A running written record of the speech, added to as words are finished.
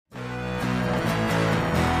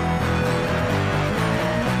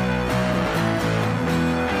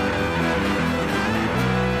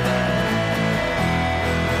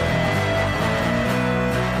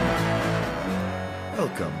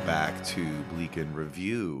Bleak in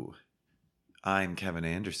Review. I'm Kevin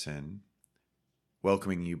Anderson,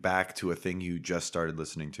 welcoming you back to a thing you just started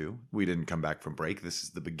listening to. We didn't come back from break. This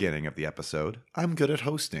is the beginning of the episode. I'm good at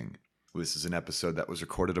hosting. This is an episode that was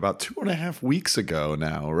recorded about 2.5 weeks ago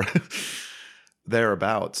now.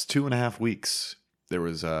 Thereabouts, 2.5 weeks. There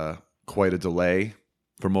was quite a delay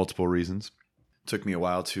for multiple reasons. Took me a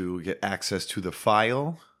while to get access to the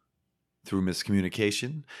file through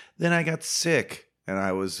miscommunication. Then I got sick. And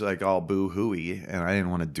I was like all boo-hooey, and I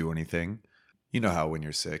didn't want to do anything. You know how when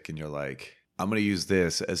you're sick and you're like, I'm going to use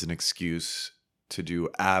this as an excuse to do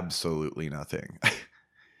absolutely nothing.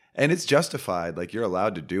 And it's justified, like you're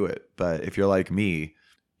allowed to do it. But if you're like me,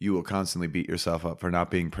 you will constantly beat yourself up for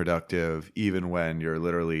not being productive, even when you're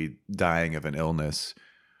literally dying of an illness.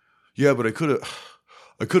 Yeah, but I could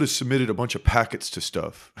have submitted a bunch of packets to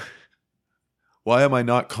stuff. Why am I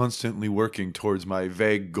not constantly working towards my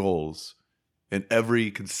vague goals in every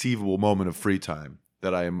conceivable moment of free time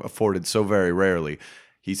that I am afforded so very rarely,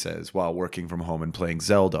 he says, while working from home and playing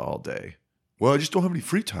Zelda all day? Well, I just don't have any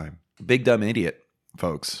free time. Big dumb idiot,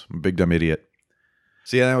 folks. I'm a big dumb idiot.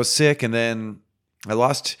 So yeah, I was sick, and then I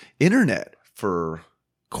lost internet for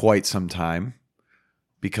quite some time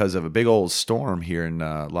because of a big old storm here in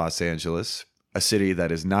Los Angeles, a city that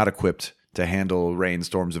is not equipped to handle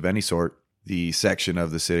rainstorms of any sort. The section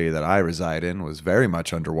of the city that I reside in was very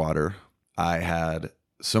much underwater. I had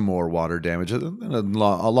some more water damage and a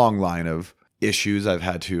long line of issues I've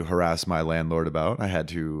had to harass my landlord about. I had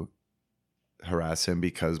to harass him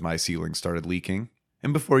because my ceiling started leaking.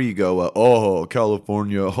 And before you go, oh,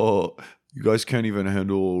 California, oh, you guys can't even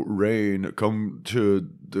handle rain. Come to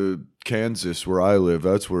the Kansas where I live.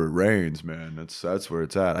 That's where it rains, man. That's where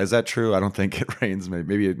it's at. Is that true? I don't think it rains.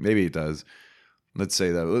 Maybe it does. Let's say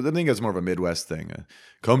that. I think it's more of a Midwest thing.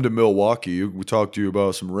 Come to Milwaukee. We talk to you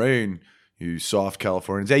about some rain. You soft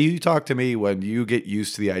Californians. Yeah, you talk to me when you get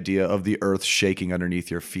used to the idea of the earth shaking underneath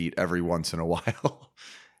your feet every once in a while.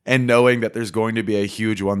 And knowing that there's going to be a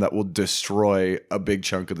huge one that will destroy a big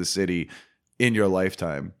chunk of the city in your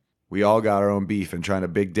lifetime. We all got our own beef, and trying to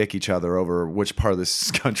big dick each other over which part of this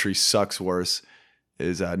country sucks worse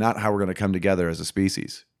is not how we're going to come together as a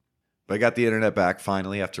species. But I got the internet back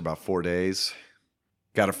finally after about 4 days.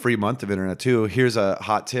 Got a free month of internet too. Here's a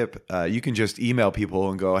hot tip. You can just email people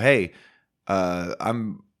and go, hey,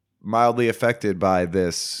 I'm mildly affected by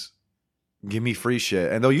this. Give me free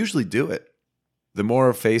shit. And they'll usually do it. The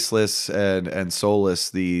more faceless and soulless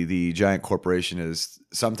the giant corporation is,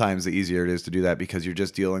 sometimes the easier it is to do that, because you're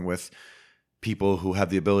just dealing with people who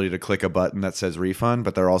have the ability to click a button that says refund,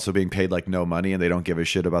 but they're also being paid like no money, and they don't give a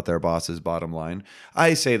shit about their boss's bottom line.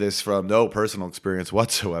 I say this from no personal experience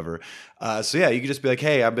whatsoever. So yeah, you can just be like,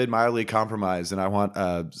 hey, I've been mildly compromised and I want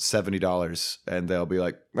 $70. And they'll be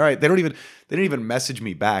like, all right, they didn't even message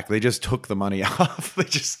me back. They just took the money off. They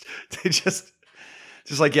just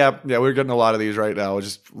like, yeah, we're getting a lot of these right now.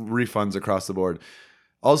 Just refunds across the board.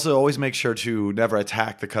 Also, always make sure to never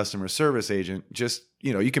attack the customer service agent. Just,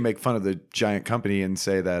 you can make fun of the giant company and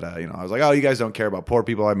say that, I was like, oh, you guys don't care about poor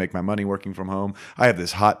people. I make my money working from home. I have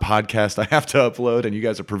this hot podcast I have to upload, and you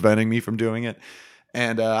guys are preventing me from doing it.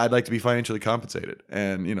 And I'd like to be financially compensated.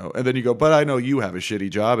 And, and then you go, but I know you have a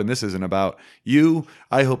shitty job, and this isn't about you.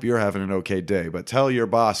 I hope you're having an okay day. But tell your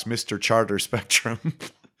boss, Mr. Charter Spectrum,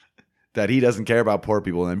 that he doesn't care about poor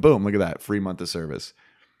people. And boom, look at that. Free month of service.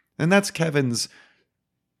 And that's Kevin's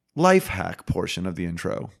life hack portion of the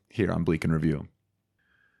intro here on Bleak in Review.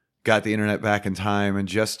 Got the internet back in time, and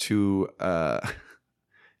just to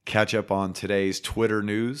catch up on today's Twitter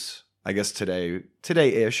news, I guess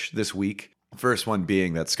today-ish, this week. First one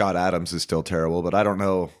being that Scott Adams is still terrible, but I don't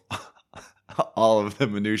know all of the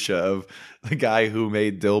minutia of the guy who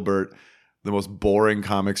made Dilbert the most boring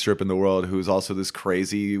comic strip in the world, who's also this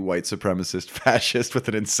crazy white supremacist fascist with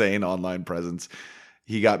an insane online presence.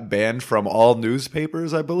 He got banned from all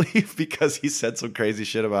newspapers, I believe, because he said some crazy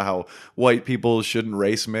shit about how white people shouldn't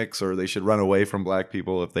race mix, or they should run away from black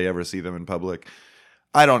people if they ever see them in public.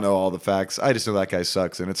 I don't know all the facts. I just know that guy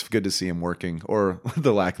sucks, and it's good to see him working, or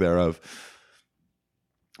the lack thereof.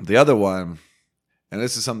 The other one, and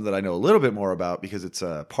this is something that I know a little bit more about because it's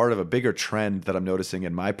a part of a bigger trend that I'm noticing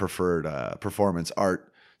in my preferred performance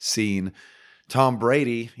art scene. Tom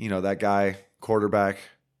Brady, that guy, quarterback.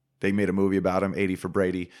 They made a movie about him, 80 for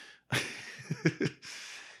Brady.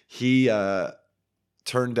 He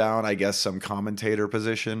turned down, I guess, some commentator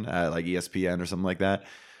position at like ESPN or something like that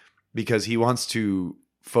because he wants to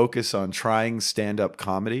focus on trying stand-up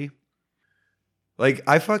comedy. Like,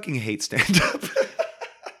 I fucking hate stand-up.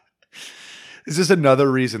 It's just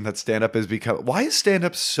another reason that stand-up has become. Why is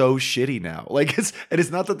stand-up so shitty now? Like,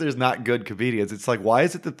 it's not that there's not good comedians. It's like, why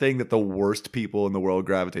is it the thing that the worst people in the world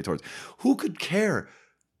gravitate towards? Who could care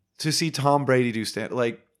to see Tom Brady do stand?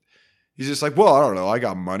 Like, he's just like, well, I don't know. I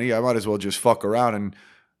got money. I might as well just fuck around and,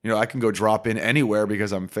 I can go drop in anywhere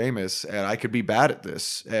because I'm famous and I could be bad at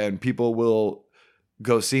this and people will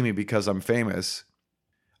go see me because I'm famous.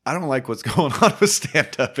 I don't like what's going on with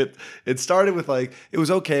stand-up. It started with like, it was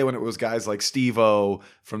okay when it was guys like Steve-O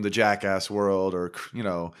from the Jackass world or,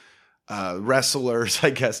 wrestlers, I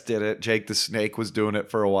guess, did it. Jake the Snake was doing it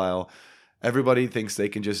for a while. Everybody thinks they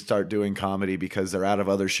can just start doing comedy because they're out of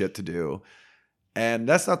other shit to do. And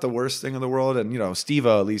that's not the worst thing in the world. And,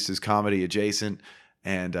 Steve-O at least is comedy adjacent.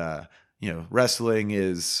 And, wrestling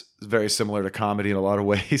is very similar to comedy in a lot of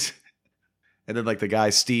ways. And then like the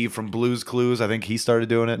guy Steve from Blue's Clues, I think he started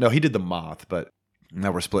doing it. No, he did The Moth, but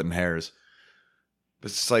now we're splitting hairs.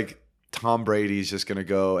 It's just like Tom Brady's just going to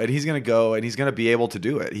go and he's going to be able to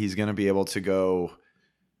do it. He's going to be able to go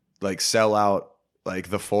like sell out like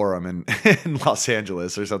the Forum in Los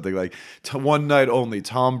Angeles or something like one night only.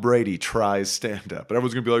 Tom Brady tries stand up and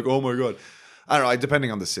everyone's going to be like, oh my God. I don't know,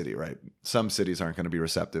 depending on the city, right? Some cities aren't going to be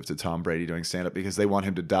receptive to Tom Brady doing stand up because they want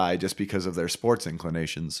him to die just because of their sports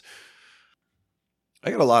inclinations.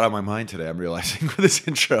 I got a lot on my mind today, I'm realizing, for this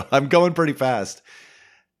intro. I'm going pretty fast.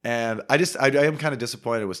 And I am kind of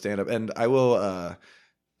disappointed with stand-up. And I will,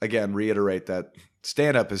 again, reiterate that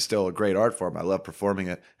stand-up is still a great art form. I love performing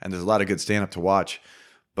it. And there's a lot of good stand-up to watch.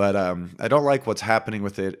 But I don't like what's happening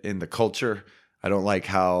with it in the culture. I don't like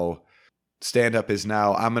how stand-up is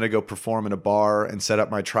now, I'm going to go perform in a bar and set up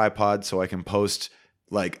my tripod so I can post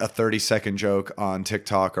like a 30-second joke on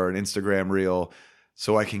TikTok or an Instagram reel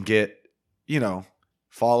so I can get,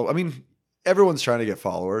 follow. I mean, everyone's trying to get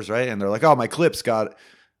followers, right? And they're like, oh, my clip's got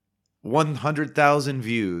 100,000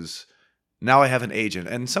 views. Now I have an agent.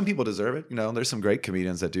 And some people deserve it. There's some great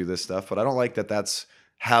comedians that do this stuff, but I don't like that that's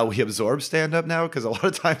how we absorb stand-up now because a lot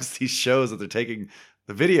of times these shows that they're taking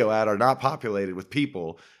the video at are not populated with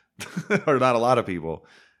people or not a lot of people.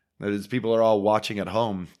 People are all watching at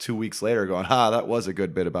home 2 weeks later going, that was a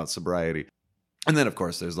good bit about sobriety. And then, of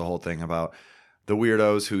course, there's the whole thing about the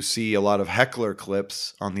weirdos who see a lot of heckler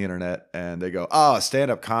clips on the internet and they go,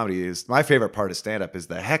 stand-up comedy is my favorite part of stand-up is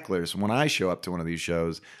the hecklers. When I show up to one of these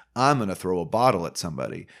shows, I'm going to throw a bottle at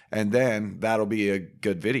somebody and then that'll be a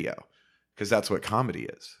good video because that's what comedy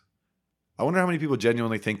is. I wonder how many people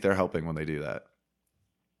genuinely think they're helping when they do that.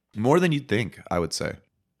 More than you'd think, I would say.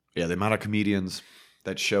 Yeah, the amount of comedians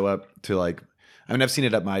that show up to like, I've seen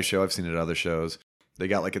it at my show. I've seen it at other shows. They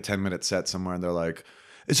got like a 10-minute set somewhere and they're like,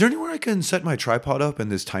 is there anywhere I can set my tripod up in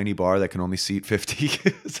this tiny bar that can only seat 50?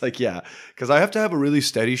 It's like, yeah, because I have to have a really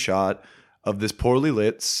steady shot of this poorly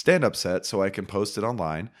lit stand-up set so I can post it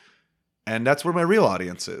online. And that's where my real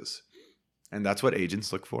audience is. And that's what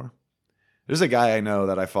agents look for. There's a guy I know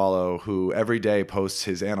that I follow who every day posts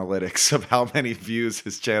his analytics of how many views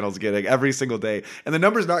his channel's getting every single day. And the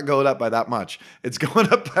number's not going up by that much. It's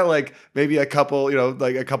going up by like maybe a couple,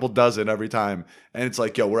 like a couple dozen every time. And it's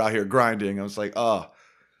like, yo, we're out here grinding. I was like,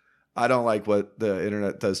 I don't like what the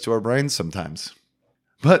internet does to our brains sometimes.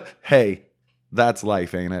 But hey, that's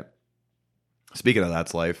life, ain't it? Speaking of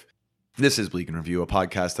that's life, this is Bleak in Review, a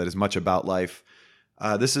podcast that is much about life.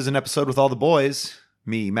 This is an episode with all the boys.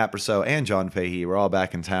 Me, Matt Brousseau, and John Fahey. We're all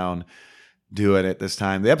back in town doing it this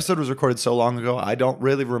time. The episode was recorded so long ago, I don't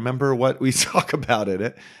really remember what we talk about in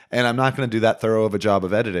it. And I'm not going to do that thorough of a job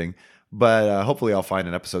of editing. But hopefully I'll find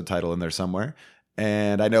an episode title in there somewhere.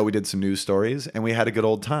 And I know we did some news stories, and we had a good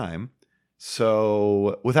old time.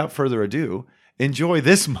 So without further ado, enjoy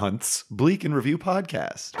this month's Bleak in Review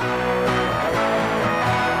podcast.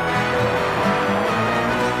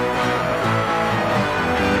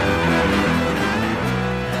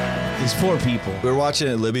 These poor people. We were watching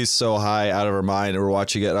it. Libby's so high out of her mind, and we're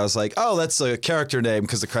watching it. And I was like, "Oh, that's a character name,"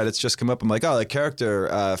 because the credits just come up. I'm like, "Oh, that character,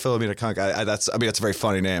 Philomena Kunk. That's a very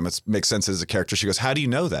funny name. It makes sense as a character." She goes, "How do you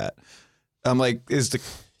know that?" I'm like,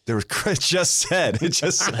 there were credits? Just said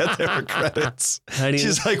there were credits.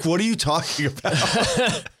 She's like, "What are you talking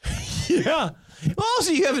about?" Yeah. Well,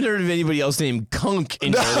 also, you haven't heard of anybody else named Kunk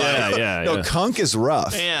in your life. No, Kunk is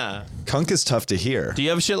rough. Yeah. Kunk is tough to hear. Do you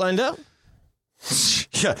have shit lined up?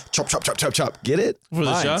 Yeah, chop, chop, chop, chop, chop. Get it? For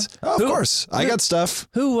the show? Oh, of course. I got stuff.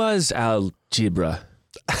 Who was Algebra?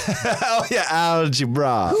 Oh, yeah,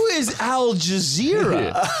 Algebra. Who is Al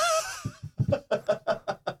Jazeera?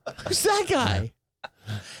 Who's that guy?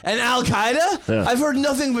 And Al Qaeda? Yeah. I've heard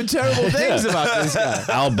nothing but terrible things about this guy.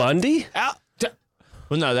 Al Bundy?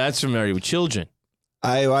 Well, no, that's from Married with Children.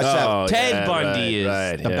 I watched that. Ted Bundy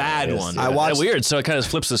is the bad one. I watched weird, so it kind of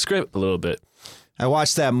flips the script a little bit. I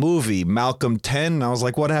watched that movie, Malcolm 10. And I was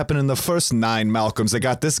like, what happened in the first 9 Malcolms that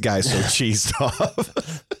got this guy so cheesed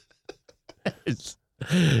off? It's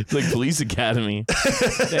like Police Academy.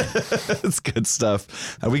 It's good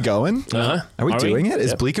stuff. Are we going? Uh-huh. Are we doing it?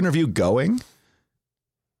 Is Yep. Bleak and Review going?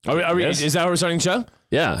 Are we? Yes. Is that how we're starting the show?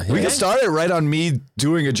 Yeah. We yeah. can start it right on me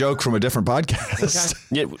doing a joke from a different podcast.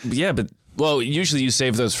 Yeah, but usually you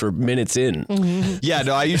save those for minutes in. Yeah,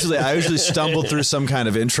 no, I usually stumble through some kind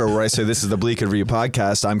of intro where I say, this is the Bleak and Review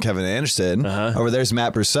podcast. I'm Kevin Anderson. Over there's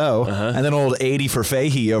Matt Brousseau. And then old 80 for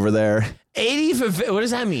Fahey over there. 80 for what does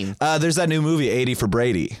that mean? There's that new movie, 80 for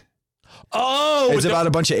Brady. Oh, It's about a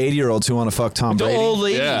bunch of 80-year-olds who want to fuck Tom the Brady. old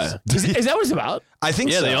ladies. Yeah. Is that what it's about? I think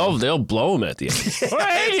Yeah, so. they'll blow him at the end. Or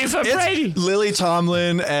 80 for Brady. It's Lily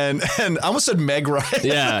Tomlin and I almost said Meg Ryan.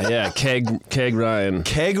 yeah. Keg Ryan.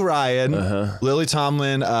 Keg Ryan, Lily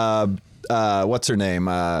Tomlin, what's her name?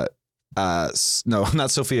 No,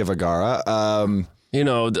 not Sofia Vergara.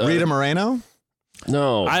 Rita Moreno.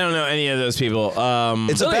 No. I don't know any of those people.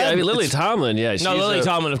 It's Lily Tomlin, yeah. no, Lily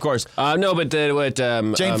Tomlin, of course. No, but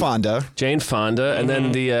Jane Fonda. Jane Fonda, and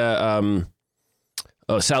then the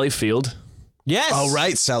Sally Field. Yes. Oh,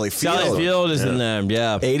 right, Sally Field. Sally Field is in there.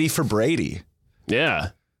 Yeah. 80 for Brady. Yeah.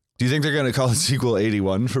 Do you think they're going to call the sequel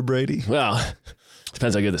 81 for Brady? Well,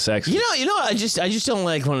 depends how good the sex is. You know, I just don't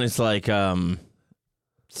like when it's like, something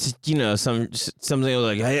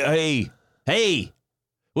like, hey,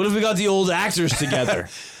 what if we got the old actors together?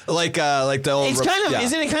 like the old. It's kind of,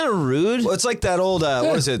 isn't it kind of rude? Well, it's like that old.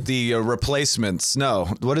 What is it? The Replacements. No,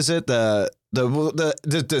 what is it? The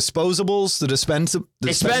disposables. The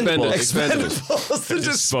Expendables. Expendables. The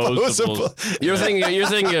disposable. You're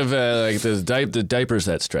thinking of like the diapers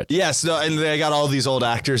that stretch. Yes. No, and they got all these old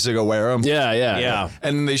actors to go wear them. Yeah.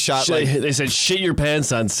 And they shot They said shit your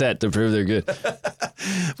pants on set to prove they're good.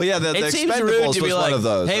 But yeah, the It seems rude Expendables to be was like, one of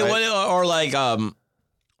those. hey, right? what, or like,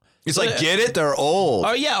 It's like, get it? They're old.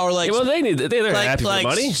 or yeah, or like, Well, they're happy like for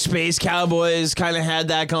money. Space Cowboys kind of had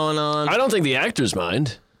that going on. I don't think the actors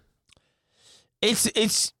mind.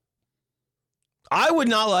 It's. I would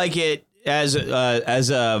not like it as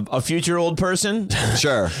a future old person.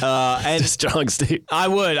 Sure. And Strong state. I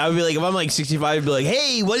would be like, if I'm like 65, I'd be like,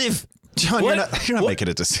 hey, what if? John, What? you're not making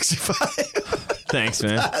it to 65. Thanks,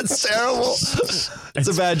 man. That's terrible. It's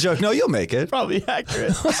a bad joke. No, you'll make it. Probably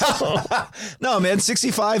accurate. No, man,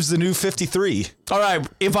 65 is the new 53. All right,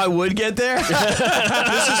 if I would get there,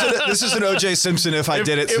 This is an O.J. Simpson if I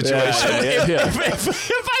did it situation.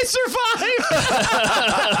 if I survived.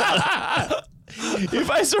 If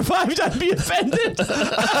I survived, I'd be offended.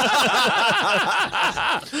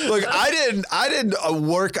 Look,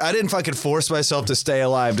 I didn't fucking force myself to stay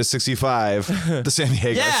alive to 65. The Sammy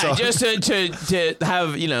Hagar Yeah, song. just to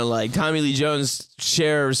have, like Tommy Lee Jones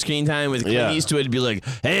share screen time with Clint Eastwood and be like,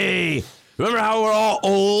 hey, remember how we're all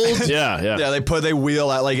old? Yeah. Yeah, they wheel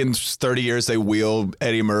out, like in 30 years, they wheel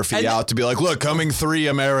Eddie Murphy out to be like, look, coming 3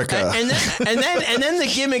 America. And then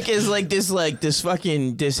the gimmick is like this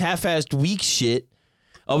half-assed weak shit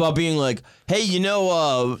about being like, hey,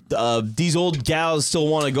 these old gals still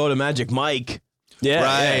want to go to Magic Mike. Yeah.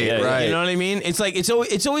 Right. You know what I mean? It's like it's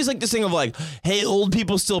always like this thing of like, hey, old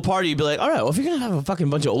people still party. You'd be like, all right, well, if you're gonna have a fucking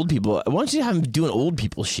bunch of old people, why don't you have them doing old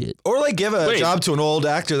people shit? Or like give a job to an old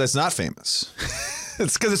actor that's not famous.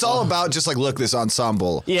 It's because it's all about just like, look, this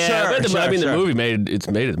ensemble. Yeah, Sure, but the sure. movie made its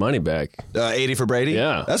money back. 80 for Brady?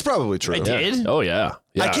 Yeah. That's probably true. It did? Oh yeah.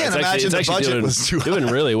 I can't imagine the budget was too high. doing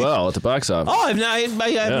really well at the box office. Oh, I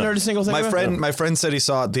haven't heard a single thing. My friend said he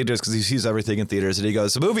saw it in theaters because he sees everything in theaters, and he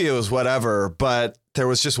goes, the movie was whatever, but there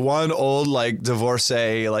was just one old like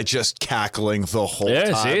divorcee like just cackling the whole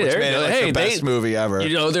time, see, which there made you it go. like Hey, the best movie ever.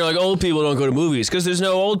 They're like, old people don't go to movies because there's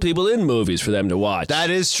no old people in movies for them to watch. That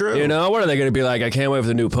is true. What are they going to be like? I can't wait for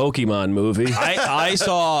the new Pokemon movie. I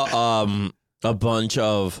saw a bunch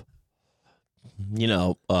of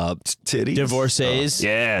Titties. divorcees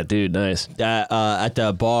Yeah, dude, nice. at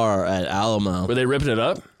the bar at Alamo. Were they ripping it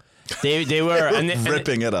up? They were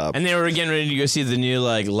Ripping it up. and they were getting ready to go see the new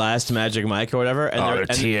like Last Magic Mike or whatever. And They're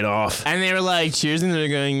teeing off. and they were like cheers and they're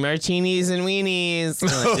going martinis and weenies. And,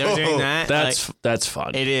 like, they were doing that. That's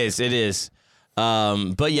fun. It is.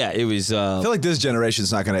 But yeah, it was. I feel like this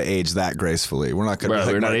generation's not going to age that gracefully. We're not going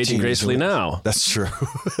to. We're not aging gracefully now. That's true.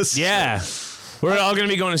 Yeah. We're all going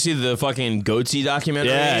to be going to see the fucking Goatsy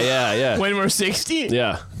documentary. Yeah. When we're 60.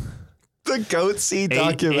 Yeah. The Goatsy 80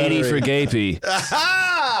 documentary. for Gapey.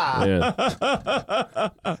 Yeah.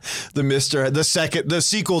 The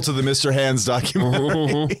sequel to the Mr. Hands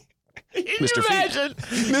documentary. Mr. Feet. Imagine?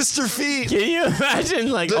 Mr. Feet, Can you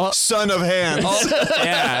imagine like son of hands.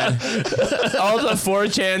 yeah, all the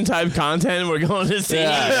 4chan type content we're going to see?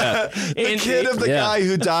 The kid of the Yeah. guy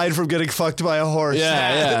who died from getting fucked by a horse.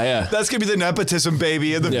 Yeah. That's gonna be the nepotism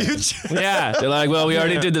baby in the future. Yeah. They're like, well, we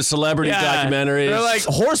already did the celebrity documentaries. They're like,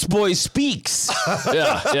 Horse Boy speaks.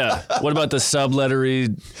 yeah. What about the sublettery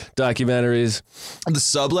documentaries? The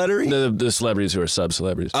sublettery? The celebrities who are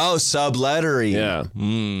sub-celebrities. Oh, sublettery. Yeah.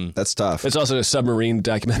 That's tough. It's also a submarine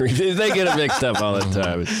documentary. They get it mixed up all the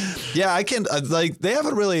time. Yeah, I can like they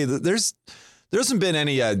haven't really. There hasn't been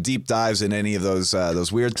any deep dives in any of those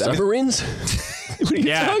weird Submarines? What are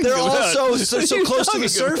you talking They're about? all so close to the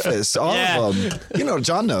surface. All of them. You know,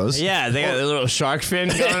 John knows. Yeah, they got a little shark fin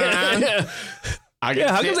going on.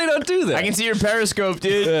 Yeah, how come they don't do that? I can see your periscope,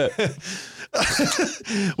 dude.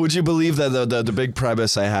 Would you believe that the big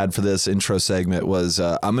premise I had for this intro segment was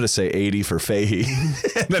I'm going to say 80 for Fahey,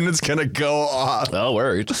 and then it's going to go off. Well,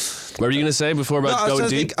 word. What were you going to say before about I was going trying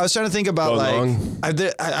to deep? think- I was trying to think about Going like long? I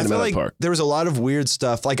feel Another like part. there was a lot of weird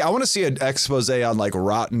stuff. Like I want to see an expose on like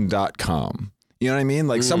rotten.com. You know what I mean?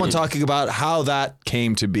 Like someone talking about how that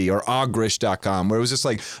came to be, or ogrish.com, where it was just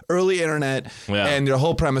like early internet, and the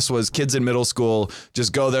whole premise was kids in middle school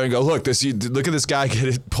just go there and go, look at this guy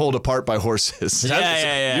get pulled apart by horses.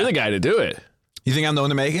 Yeah. You're the guy to do it. You think I'm the one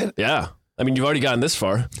to make it? Yeah. I mean, you've already gotten this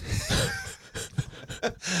far.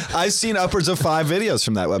 I've seen upwards of 5 videos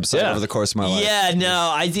from that website over the course of my life. Yeah,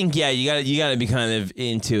 no, I think you got to be kind of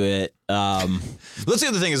into it. Let's see,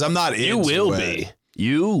 the thing is, I'm not. You into will it. be.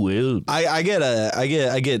 You will be. I get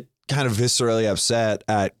kind of viscerally upset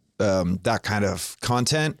at that kind of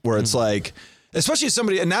content where it's like, especially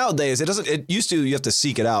somebody. And nowadays, it used to you have to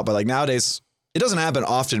seek it out, but like nowadays, it doesn't happen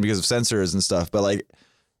often because of censors and stuff. But like,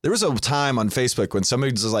 there was a time on Facebook when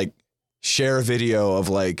somebody just like share a video of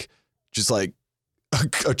like just like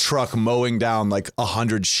a truck mowing down like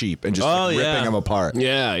 100 sheep and just like, ripping them apart.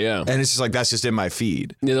 Yeah. And it's just like, that's just in my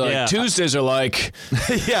feed. They're like, Yeah. Tuesdays are like,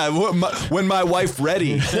 Yeah. When my wife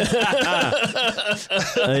ready.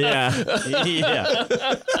 Yeah.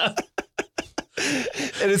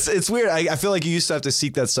 And it's weird. I feel like you used to have to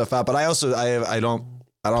seek that stuff out, but I also, I don't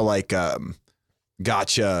like, gotcha.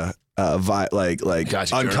 Gotcha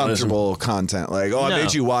uncomfortable content. Like, I No.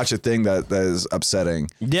 made you watch a thing that is upsetting.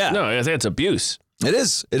 Yeah. no, I think it's abuse. It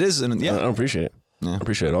is. And I yeah. don't appreciate it. I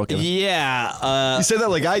appreciate it all. Kevin. Yeah. You said that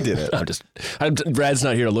like I did it. Brad's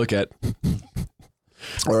not here to look at.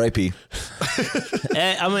 R.I.P.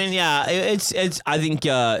 I mean, yeah, it's. I think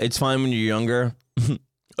it's fine when you're younger,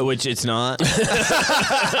 which it's not.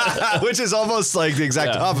 Which is almost like the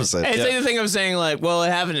exact opposite. It's like the thing of saying like, well,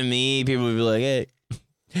 it happened to me. People would be like, hey,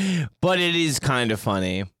 but it is kind of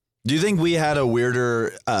funny. Do you think we had a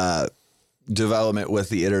weirder development with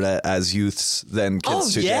the internet as youths than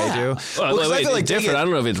kids today yeah. do? Well, 'cause I wait, feel like different. I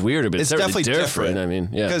don't know if it's weirder, but it's definitely different. I mean,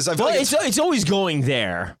 yeah. Because I feel Well, like it's always going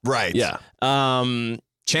there. right. Yeah.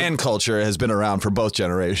 Chan culture has been around for both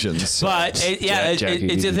generations. But Jackie, it's a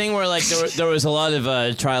easy. thing where like there was a lot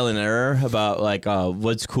of trial and error about like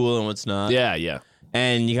what's cool and what's not. Yeah.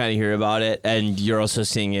 And you kind of hear about it, and you're also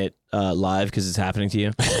seeing it live because it's happening to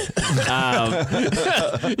you.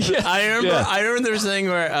 I remember there was a thing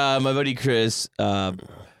where my buddy Chris went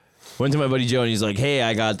to my buddy Joe, and he's like, "Hey,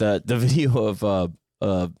 I got the video of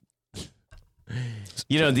the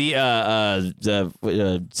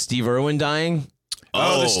Steve Irwin dying."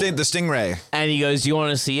 the Stingray. And he goes, "Do you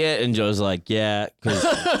want to see it?" And Joe's like, "Yeah." 'Cause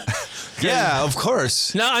Yeah, of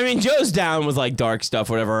course. no, I mean Joe's down with like dark stuff,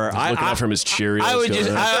 whatever. Looking out from his Cheerios. I would going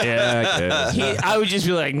just- out. I- I would just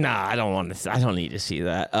be like, "Nah, I don't want to. I don't need to see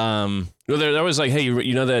that." Well, there was like, hey,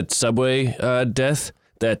 you know that subway death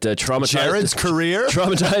that traumatized Jared's career?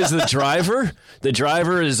 traumatized the driver. The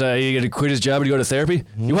driver is you got to quit his job and go to therapy.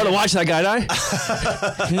 You want to watch that guy die?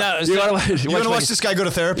 No, You want to You want to watch this guy go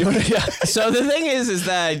to therapy? Yeah. so the thing is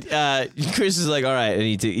that Chris is like, all right, and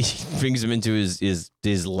he brings him into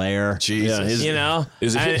his lair. Jesus. Yeah, his- You know,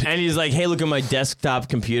 Is it- and he's like, "Hey, look at my desktop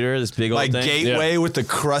computer, this big old Like thing." gateway with the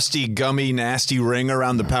crusty, gummy, nasty ring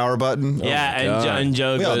around the power button. Yeah, God. and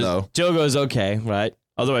Joe We all goes, know. "Okay, right.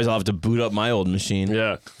 Otherwise, I'll have to boot up my old machine."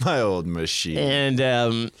 Yeah. My old machine. And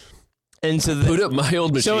so Boot up my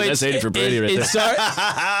old machine. so That's 80 for Brady right there. it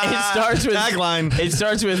starts with Tagline. It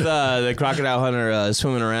starts with the crocodile hunter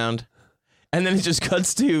swimming around, and then it just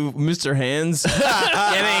cuts to Mr. Hands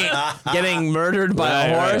getting murdered by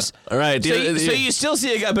a horse. All right. So you still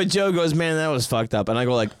see a guy, but Joe goes, "Man, that was fucked up," and I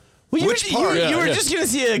go like, "Well, Which part? you were Yeah. just gonna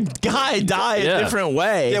see a guy die Yeah. a different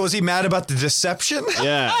way." Yeah, was he mad about the deception?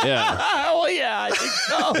 Yeah. Oh yeah, I think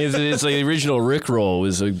It's like the original Rickroll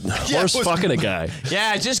was a horse fucking a guy.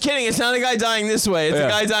 Yeah, just kidding. It's not a guy dying this way. It's a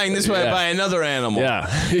guy dying this way by another animal. Yeah.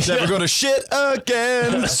 Never gonna shit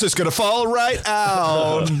again. It's just gonna fall right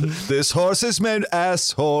out. This horse is made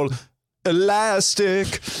asshole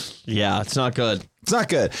elastic. Yeah, it's not good. It's not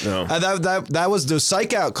good. No. That was the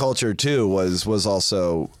psych out culture too. Was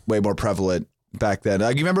also way more prevalent back then.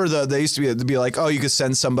 Like, you remember they used to be like, oh, you could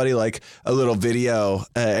send somebody like a little video,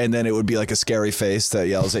 and then it would be like a scary face that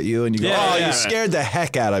yells at you, and you go, you scared the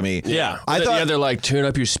heck out of me. Yeah. I thought they're like, turn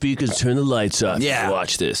up your speakers, turn the lights up. Yeah.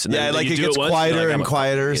 Watch this. And then like you it do gets once, quieter you're like, and I'm a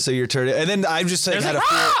quieter, fucking so you're turning. And then I just like, had a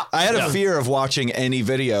fear. I had a fear of watching any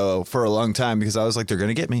video for a long time because I was like, they're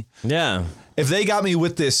gonna get me. Yeah. If they got me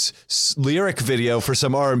with this lyric video for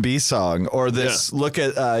some R&B song, or this look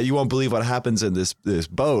at you won't believe what happens in this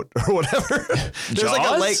boat or whatever. There's like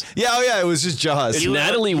a lake. Yeah, it was just Jaws. It's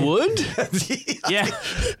Natalie Wood? Yeah.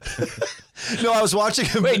 No, I was watching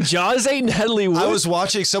him. Wait, Jaws ain't Natalie Wood? I was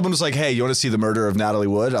watching, someone was like, hey, you want to see the murder of Natalie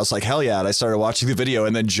Wood? I was like, hell yeah. And I started watching the video,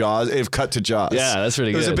 and then Jaws, it cut to Jaws. Yeah, that's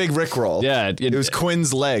pretty good. It was a big Rickroll. Yeah. It was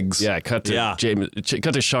Quinn's legs. Yeah, cut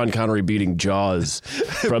to Sean Connery beating Jaws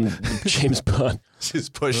from James Bond.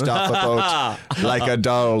 Just pushed off a boat like a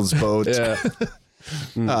doll's boat. Yeah.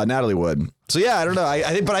 Natalie Wood. So yeah, I don't know. I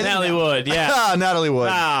think Natalie Wood, yeah. Natalie Wood.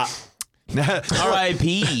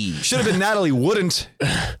 R.I.P. Should have been Natalie wouldn't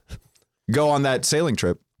go on that sailing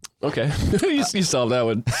trip. Okay. you solved that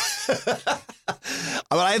one.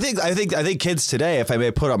 But I think kids today, if I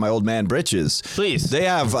may put on my old man britches, Please. they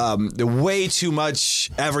have way too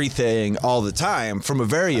much everything all the time from a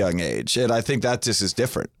very young age, and I think that just is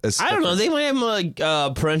different. I don't know. They might have like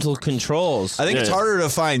parental controls. I think it's harder to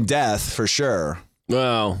find death for sure.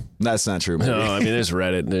 Well, That's not true. Maybe. no, I mean, there's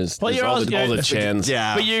Reddit. There's all the chans.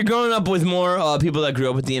 Yeah. But you're growing up with more people that grew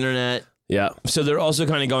up with the internet. Yeah. So they're also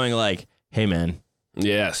kind of going like, hey, man,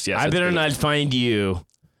 Yes. I better not find you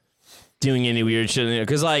doing any weird shit.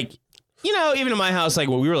 Because, like, you know, even in my house, like,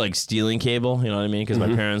 we were, like, stealing cable. You know what I mean? Because my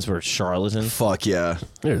parents were charlatans. Fuck yeah.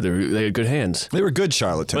 They had good hands. They were good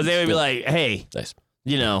charlatans. But they would be like, hey, Nice.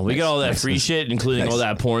 you know, we got all that free shit, including all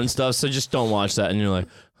that porn stuff, so just don't watch that. And you're like,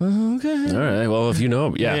 oh, okay. All right. Well, if you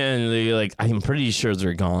know, yeah. And they're like, I'm pretty sure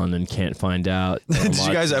they're gone and can't find out. Did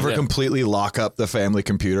you guys ever completely lock up the family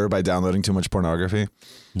computer by downloading too much pornography?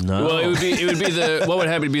 No. Well, it would be the what would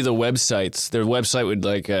happen to be the websites. Their website would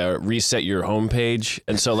like reset your homepage,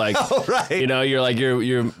 and so like, right. you know, you're like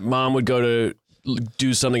your mom would go to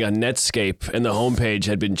do something on Netscape, and the homepage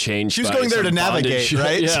had been changed. She was by going there some to navigate, bondage.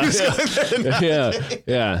 right? Yeah, She was going there to navigate.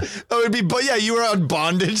 yeah. Oh, it'd be, but yeah, you were on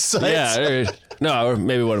bondage sites. Yeah. No, or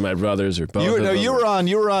maybe one of my brothers or both. You were, of no, them.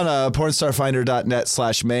 you were on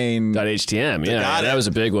pornstarfinder.net/main. .htm. Yeah, Got it. that was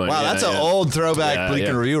a big one. Wow, yeah, that's an old throwback Yeah, Bleak yeah.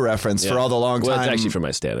 and Review reference for all the long Well, time. it's actually from my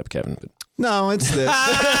stand-up, Kevin. But. No, it's this. When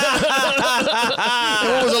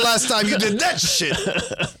was the last time you did that shit?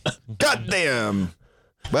 Goddamn.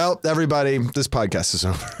 Well, everybody, this podcast is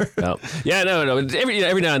over. No. Yeah, no.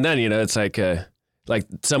 Every now and then, you know, it's like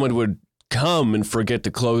someone would come and forget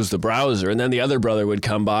to close the browser, and then the other brother would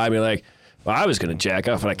come by and be like, well, I was going to jack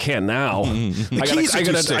off, but I can't now. I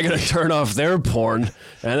gotta turn off their porn, and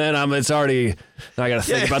then I gotta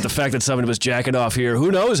think about the fact that somebody was jacking off here. Who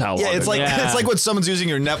knows how long? Yeah, it's like Yeah. it's like when someone's using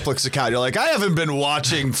your Netflix account. You're like, I haven't been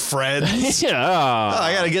watching Friends. yeah.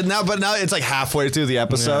 I gotta get now, but now it's like halfway through the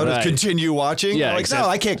episode. Yeah, right. Continue watching. Yeah, You're like, exactly.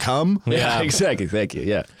 no, I can't come. Yeah, exactly. Thank you.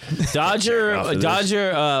 Yeah. Dodger after this.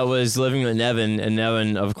 was living with Nevin, and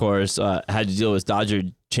Nevin, of course, had to deal with Dodger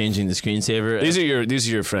changing the screensaver. These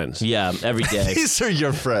are your friends. Yeah, every day. These are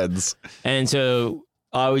your friends. And so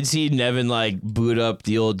I would see Nevin like boot up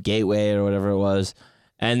the old gateway or whatever it was,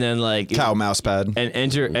 and then like Cow mouse pad. and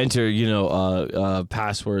enter you know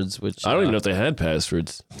passwords, which I don't even know if they had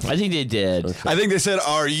passwords. I think they did. I think they said,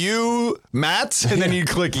 "Are you Matt?" And then you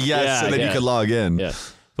click yes, Yeah, and then you yeah. can log in. Yeah.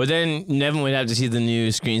 But then Nevin would have to see the new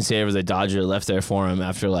screensaver that Dodger left there for him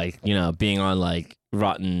after like, you know, being on like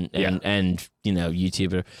Rotten and you know,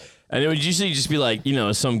 YouTube. And it would usually just be like, you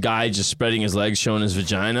know, some guy just spreading his legs, showing his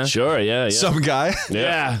vagina. Sure. Yeah. Some guy.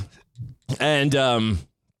 Yeah. And Nevin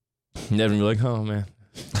would be like, oh man.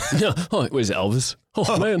 Yeah. Oh, was it Elvis?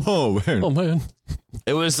 Oh man. Oh man, Oh man.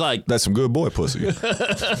 It was like that's some good boy pussy.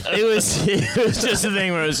 it was just a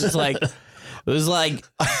thing where it was just like it was like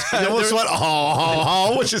I almost went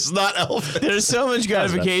which is not Elvis. there's so much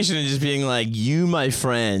gratification in just being like, you, my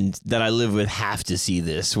friend that I live with, have to see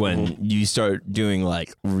this when you start doing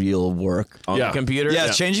like real work on the computer.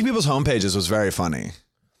 Yeah, changing people's homepages was very funny.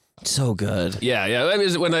 So good. Yeah, yeah. I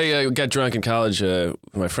mean, when I got drunk in college with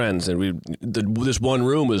my friends, and this one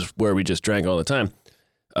room was where we just drank all the time.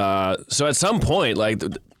 So at some point, like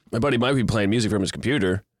my buddy might be playing music from his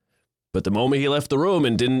computer, but the moment he left the room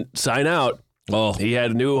and didn't sign out, he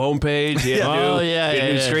had a new homepage. He had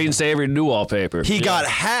a new screensaver, new wallpaper. He got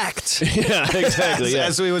hacked. Yeah, exactly.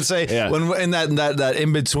 As we would say when in that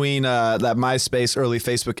in between that MySpace early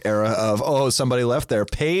Facebook era of somebody left their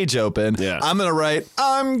page open. Yeah. I'm gonna write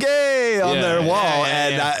I'm gay on their wall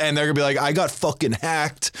and they're gonna be like I got fucking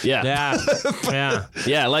hacked. Yeah,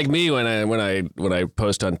 like me when I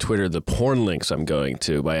post on Twitter the porn links I'm going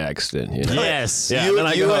to by accident. You know? Yes. Yeah.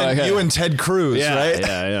 You and Ted Cruz, right?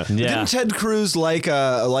 Yeah. Didn't Ted Cruz like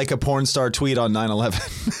a porn star tweet on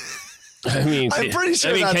 9/11? I mean, I'm pretty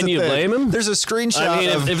sure. Can you blame him? There's a screenshot. I mean,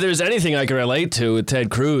 if there's anything I can relate to with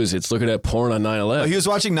Ted Cruz, it's looking at porn on 9/11. He was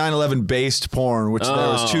watching 9/11 based porn, which there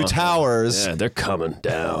was 2 towers. Yeah, they're coming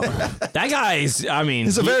down. That guy's. I mean,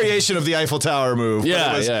 It's a variation of the Eiffel Tower move.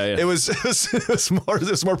 Yeah, but it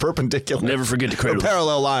was more perpendicular. Never forget to cradle.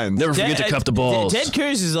 Parallel lines. Never forget to cup the balls. Ted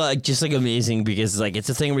Cruz is just amazing because it's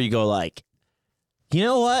a thing where you go like, you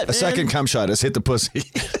know what? A second cum shot has hit the pussy.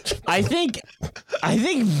 I think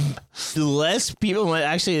less people might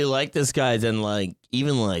actually like this guy than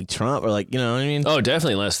even Trump or you know what I mean? Oh,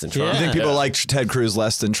 definitely less than Trump. You think people like Ted Cruz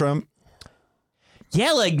less than Trump?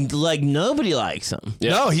 Yeah, like nobody likes him.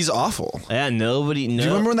 Yeah. No, he's awful. Yeah, nobody. Do you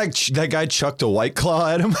remember when that guy chucked a White Claw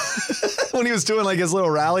at him when he was doing his little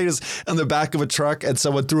rally just on the back of a truck and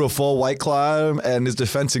someone threw a full White Claw at him and his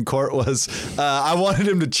defense in court was, I wanted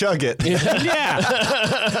him to chug it. Yeah.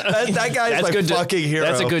 that guy is my fucking hero.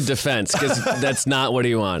 That's a good defense because that's not what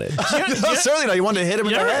he wanted. No, certainly not. You wanted to hit him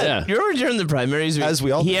in the head. Yeah. You remember during the primaries, As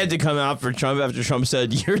we all he did. had to come out for Trump after Trump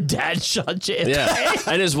said, "Your dad shot JFK." Yeah.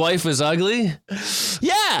 And his wife was ugly.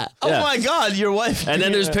 Yeah. Oh Yeah. my God, your wife. And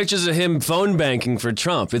then there's pictures of him phone banking for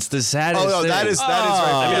Trump. It's the saddest Oh, no, thing. that is right.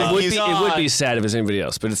 I mean, Oh, it would be sad if it was anybody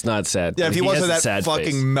else, but it's not sad. Yeah, if he wasn't has a that sad fucking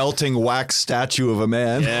face. melting wax statue of a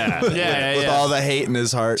man. Yeah. with all the hate in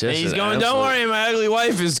his heart. Just He's an going, "Don't absolute- worry, my ugly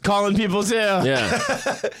wife is calling people too." Yeah.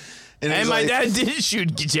 And he's And my like- dad did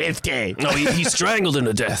shoot JFK. No, he strangled him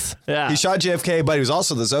to death. Yeah. He shot JFK, but he was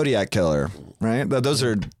also the Zodiac killer, right? That was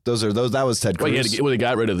Ted Well, Cruz. he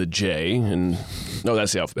got rid of the J, and no,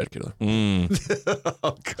 that's the alphabet killer.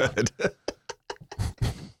 Oh, good.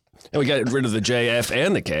 And we got rid of the J, F,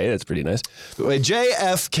 and the K. That's pretty nice. Wait,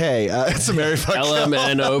 JFK. It's a Mary Fuck Kill.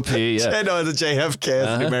 LMNOP. Yeah. No, it's a JFK.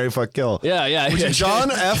 It's a Mary Fuck Kill. Yeah. Would you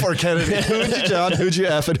John F or Kennedy? Who'd you John? Who'd you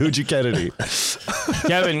F and who'd you Kennedy?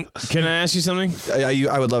 Kevin, can I ask you something?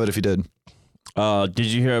 I would love it if you did. Did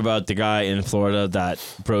you hear about the guy in Florida that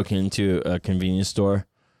broke into a convenience store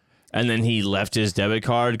and then he left his debit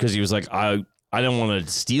card because he was like, I don't want to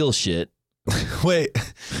steal shit. Wait,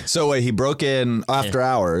 he broke in after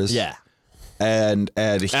hours. Yeah. And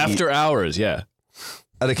he, After hours, yeah.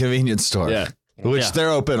 at a convenience store. Yeah. Which Yeah. they're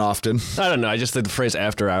open often. I don't know. I just think the phrase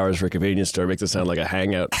 "after hours" for a convenience store makes it sound like a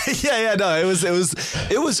hangout. No, it was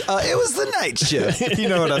the night shift. You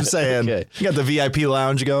know what I'm saying? Okay. You got the VIP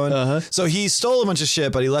lounge going. So he stole a bunch of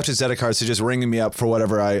shit, but he left his debit card, so just ringing me up for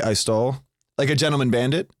whatever I stole, like a gentleman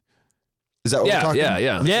bandit. Is that what we're talking?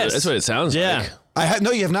 Yeah. Yes. That's what it sounds Yeah. like.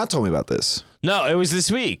 No, you have not told me about this. No, it was this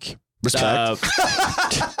week. Respect.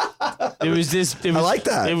 It was this. It was, I like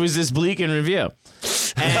that. It was this Bleak in Review.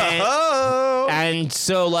 And, Oh. and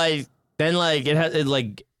so then it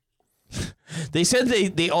had they said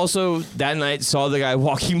they also that night saw the guy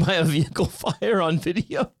walking by a vehicle fire on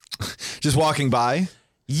video. Just walking by.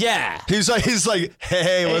 Yeah. He's like,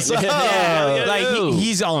 hey, what's up? Yeah,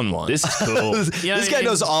 he's on one. This is cool. This guy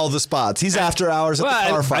knows all the spots. He's after hours at the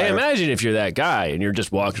car I fire. imagine if you're that guy and you're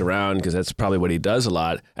just walking around, because that's probably what he does a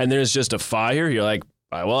lot, and there's just a fire, you're like,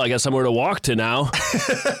 well, I got somewhere to walk to now.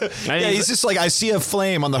 He's just like, I see a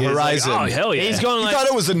flame on the horizon. Like, oh, hell yeah. He's going He thought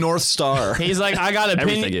it was the North Star. He's like, I got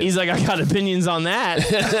Everything is. I got opinions on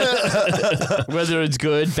that. Whether it's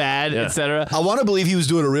good, bad, etc. I want to believe he was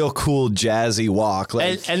doing a real cool jazzy walk.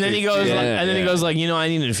 Like, And then he goes, he goes like, I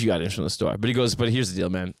needed a few items from the store. But he goes, but here's the deal,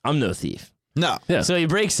 man. I'm no thief. no. Yeah. So he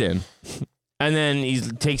breaks in, and then he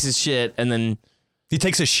takes his shit, and then He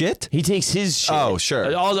takes a shit? he takes his shit. Oh,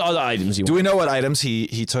 sure. All the other items he Do wants. we know what items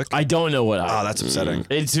he took? I don't know what. Oh, that's upsetting.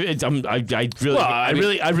 It's I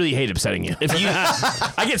really hate upsetting you. If you,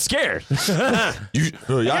 I get scared. I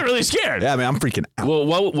get really scared. Yeah, man, I'm freaking out. Well,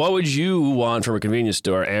 what would you want from a convenience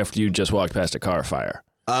store after you just walked past a car fire?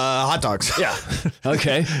 Hot dogs. Yeah.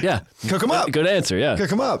 Okay. Yeah. Cook 'em up. Good answer. Yeah.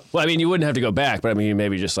 Cook 'em up. Well, I mean, you wouldn't have to go back, but I mean,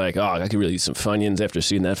 maybe just like, I could really eat some Funyuns after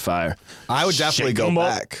seeing that fire. I would definitely Shake go 'em up.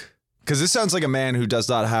 back. Because this sounds like a man who does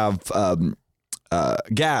not have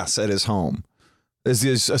gas at his home, is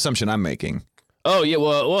the assumption I'm making. Oh yeah.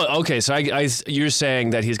 Well. Okay. So you're saying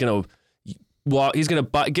that he's gonna walk. He's gonna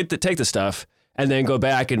take the stuff, and then go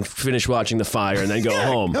back and finish watching the fire and then go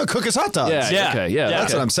home. No, cook us hot dogs. Yeah. Okay. Yeah.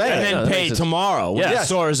 That's what I'm saying. And then Yeah, that pay makes sense. tomorrow when the Yes.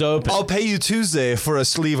 store is open. I'll pay you Tuesday for a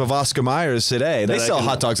sleeve of Oscar Myers today. They That I sell can-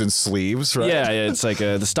 hot dogs in sleeves, right? Yeah, it's like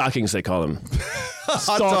the stockings they call them.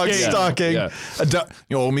 Hot dog stocking. Yeah.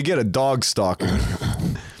 Let me get a dog stocking.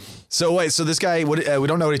 So wait, so this guy, we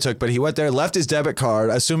don't know what he took, but he went there, left his debit card,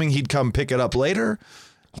 assuming he'd come pick it up later.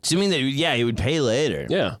 Assuming that, he would pay later.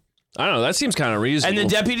 Yeah. I don't know. That seems kind of reasonable. And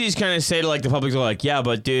the deputies kind of say to like the public, they're like, yeah,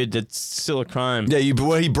 but dude, that's still a crime. Yeah, he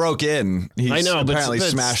broke in. He I know, but apparently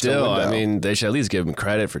smashed still, a window. I mean, they should at least give him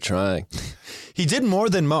credit for trying. he did more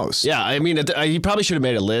than most. Yeah, I mean, he probably should have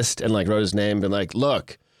made a list and like wrote his name, been like,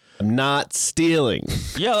 look, I'm not stealing.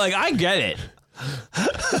 Yeah, like I get it.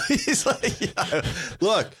 He's like, yeah,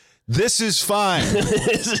 look, this is fine.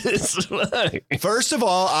 It's like- First of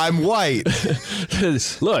all, I'm white.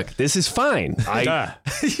 look, this is fine.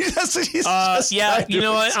 He's just Yeah, trying you to-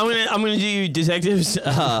 know what? I'm gonna do you detectives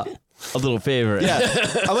a little favor. Yeah,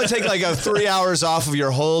 I'm gonna take like 3 hours off of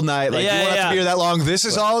your whole night. Like, Yeah, you won't have to yeah. be here that long. This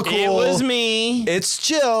is all cool. It was me. It's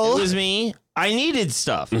chill. It was me. I needed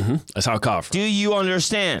stuff. I saw a car. Do you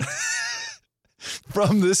understand?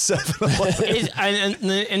 From this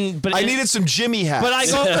 7-Eleven. But I needed some Jimmy hats. But I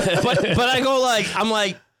go. but I go like I'm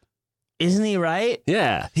like, isn't he right?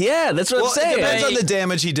 Yeah, that's what well, I'm saying. it depends Hey. on the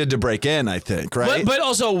damage he did to break in, I think, right? But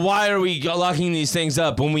also, why are we locking these things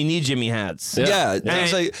up when we need Jimmy hats? yeah, And-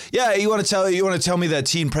 it's like, you want to tell me that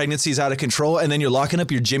teen pregnancy is out of control, and then you're locking up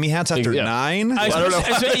your Jimmy hats after Yeah. 9. I don't know.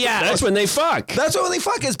 Yeah, That's when they fuck. That's when they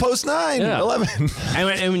fuck is post 9, Yeah. 11.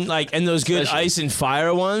 and those good Especially- ice and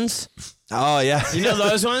fire ones. Oh yeah, You know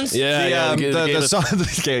those ones? Yeah, the song.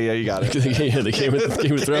 Yeah, you got it. yeah, the Game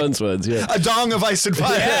of Thrones ones. Yeah. A dong of ice and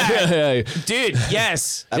fire. Yeah. Dude,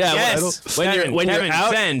 yes. Yeah, yes. when you're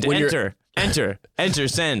out- send, when you're- enter,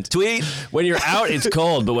 send. Tweet. When you're out, it's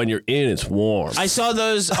cold, but when you're in, it's warm. I saw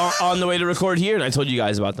those on the way to record here, and I told you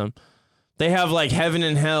guys about them. They have like heaven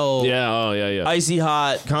and hell, yeah. icy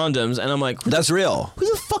hot condoms, and I'm like, That's real. who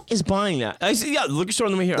the fuck is buying that? I said, yeah, liquor store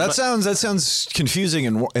on the way here. I'm That sounds confusing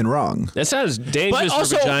and wrong. That sounds like- dangerous for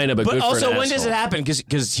vagina, but good for also, an when does asshole. it happen?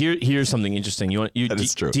 Because here's something interesting. That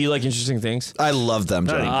is true. Do you like interesting things? I love them,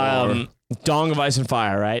 Johnny. Dong of ice and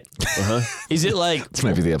fire, right? Is it like? This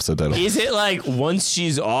might be the episode title. Is it like once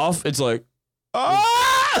she's off, it's like,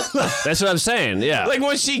 That's what I'm saying. Yeah. like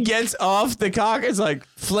once she gets off the cock, it's like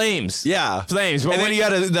flames. Yeah, Flames. But and then you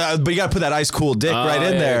gotta put that ice cool dick right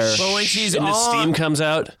in yeah, there. But when she's and the on, steam comes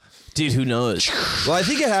out. dude, who knows? Well, I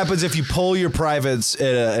think it happens if you pull your privates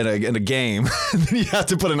in a game. Then you have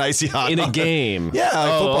to put an icy hot In a on. game. Yeah,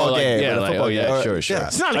 a football like, game. Yeah, in a like, football yeah, game. sure, sure. Yeah.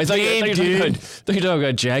 It's not a I thought you game, were dude. talking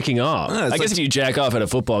about jacking off. it's I guess like- if you jack off at a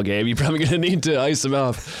football game, you're probably going to need to ice them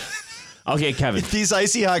off. Okay, Kevin. These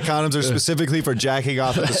icy hot condoms are specifically for jacking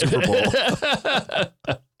off at the Super Bowl.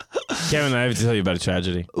 Kevin, I have to tell you about a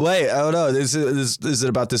tragedy. Wait, oh no, is it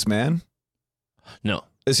about this man? No.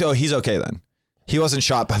 He's okay then. He wasn't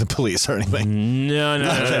shot by the police or anything. No.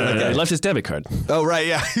 He left his debit card. Oh right,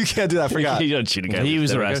 yeah, you can't do that. I forgot. You don't shoot a guy. He with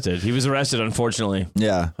was his debit card. arrested. He was arrested, unfortunately.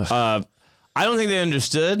 Yeah. I don't think they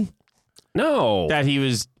understood No. that he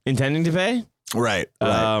was intending to pay. Right.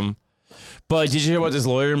 But did you hear about this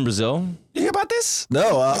lawyer in Brazil? You hear about this?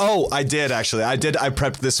 No. I did actually. I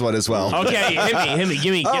prepped this one as well. Okay, hit me,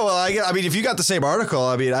 give me. Oh well, I mean, if you got the same article,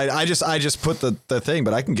 I mean, I just put the thing,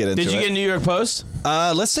 but I can get into it. Did you get New York Post?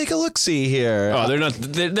 Let's take a look. See here. Oh, they're not.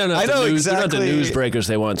 They're not. I know the news, exactly. They're not the newsbreakers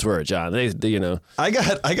they once were, John. They you know. I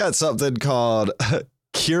got something called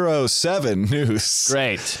Kiro 7 News.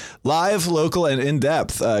 Great. Live, local, and in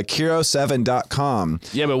depth. Kiro7.com.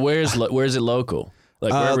 Yeah, but where's it local?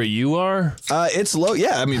 Like wherever you are. It's low.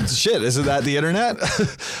 Yeah, I mean, shit. Isn't that the internet?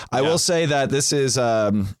 I will say that this is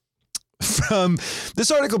from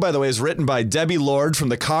this article, by the way, is written by Debbie Lord from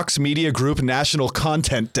the Cox Media Group National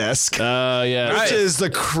Content Desk, Yeah. which is the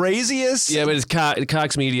craziest. Yeah, but it's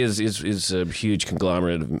Cox Media is a huge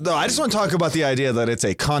conglomerate. Of, No, I just want to talk about the idea that it's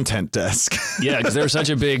a content desk. yeah, because they're such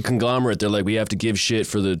a big conglomerate. They're like, we have to give shit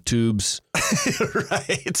for the tubes.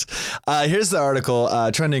 Right. Here's the article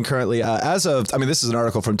trending currently. This is an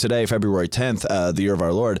article from today, February 10th, the year of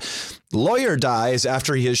our Lord. Lawyer dies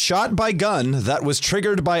after he is shot by gun that was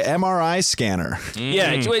triggered by MRI scanner.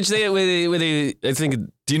 Yeah, which they I think.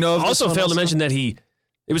 Do you know? Of this Also one failed to mention that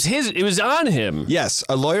it was on him. Yes,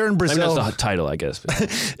 a lawyer in I mean, Brazil. that's the title, I guess.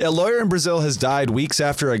 but- A lawyer in Brazil has died weeks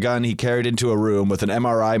after a gun he carried into a room with an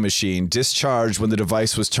MRI machine discharged when the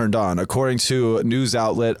device was turned on, according to a news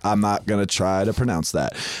outlet. I'm not going to try to pronounce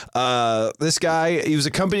that. This guy, he was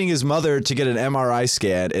accompanying his mother to get an MRI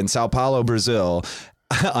scan in Sao Paulo, Brazil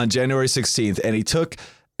on January 16th, and he took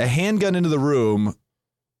a handgun into the room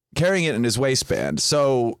carrying it in his waistband.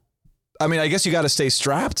 So, I mean, I guess you got to stay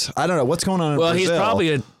strapped. I don't know what's going on in Well, Brazil. he's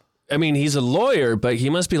probably he's a lawyer, but he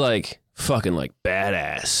must be like fucking like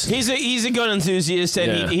badass. He's a gun enthusiast,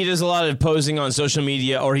 and he does a lot of posing on social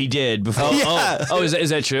media, or he did before. Is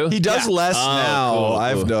that true? He does less now, cool.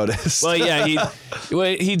 I've noticed. Well, yeah,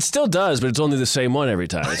 he still does, but it's only the same one every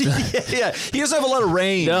time. yeah, he doesn't have a lot of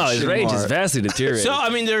range. No, his range is anymore. vastly deteriorated. So, I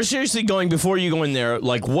mean, they're seriously going, before you go in there,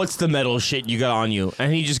 like, what's the metal shit you got on you?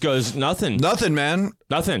 And he just goes, nothing. Nothing, man.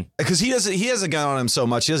 Nothing. Because he has a gun on him so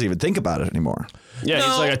much, he doesn't even think about it anymore. yeah,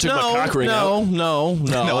 he's like, I took my cock ring out. No,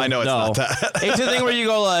 I know it's not that. It's a thing where you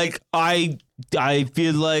go, like, I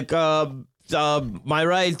feel like my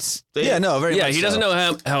rights. Yeah, no, very Yeah, much he so. doesn't know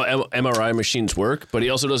how MRI machines work, but he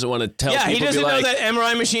also doesn't want to tell Yeah, people. he doesn't be know like, that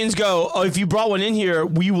MRI machines go, oh, if you brought one in here,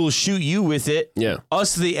 we will shoot you with it. Yeah.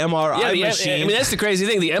 Us, the MRI Yeah, machine. I mean, that's the crazy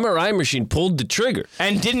thing. The MRI machine pulled the trigger.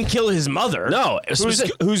 and didn't kill his mother. No,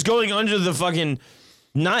 Who's going under the fucking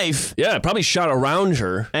knife. Yeah, probably shot around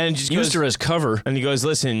her And just used goes- her as cover. And he goes,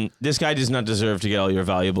 listen, this guy does not deserve to get all your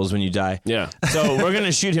valuables when you die. Yeah. So we're going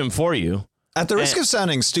to shoot him for you. At the risk of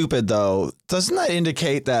sounding stupid, though, doesn't that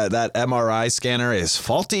indicate that MRI scanner is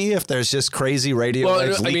faulty if there's just crazy radio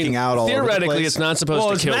waves leaking out all over the theoretically, place? it's not supposed Well,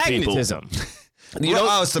 to it's kill magnetism. people. You know,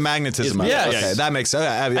 Oh, it's the magnetism. of it. yes. Okay, that makes sense.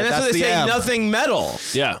 And that's That's what they the say, M. nothing metal.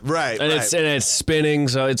 yeah, Right, and right. it's spinning,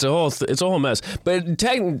 so it's a whole mess. But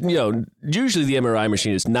usually the MRI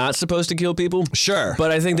machine is not supposed to kill people. Sure.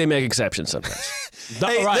 But I think they make exceptions sometimes.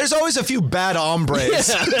 Hey, Right. there's always a few bad hombres.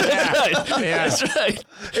 That's right. That's right.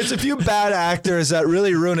 It's a few bad actors that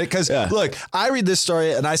really ruin it. Because, Yeah. look, I read this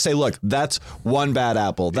story and I say, look, that's one bad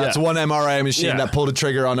apple. That's Yeah. one MRI machine Yeah. that pulled a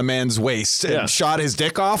trigger on a man's waist and Yeah. shot his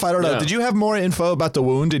dick off. I don't know. Yeah. Did you have more info about the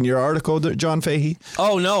wound in your article, John Fahey?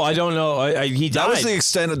 Oh, no, I don't know. He died. That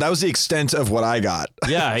was the extent of what I got.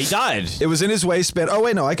 Yeah, he died. It was in his waistband. Oh,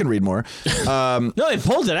 wait, no, I can read more. No, they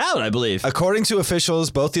pulled it out, I believe. According to officials,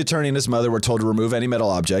 both the attorney and his mother were told to remove any metal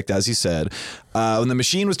object, as he said. When the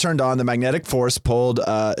machine was turned on, the magnetic force pulled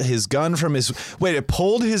his gun from his... Wait, it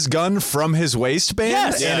pulled his gun from his waistband?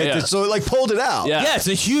 Yes. And Yeah, yeah. So it, like, pulled it out. Yeah. Yeah, it's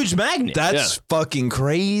a huge magnet. That's fucking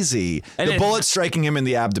crazy. And the bullet striking him in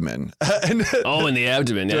the abdomen. And Oh, in the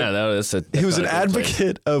abdomen. Yeah, that's a. he was an that's not a good thing.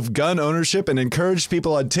 advocate of gun ownership and encouraged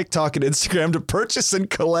people on TikTok and Instagram to purchase and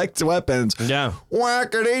collect weapons. Yeah.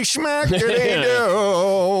 Whackity schmackity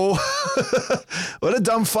do. What a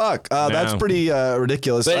dumb fuck. That's pretty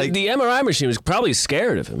ridiculous. But Like, the MRI machine was probably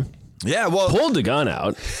scared of him. yeah, well, Pulled the gun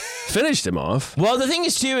out, finished him off. Well, the thing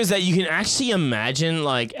is, too, is that you can actually imagine,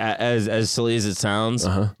 like, as silly as it sounds,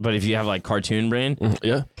 but if you have, like, cartoon brain,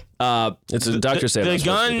 Yeah. It's a doctor said the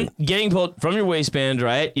gun getting pulled from your waistband,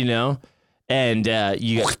 right? You know, and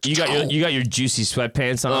you got your juicy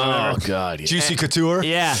sweatpants on. Oh God. Yeah. Juicy Couture.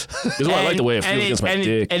 Yeah, Because I like the way it feels against my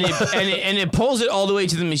dick. and it pulls it all the way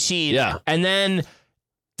to the machine. Yeah. and then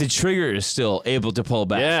the trigger is still able to pull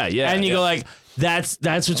back. Yeah, yeah, and you yeah. go like, that's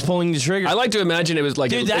what's pulling the trigger. I like to imagine it was like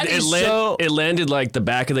Dude, that it is so- it landed like the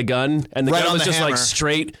back of the gun, and the Right gun on was the just hammer. like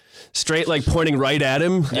straight, like pointing right at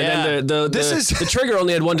him. Yeah. And then the trigger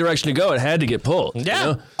only had one direction to go. It had to get pulled. you Yeah.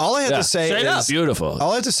 know? All I have Yeah. to say Straight is up. Beautiful.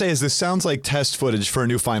 all I have to say is this sounds like test footage for a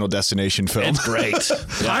new Final Destination film. It's great.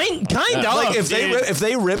 kind of Like if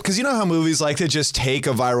they rip, because you know how movies like to just take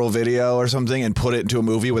a viral video or something and put it into a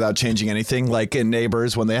movie without changing anything. Like in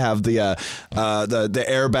Neighbors, when they have the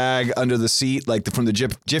airbag under the seat, like from the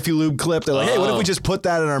Jiffy Lube clip, they're like, "Hey, what if we just put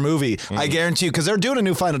that in our movie?" I guarantee you, because they're doing a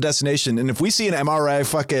new Final Destination, and if we see an MRI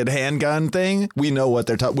fucking handgun thing, we know what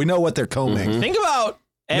they're we know what they're combing. think about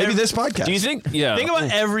Maybe this podcast. Do you think? Yeah. Think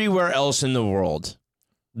about everywhere else in the world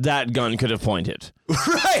that gun could have pointed.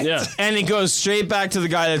 right? Yeah. And it goes straight back to the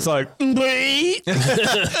guy that's like, wait.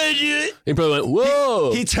 He probably went,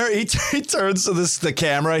 "Whoa." He turns to the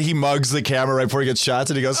camera. He mugs the camera right before he gets shot,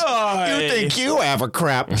 and he goes, Oh, "You think you have a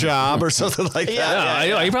crap job or something like that?"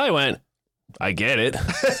 Yeah, he probably went, "I get it.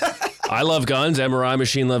 I love guns. MRI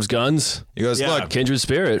machine loves guns. He goes, Yeah. "Look, Kindred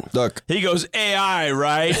spirit." look. He goes, AI,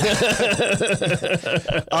 right?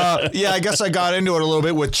 Yeah, I guess I got into it a little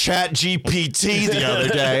bit with ChatGPT the other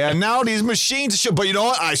day, and now these machines should. But you know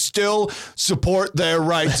what? I still support their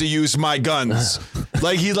right to use my guns.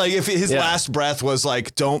 If his last breath was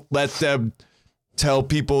like, "Don't let them tell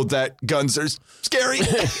people that guns are scary."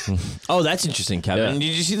 Oh, that's interesting, Kevin. Yeah.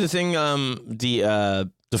 Did you see the thing,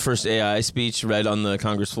 the first AI speech read on the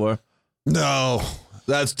Congress floor? No,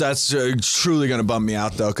 that's truly gonna bum me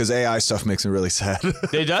out though, because AI stuff makes me really sad.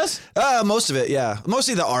 It does? Most of it, yeah.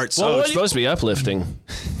 Mostly the art Oh, stuff. it's supposed to be uplifting.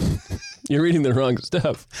 You're reading the wrong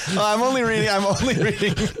stuff. I'm only reading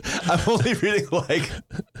like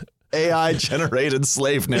AI generated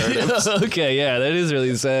slave narratives. Okay, yeah, that is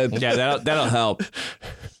really sad. Yeah, that'll help.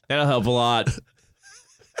 That'll help a lot.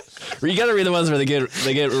 You got to read the ones where they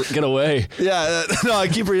get away. Yeah, no, I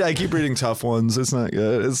keep reading tough ones. It's not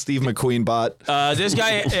good. It's Steve McQueen bot. This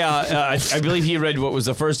guy, I believe he read what was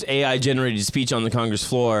the first AI generated speech on the Congress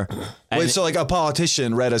floor. Wait, so like a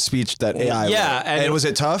politician read a speech that AI Yeah, wrote. and And was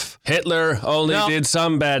it tough? Hitler only did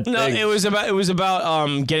some bad thing. No, it was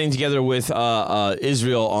about getting together with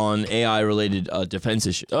Israel on AI related defense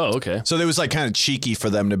issues. Oh, okay. So it was like kind of cheeky for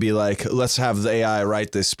them to be like, let's have the AI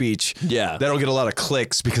write this speech. Yeah. That'll get a lot of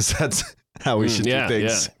clicks because that's how we should yeah, do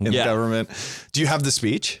things in Yeah. government. Do you have the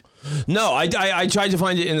speech? No, I tried to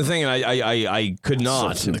find it in the thing and I could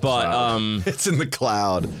not. It's in the But cloud. It's in the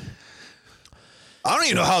cloud. I don't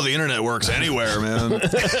even know how the internet works anywhere, man.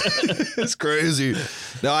 It's crazy.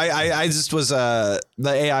 No, I just was the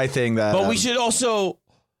AI thing that. but we should also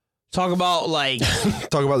talk about like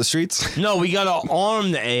talk about the streets. no, we gotta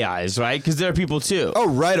arm the AIs, right? Because they're people too. Oh,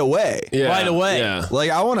 right away. Yeah, right away. Yeah.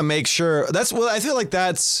 Like I want to make sure that's I feel like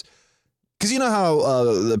that's because you know how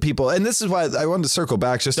the people, and this is why I wanted to circle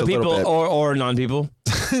back just The a little people bit. or non-people.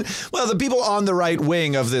 Well, the people on the right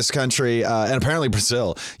wing of this country, and apparently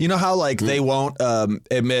Brazil, you know how like they won't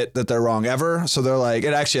admit that they're wrong ever. So they're like,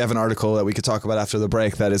 I actually have an article that we could talk about after the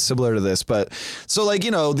break that is similar to this. But so like,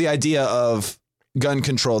 you know, the idea of gun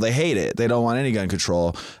control, they hate it. They don't want any gun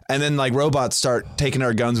control. And then like robots start taking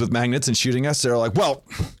our guns with magnets and shooting us. They're like, well,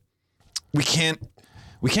 we can't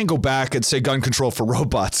go back and say gun control for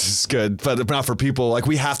robots is good, but not for people. Like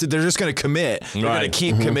we have to, they're just going to commit. They're going Right. to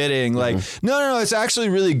keep committing. Like, no, it's actually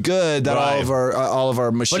really good that Right. all of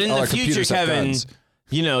our machines, But in all the our future, computers have Kevin, guns.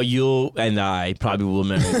 you know, you and I probably will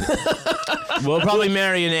marry. We'll probably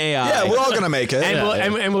marry an AI. Yeah, we're all going to make it.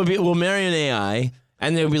 and we'll marry an AI,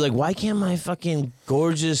 and they'll be like, why can't my fucking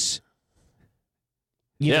gorgeous,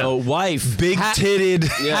 you Yeah. know, wife Big titted.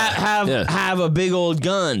 have a big old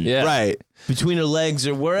gun Yeah. Right. between her legs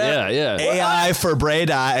or wherever? Yeah, yeah. AI for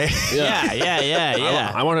braid eye.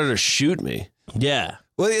 Yeah. I want her to shoot me. Yeah.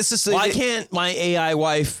 Well, it's just Why can't my AI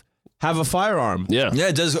wife have a firearm? Yeah. Yeah,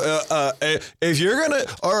 it does. If you're gonna,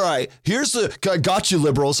 all right, here's the got you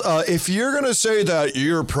liberals. If you're gonna say that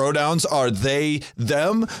your pronouns are they,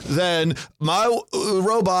 them, then my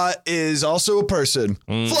robot is also a person.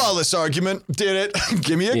 Flawless argument. Did it?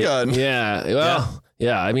 Give me a gun. Yeah. Well,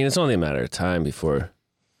 yeah. I mean, it's only a matter of time before.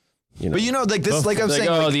 You know. But you know, like this, like I'm Like, saying,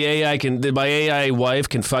 oh, like, the AI my AI wife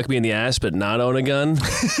can fuck me in the ass, but not own a gun.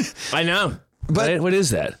 I know. but What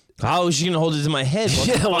is that? How is she gonna hold it to my head?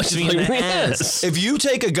 Yeah, What watch the fuck's me in the ass? ass. if you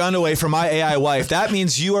take a gun away from my AI wife, that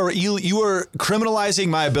means you are criminalizing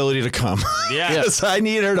my ability to come. Yeah. Yes, I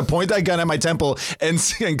need her to point that gun at my temple and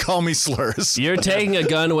call me slurs. You're taking a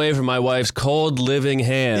gun away from my wife's cold living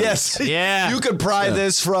hands. Yes. Yeah. You could pry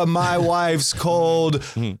this from my wife's cold.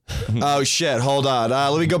 Oh shit! Hold on.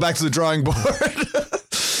 Let me go back to the drawing board.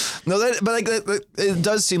 No, it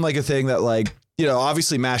does seem like a thing that like. You know,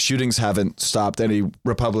 obviously mass shootings haven't stopped any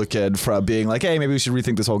Republican from being like, hey, maybe we should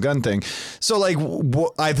rethink this whole gun thing. So like,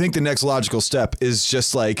 I think the next logical step is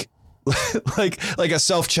just like like a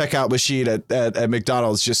self-checkout machine at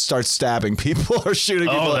McDonald's just starts stabbing people or shooting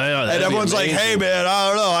people. yeah, that'd and be everyone's like, amazing. hey man, I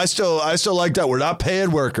don't know. I still like that. We're not paying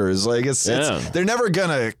workers. Like it's they're never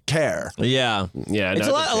gonna care. Yeah. Yeah. It's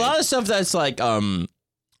a lot of stuff that's like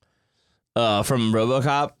from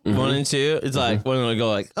RoboCop 1 and 2. It's like when they go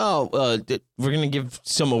like, oh, we're gonna give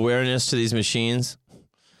some awareness to these machines,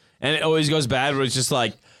 and it always goes bad where it's just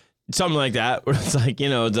like something like that where it's like, you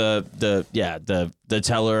know, the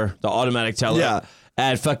teller, the automatic teller Yeah.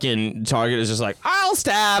 at fucking Target is just like, I'll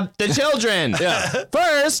stab the children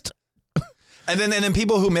first. And then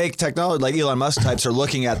people who make technology like Elon Musk types are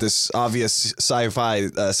looking at this obvious sci-fi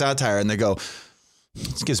satire and they go,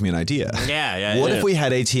 this gives me an idea. Yeah. What if we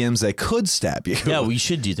had ATMs that could stab you? Yeah, we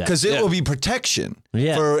should do that. Because it will be protection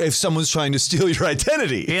for if someone's trying to steal your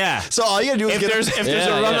identity. Yeah. So all you gotta do is If get there's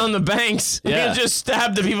a run on the banks, you Yeah. can just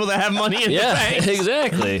stab the people that have money in the Yeah, banks.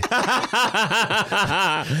 exactly.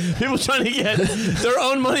 People trying to get their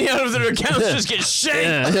own money out of their accounts just get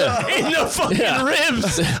shanked in the fucking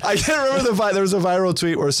ribs. I can't remember there was a viral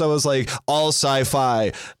tweet where someone's like, all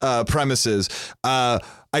sci-fi premises.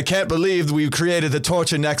 I can't believe we've created the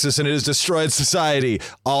torture nexus and it has destroyed society.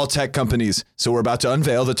 All tech companies. So we're about to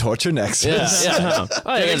unveil the torture nexus. Yeah. Oh,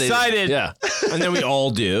 They're yeah, excited. Yeah. And then we all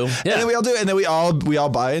do. And then we all do it, and then we all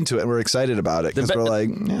buy into it, and we're excited about it because we're like,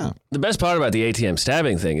 yeah. The best part about the ATM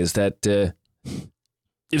stabbing thing is that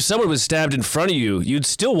if someone was stabbed in front of you, you'd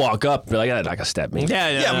still walk up and be like, "Not gonna stab me."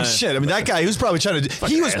 Yeah, well, shit. I mean, that guy, he was probably trying to.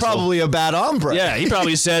 He was probably a bad hombre. Yeah, he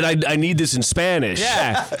probably said, I need this in Spanish.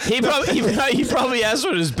 Yeah, he probably asked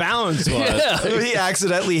what his balance was. Yeah. He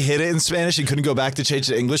accidentally hit it in Spanish and couldn't go back to change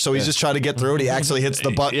it to English, so he's just trying to get through it. He actually hits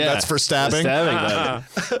the button that's for stabbing. button.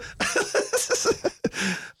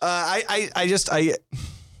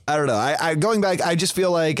 I don't know. I going back. I just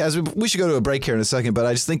feel like we should go to a break here in a second. But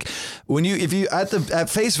I just think if you at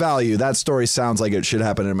face value, that story sounds like it should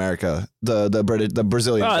happen in America. The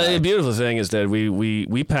Brazilian. The beautiful thing is that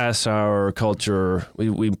we pass our culture.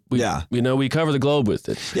 We cover the globe with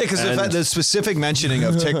it. Yeah, because the specific mentioning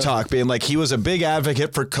of TikTok being like he was a big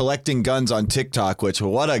advocate for collecting guns on TikTok, which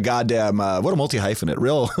what a goddamn what a multi-hyphenate.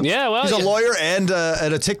 Yeah, well, he's a lawyer and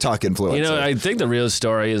a TikTok influencer. I think the real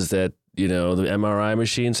story is that the MRI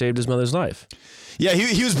machine saved his mother's life. Yeah,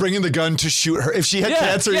 he was bringing the gun to shoot her. If she had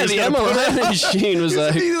cancer, he was the MRI machine was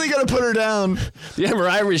like, immediately going to put her down. The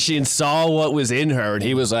MRI machine saw what was in her, and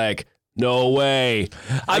he was like, no way.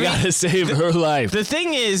 I gotta save her life. The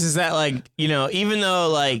thing is that, like, even though,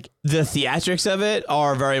 like, the theatrics of it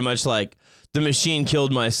are very much like, the machine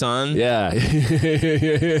killed my son. Yeah. Those are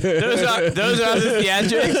the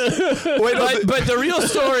theatrics. But the real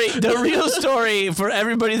story for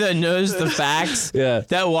everybody that knows the facts,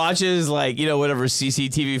 that watches, like, whatever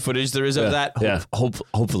CCTV footage there is of that,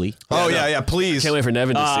 hopefully. Oh, yeah, please. Can't wait for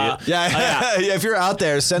Nevin to see it. Yeah, if you're out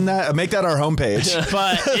there, send that, make that our homepage.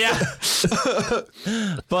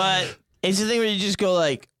 But it's the thing where you just go,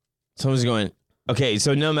 like, someone's going, okay,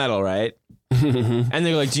 so no metal, right? And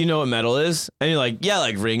they're like, do you know what metal is? And you're like, yeah,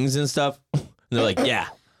 like rings and stuff. And they're like, yeah.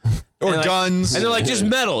 Or and guns. And they're like, just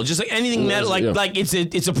metal. Just like anything metal. Like it's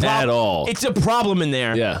a problem. At all. It's a problem in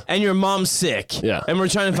there. Yeah. And your mom's sick. Yeah. And we're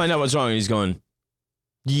trying to find out what's wrong. And he's going,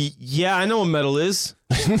 yeah, I know what metal is.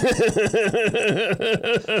 And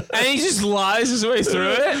he just lies his way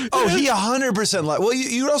through it. Oh, he 100% lied. Well,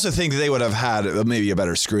 you would also think they would have had maybe a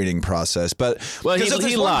better screening process, but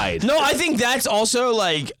he lied. No, I think that's also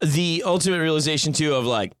like the ultimate realization too of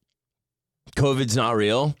like COVID's not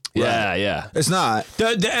real. Yeah. It's not.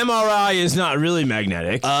 The MRI is not really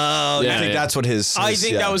magnetic. Oh, I think that's what his I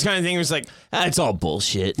think that was kind of thing. It was like, it's all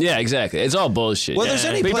bullshit. Yeah, exactly. It's all bullshit. Well, there's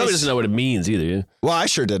any but he probably place- doesn't know what it means either. Yeah? Well, I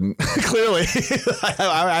sure didn't. Clearly.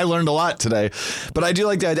 I learned a lot today. But I do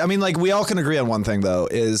like that. I mean, like, we all can agree on one thing, though,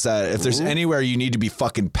 is that if there's anywhere you need to be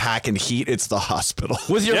fucking packing heat, it's the hospital.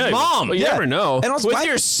 With your mom. Well, you never know. And also, With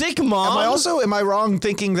your sick mom. Am I wrong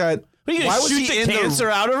thinking that... Are you going to shoot the cancer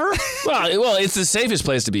out of her? Well, it's the safest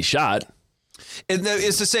place to be shot.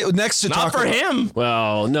 It's to say next to Not for him.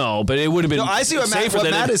 Well, no, but it would have been. No, I see what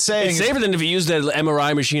Matt is saying. It's safer than if he used that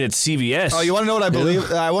MRI machine at CVS. Oh, you want to know what I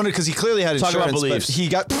believe? I wonder because he clearly had insurance. Talk about beliefs. But he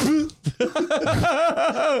got.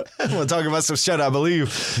 We'll talk about some shit. I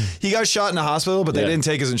believe he got shot in a hospital, but they didn't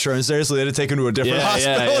take his insurance there, so they had to take him to a different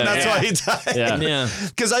hospital, and that's why he died. Yeah.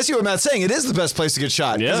 Because I see what Matt's saying. It is the best place to get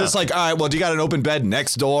shot. Because it's like, all right, well, do you got an open bed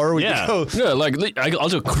next door? We can go. Yeah, like I'll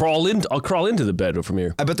just crawl in. I'll crawl into the bed from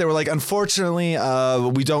here. I bet they were like, unfortunately,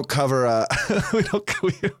 we don't cover.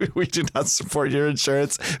 We do not support your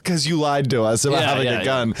insurance because you lied to us about having a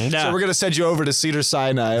gun. Yeah. So we're gonna send you over to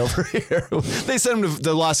Cedars-Sinai over here. They sent him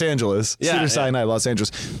to Los Angeles. Cedars-Sinai, Los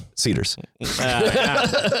Angeles. Cedars.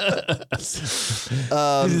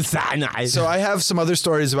 So I have some other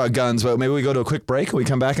stories about guns, but maybe we go to a quick break and we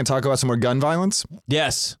come back and talk about some more gun violence.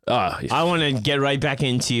 Yes. I want to get right back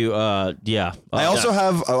into, I also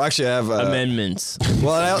have, I have amendments.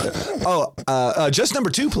 Well, just number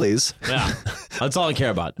 2, please. Yeah. That's all I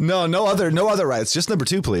care about. No other rights. Just number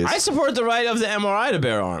 2, please. I support the right of the MRI to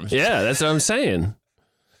bear arms. Yeah, that's what I'm saying.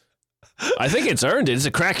 I think it's earned it. It's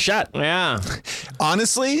a crack shot. Yeah.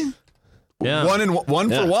 Honestly, Yeah.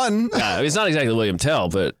 one for one. I mean, it's not exactly William Tell,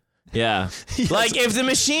 but Yeah. Like, if the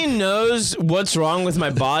machine knows what's wrong with my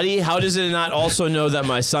body, how does it not also know that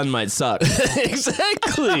my son might suck?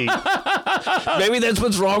 exactly. Maybe that's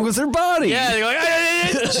what's wrong with her body. Yeah, they're like,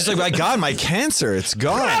 She's like, my God, my cancer, it's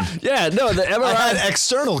gone. Yeah, no, the MRI. I had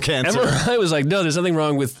external cancer. MRI was like, no, there's nothing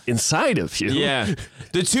wrong with inside of you. yeah.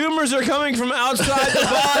 The tumors are coming from outside the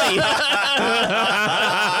body.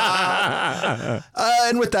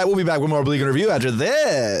 And with that, we'll be back with more Bleak Review after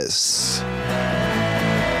this.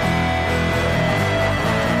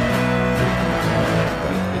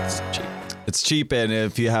 It's cheap, and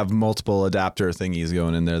if you have multiple adapter thingies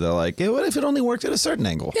going in there, they're like, hey, what if it only worked at a certain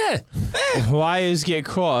angle? Yeah. Wires get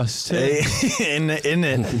crossed. In it.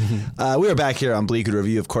 We are back here on Bleak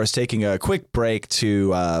Review, of course, taking a quick break to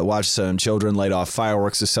watch some children light off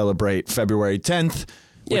fireworks to celebrate February 10th,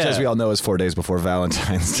 which, as we all know, is 4 days before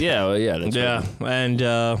Valentine's Day. Yeah, well, yeah, that's Yeah, right. and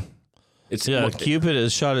It's Cupid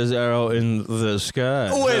has shot his arrow in the sky.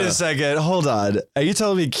 Wait a second. Hold on. Are you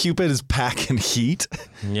telling me Cupid is packing heat?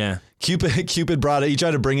 Yeah. Cupid brought it. He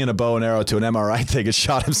tried to bring in a bow and arrow to an MRI thing and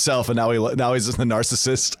shot himself, and now he's the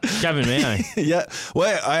narcissist. Kevin, may I? Yeah.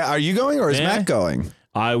 Wait, are you going or is May I? Matt going?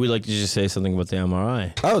 I would like to just say something about the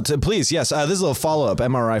MRI. Oh, please, yes. This is a little follow-up,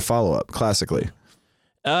 MRI follow-up, classically.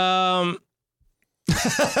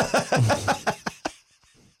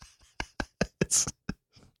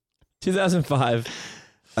 2005.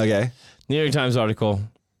 Okay. New York Times article.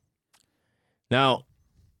 Now,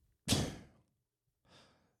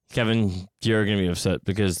 Kevin, you're gonna be upset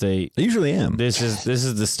because I usually am. This is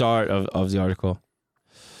the start of the article.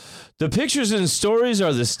 The pictures and stories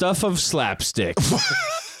are the stuff of slapstick.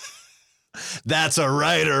 That's a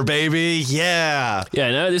writer, baby. Yeah.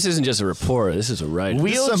 Yeah, no, this isn't just a report. This is a writer.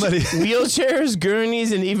 Wheelchairs,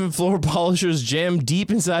 gurneys, and even floor polishers jammed deep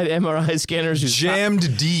inside MRI scanners.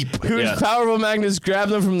 Jammed deep. Whose powerful magnets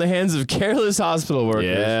grabbed them from the hands of careless hospital workers.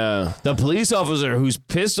 Yeah. The police officer whose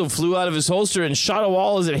pistol flew out of his holster and shot a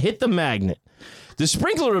wall as it hit the magnet. The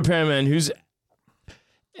sprinkler repairman whose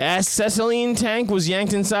acetylene tank was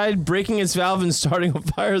yanked inside, breaking its valve and starting a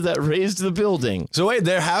fire that raised the building. So wait,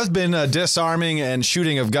 there has been disarming and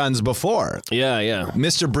shooting of guns before. Yeah.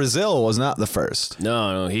 Mr. Brazil was not the first.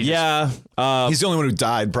 No, He's the only one who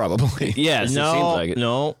died, probably. Yes, it seems like it.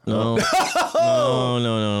 No.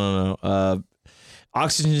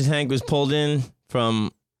 Oxygen tank was pulled in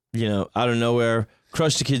from, out of nowhere,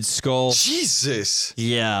 crushed a kid's skull. Jesus.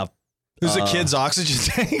 Yeah. Who's a kid's oxygen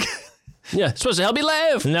tank? Yeah, it's supposed to help you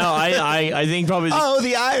live. No, I think probably...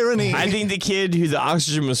 The irony. I think the kid who the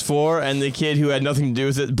oxygen was for and the kid who had nothing to do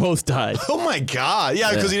with it both died. Oh, my God.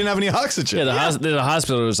 Yeah, because he didn't have any oxygen. Yeah, the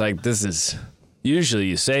hospital was like, this is... Usually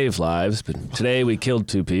you save lives, but today we killed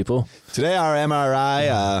 2 people. Today our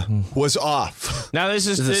MRI was off. Now this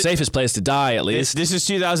is the safest place to die, at least. This is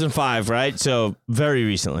 2005, right? So very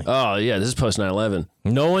recently. Oh, yeah, this is post 9/11.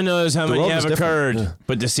 No one knows how many world have is different. occurred,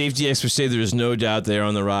 but the safety experts say there is no doubt they are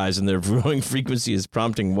on the rise, and their growing frequency is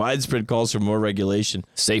prompting widespread calls for more regulation.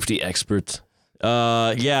 Safety experts.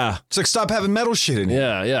 Yeah. It's like, stop having metal shit in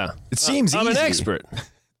here. Yeah. It seems I'm easy. an expert.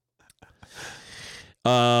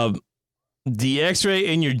 The x-ray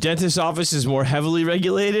in your dentist's office is more heavily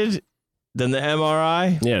regulated than the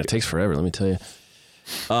MRI. Yeah, it takes forever, let me tell you.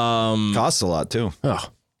 Costs a lot, too.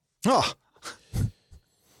 Oh.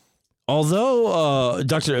 Although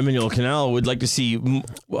Dr. Emmanuel Canal would like to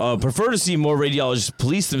prefer to see more radiologists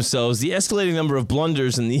police themselves, the escalating number of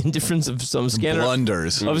blunders and the indifference of some scanner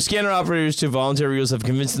operators to voluntary rules have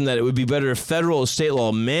convinced them that it would be better if federal or state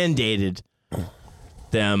law mandated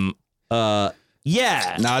them.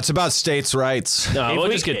 Yeah. No, it's about states' rights. No, we'll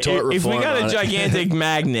just get tort reform. If we got a gigantic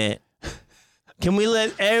magnet, can we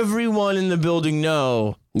let everyone in the building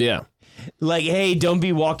know? Yeah. Like, hey, don't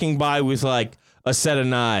be walking by with like a set of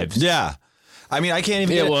knives. Yeah. I mean, I can't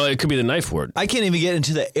even well, it could be the knife ward. I can't even get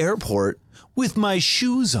into the airport with my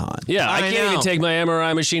shoes on. Yeah, I can't even take my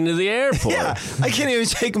MRI machine to the airport. Yeah, I can't even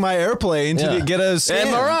take my airplane to get a scan.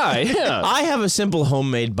 MRI, yeah. I have a simple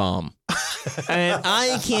homemade bomb. And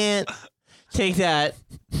I can't take that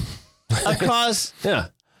across, Yeah.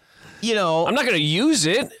 I'm not going to use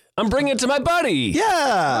it. I'm bringing it to my buddy.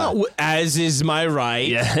 Yeah. as is my right.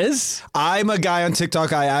 Yes. I'm a guy on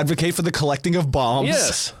TikTok. I advocate for the collecting of bombs.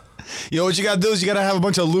 Yes. You know what you got to do is you got to have a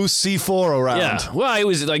bunch of loose C4 around. Yeah. Well, I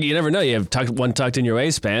was like, you never know. You have one tucked in your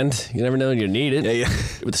waistband. You never know when you need it. Yeah.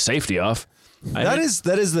 With the safety off. That is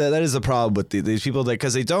the problem with these people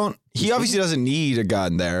because they don't. He obviously doesn't need a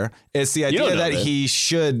gun there. It's the idea that he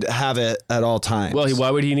should have it at all times. Well,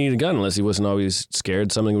 why would he need a gun unless he wasn't always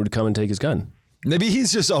scared something would come and take his gun? Maybe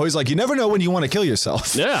he's just always like, you never know when you want to kill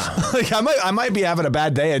yourself. Yeah. Like I might be having a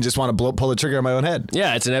bad day and just want to pull the trigger on my own head.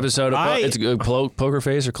 Yeah, it's an episode of it's a Poker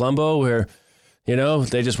Face or Columbo where,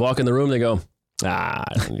 they just walk in the room. They go, I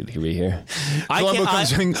don't need to be here. Columbo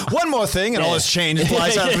comes in, one more thing, and all this change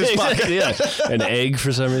flies out of his pocket. Yeah, an egg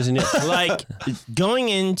for some reason. Yeah. Like going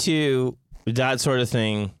into that sort of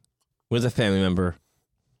thing with a family member,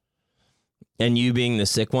 and you being the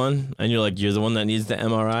sick one, and you're the one that needs the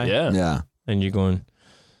MRI. Yeah. And you're going,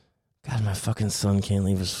 God, my fucking son can't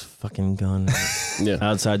leave his fucking gun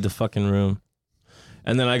outside the fucking room.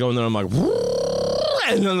 And then I go in there, I'm like,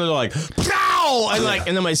 and then they're like, pow!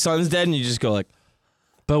 And then my son's dead, and you just go like,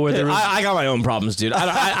 but were there? I got my own problems, dude.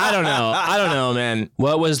 I don't know. I don't know, man.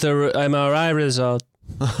 What was the MRI result?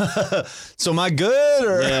 So am I good,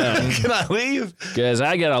 or can I leave? Because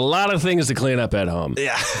I got a lot of things to clean up at home.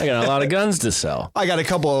 Yeah. I got a lot of guns to sell. I got a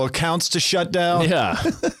couple of accounts to shut down. Yeah.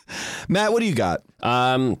 Matt, what do you got?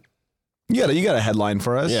 You got a headline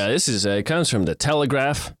for us? Yeah, this is it comes from the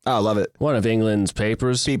Telegraph, Oh, I love it. one of England's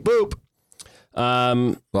papers. Beep boop.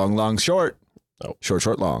 Long, long, short. Oh. Short,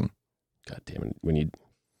 short, long. God damn it! We need.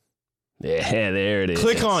 Yeah, there it is.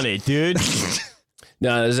 Click on it, dude.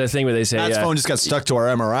 No, there's a thing where they say. Matt's phone just got stuck to our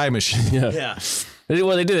MRI machine. Yeah.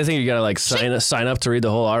 Well, they do. They think you gotta like sign up to read the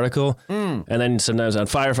whole article, and then sometimes on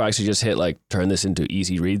Firefox you just hit like turn this into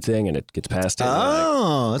easy read thing, and it gets passed in.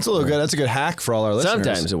 Oh, that's a little good. That's a good hack for all our listeners.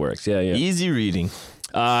 Sometimes it works. Yeah, yeah. Easy reading.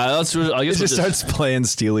 I guess It we'll just starts playing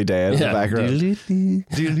Steely Dan in Yeah. the background.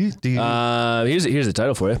 Here's the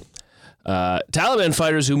title for you. Taliban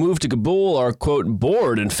fighters who moved to Kabul are, quote,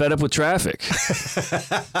 bored and fed up with traffic.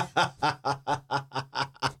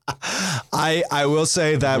 I will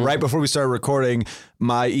say that right before we started recording,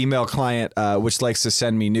 my email client, which likes to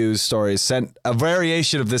send me news stories, sent a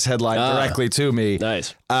variation of this headline directly to me.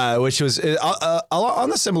 Nice. Which was on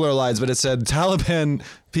the similar lines, but it said Taliban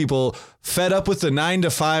people fed up with the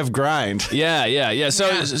 9-to-5 grind. Yeah.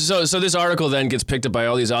 So this article then gets picked up by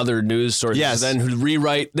all these other news sources. Yes. Then who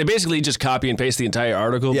rewrite. They basically just copy and paste the entire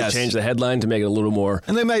article, Yes. but change the headline to make it a little more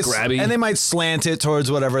And they might grabby. and they might slant it towards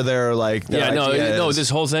whatever their like. Their idea no. is. This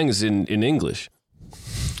whole thing is in English.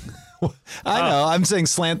 I know. I'm saying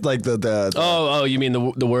slant like the Oh, you mean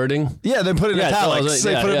the wording? yeah. They put it in italics.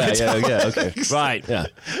 They put it in italics. Yeah. Okay. Right. Yeah.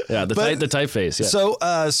 The typeface.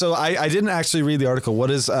 Yeah. So I didn't actually read the article. What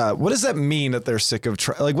does that mean that they're sick of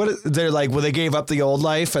they're like? Well, they gave up the old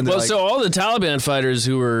life and they're Well, like, so all the Taliban fighters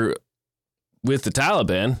who were with the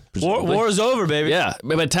Taliban, presumably- War's over, baby. yeah,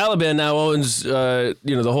 but Taliban now owns the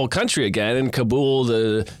whole country again, in Kabul,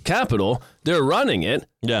 the capital. They're running it,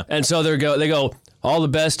 Yeah. and so they go all the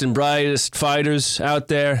best and brightest fighters out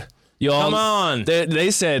there. You all Come on.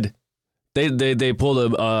 They said. They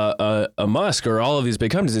pulled a Musk or all of these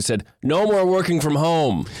big companies. They said no more working from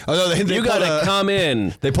home. oh no, they You got to come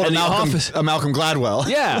in. They pulled And a the Malcolm, office- a Malcolm Gladwell.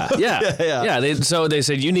 Yeah. So they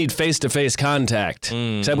said you need face-to-face contact,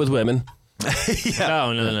 except with women.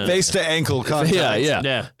 No. Face to ankle contact.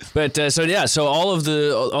 Yeah. But so all of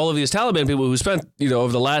these Taliban people who spent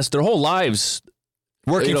over their whole lives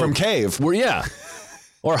Working You know, from cave. were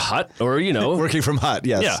or hut or Working from hut.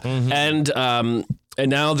 Yes. yeah, and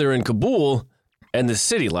now they're in Kabul and the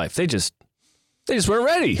city life. They just weren't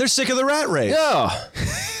ready. They're sick of the rat race. Yeah,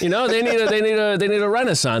 they need a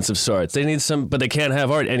renaissance of sorts. They need some, but they can't have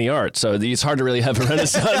any art. So it's hard to really have a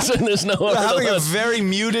renaissance when there's no art. They're having a very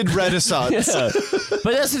muted renaissance. But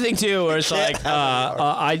that's the thing too, where it's like,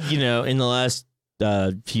 in the last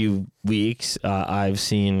few weeks, I've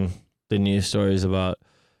seen the news stories about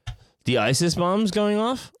the ISIS bombs going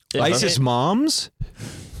off. ISIS moms?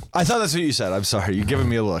 I thought that's what you said. I'm sorry. You're giving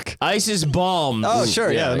me a look. ISIS bombs. Oh,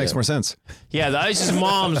 sure. Yeah, yeah, that makes yeah. more sense. Yeah, the ISIS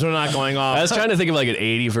moms were not going off. I was trying to think of like an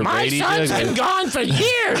 80 for My Brady. son's been gone for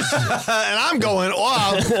years, And I'm going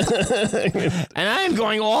off. and I am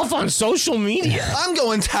going off on social media. I'm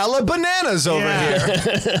going Talibananas over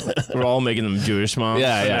here. We're all making them Jewish moms.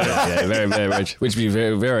 Yeah, very, very rich, which would be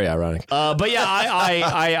very, very ironic. But yeah,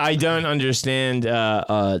 I don't understand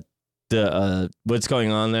what's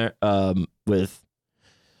going on there with.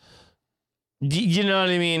 You know what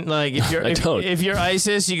I mean? Like if you're if you're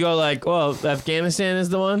ISIS, you go like, well, Afghanistan is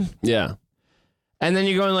the one, Yeah, and then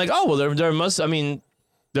you're going like, oh well,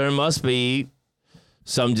 there must be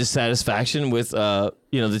some dissatisfaction with the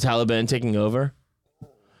Taliban taking over,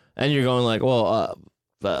 and you're going like, well,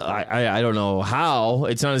 I don't know how.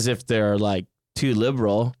 It's not as if they're like too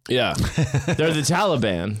liberal. yeah. They're the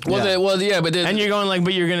Taliban. But And you're going like,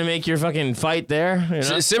 but you're gonna make your fucking fight there. You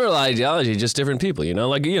know? similar ideology, just different people.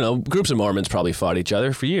 Groups of Mormons probably fought each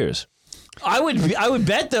other for years. I would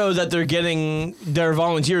bet though that they're getting their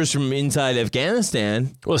volunteers from inside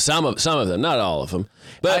Afghanistan. Well, some of them, not all of them.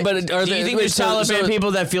 But are do you think there's Taliban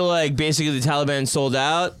people that feel like basically the Taliban sold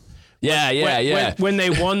out? Yeah. When they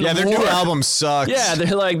won the Yeah, their war. new album sucks. Yeah,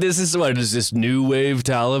 they're like, this is this new wave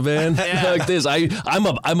Taliban? Yeah. Like this. I'm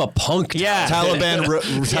a punk. Yeah.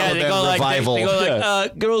 Taliban Yeah, they go like revival. they go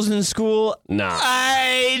like girls in school. Nah.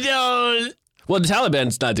 I don't. Well, the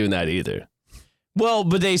Taliban's not doing that either. Well,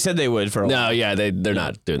 but they said they would for a while. No, yeah, they're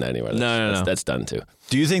not doing that anymore. No. That's done too.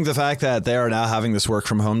 Do you think the fact that they are now having this work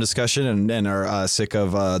from home discussion and are sick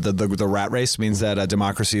of the rat race means that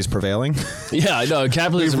democracy is prevailing? Yeah, I know.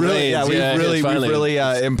 Capitalism reigns. we've finally- really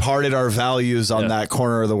imparted our values on that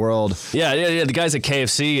corner of the world. Yeah. The guys at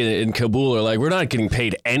KFC in Kabul are like, we're not getting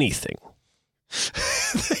paid anything.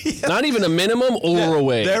 Not even a minimum or a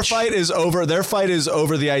wage. Their fight is over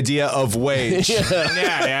the idea of wage.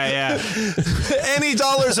 Yeah. Any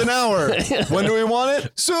dollars an hour. When do we want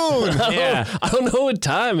it? Soon. Yeah. I don't know what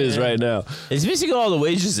time is right now. It's basically all the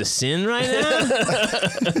wages of sin right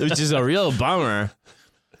now, which is a real bummer.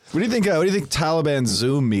 What do you think Taliban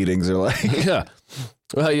Zoom meetings are like? Yeah.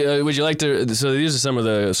 Well, would you like to? So these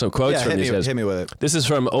are some quotes from these guys. Hit me with it. This is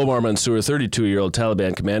from Omar Mansour, 32-year-old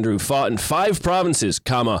Taliban commander who fought in 5 provinces,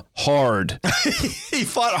 hard. He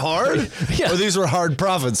fought hard? Yeah. Or these were hard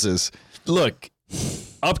provinces? Look,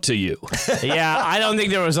 up to you. Yeah, I don't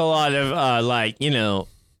think there was a lot of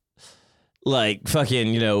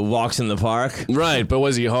fucking walks in the park. Right, but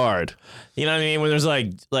was he hard? You know what I mean? When there's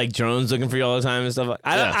like drones looking for you all the time and stuff.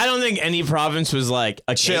 I don't think any province was like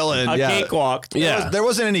a Chilling, cakewalk. Yeah. There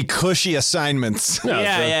wasn't any cushy assignments. No,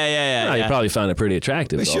 Yeah. No, you probably found it pretty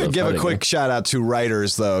attractive. We should give a quick shout out to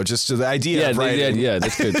writers, though, just to the idea of writing. Yeah,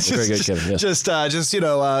 that's good. That's very good, Kevin.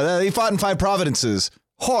 Yeah. He fought in 5 provinces.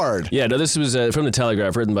 Hard. Yeah, no, this was from The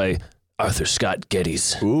Telegraph, written by Arthur Scott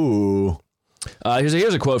Geddes. Ooh.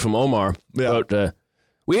 Here's a quote from Omar. Yeah. Quote,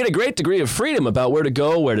 we had a great degree of freedom about where to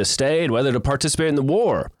go, where to stay, and whether to participate in the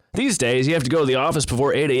war. These days, you have to go to the office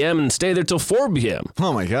before 8 a.m. and stay there till 4 p.m.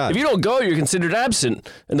 Oh, my God. If you don't go, you're considered absent,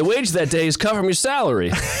 and the wage that day is cut from your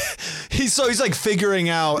salary. He's like figuring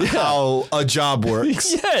out how a job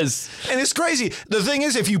works. Yes. And it's crazy. The thing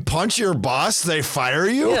is, if you punch your boss, they fire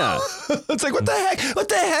you. Yeah. It's like, what the heck? What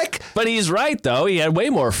the heck? But he's right, though. He had way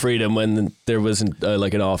more freedom when there wasn't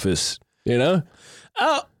like an office, you know?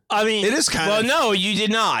 Oh, I mean, It is kind well, of- no, you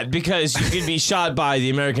did not, because you could be shot by the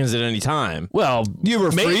Americans at any time. Well, You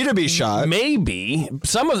were free to be shot. maybe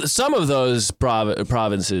some of those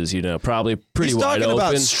provinces, probably pretty He's wide talking open.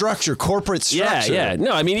 about structure, corporate structure. Yeah.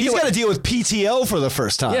 No, I mean, He's even got to deal with PTO for the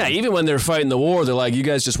first time. yeah, even when they're fighting the war, they're like, you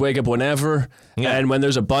guys just wake up whenever, and when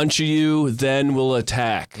there's a bunch of you, then we'll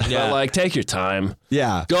attack. Yeah. But like, take your time.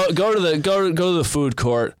 Yeah. Go to the food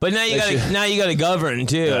court. But now you got to govern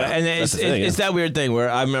too, Yeah, and that's the thing, it's that weird thing where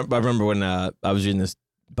I remember when I was reading this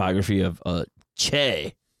biography of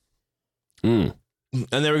Che, Mm.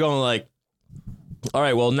 and they were going like, "All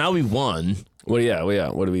right, well now we won," What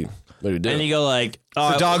do we do? and you go like,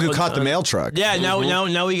 The dog who caught the mail truck. Yeah, now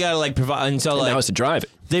we gotta like provide, and so And like now it's to drive it.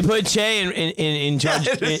 they put Che in charge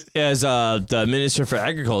as the minister for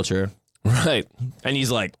agriculture, Right. and he's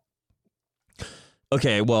like,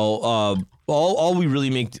 okay, well, all we really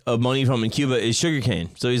make money from in Cuba is sugarcane.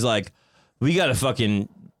 So he's like, we gotta fucking,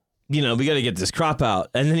 we gotta get this crop out.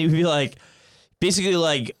 And then he'd be like, basically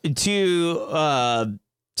like, to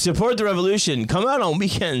support the revolution, come out on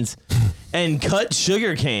weekends and cut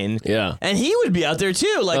sugarcane. Yeah. And he would be out there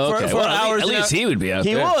too, like for Well, hours. At least he would be out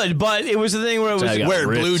He there. would, but it was the thing where it was. I got Wearing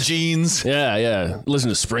ripped. blue jeans. Yeah. Listen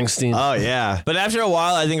to Springsteen. Oh, yeah. But after a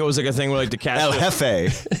while, I think it was like a thing where like the El Castro.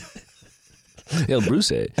 Jefe. El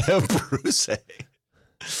Bruce. Bruce.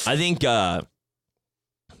 I think the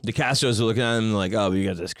Castros are looking at him like, oh, we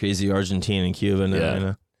got this crazy Argentine and Cuban,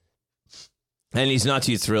 Yeah. and he's not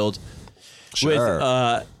too thrilled. Sure.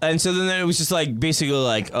 With, and so then it was just like basically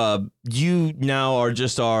like, you now are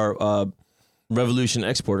just our revolution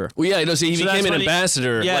exporter Well, yeah, so he So became that's an when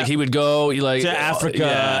ambassador. Yeah. Like he would go to Africa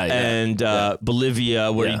and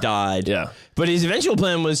Bolivia where he died. Yeah. But his eventual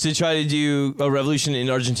plan was to try to do a revolution in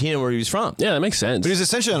Argentina where he was from. Yeah, that makes sense. But he's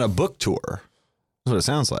essentially on a book tour. That's what it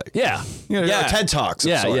sounds like. Yeah. Yeah. TED Talks. Of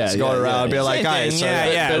Yeah, sorts. yeah, Going yeah, around yeah. and being like, Same guys.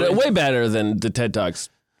 thing, yeah. But way better than the TED Talks.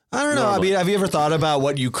 I don't know. Normally. I mean, have you ever thought about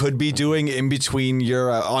what you could be doing in between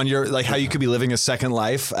your like how you could be living a second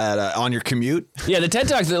life on your commute? Yeah, the TED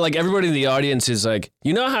Talks, like everybody in the audience is like,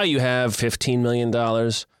 you know how you have $15 million?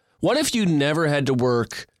 What if you never had to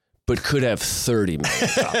work but could have $30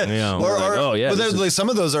 million? Yeah. oh, yeah, But this is- like, some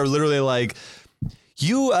of those are literally like,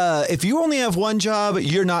 you if you only have one job,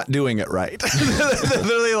 you're not doing it right.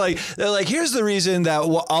 they're like, here's the reason that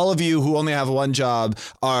all of you who only have one job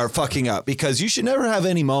are fucking up, because you should never have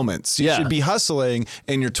any moments. You should be hustling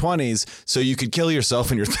in your 20s so you could kill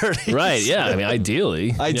yourself in your 30s. Right, yeah. I mean,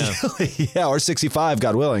 ideally. Ideally, yeah, or 65,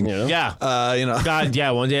 God willing. Yeah. God, yeah,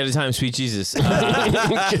 one day at a time, sweet Jesus.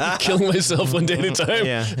 Killing myself one day at a time.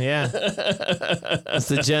 Yeah. That's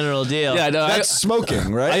the general deal. Yeah, no, That's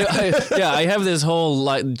smoking, right? I have this whole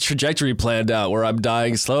trajectory planned out where I'm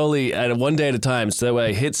dying slowly at one day at a time, so that way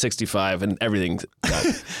I hit 65 and everything's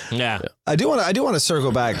done. Yeah. I do want to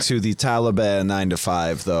circle back to the Taliban 9 to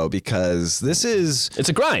 5 though, because It's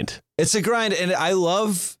a grind. it's a grind, and I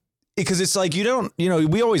love because it's like we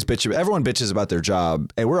always everyone bitches about their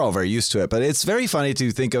job, and we're all very used to it, but it's very funny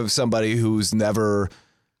to think of somebody who's never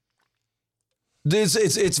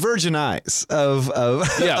It's virgin eyes of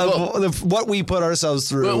what we put ourselves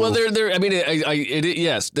through. Well, there. I mean,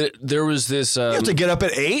 yes. There was this. You have to get up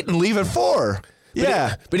at 8 and leave at 4.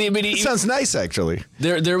 Yeah, but it sounds nice actually.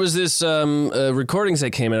 There was this recordings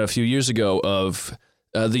that came out a few years ago of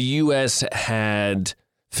the U.S. had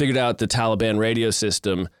figured out the Taliban radio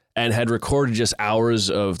system and had recorded just hours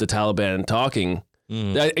of the Taliban talking.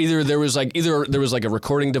 Either there was like a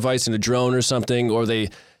recording device in a drone or something, or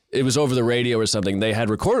it was over the radio or something. They had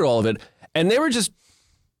recorded all of it, and they were just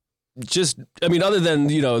I mean, other than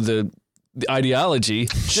the ideology,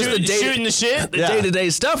 shooting the shit. The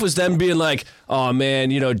day-to-day stuff was them being like, "Oh man,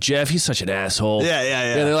 Jeff, he's such an asshole." Yeah.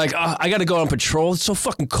 And they're like, "Oh, I got to go on patrol. It's so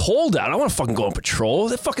fucking cold out. I don't want to fucking go on patrol.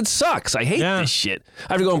 That fucking sucks. I hate this shit.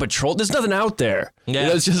 I have to go on patrol. There's nothing out there."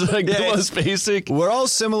 Yeah, it's just like the most basic. We're all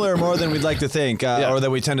similar more than we'd like to think, or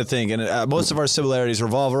that we tend to think, and most of our similarities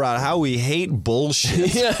revolve around how we hate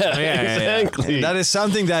bullshit. Exactly. That is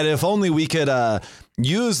something that if only we could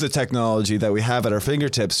use the technology that we have at our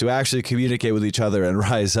fingertips to actually communicate with each other and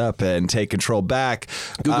rise up and take control back.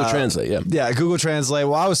 Google Translate, Yeah, Google Translate.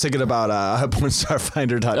 Well, I was thinking about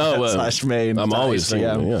pornstarfinder.net/main. I'm always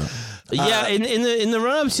thinking, in the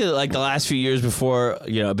run up to like the last few years before,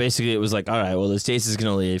 basically it was like, all right, well, the States is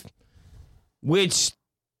gonna leave, which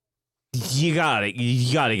you gotta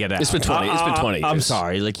get out. It's been 20 years. I'm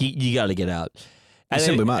sorry, like you gotta get out. And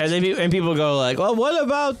simply must. And people go like, well, what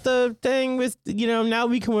about the thing with, now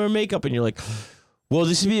we can wear makeup? And you're like, well,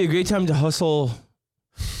 this would be a great time to hustle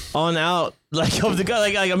on out. Like, of the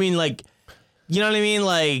guy, I mean, like, you know what I mean?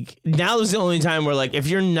 Like, now is the only time where, like, if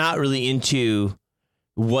you're not really into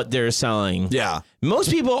what they're selling. Yeah.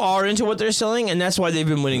 Most people are into what they're selling, and that's why they've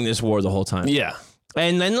been winning this war the whole time. Yeah.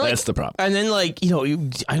 And then, like, that's the problem. And then, like, do you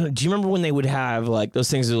remember when they would have, like, those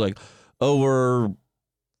things that were like, oh,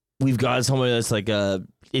 we've got someone that's like a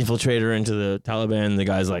infiltrator into the Taliban. The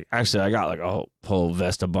guy's like, actually, I got like a whole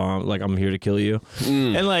vest of bomb. Like, I'm here to kill you.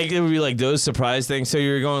 And like, it would be like those surprise things. So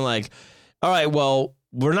you're going like, all right, well,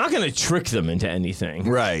 we're not going to trick them into anything.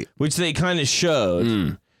 Right. Which they kind of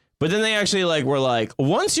showed. But then they actually like were like,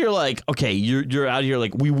 once you're like, okay, you're out here,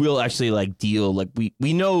 like, we will actually like deal. Like,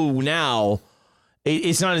 we know now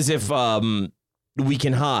it's not as if, we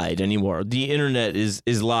can hide anymore. The internet is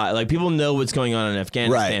live. Like, people know what's going on in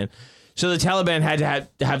Afghanistan. Right. So the Taliban had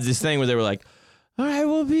to have this thing where they were like, all right,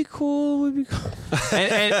 we'll be cool.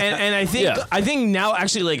 and I think now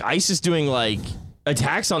actually like ISIS doing like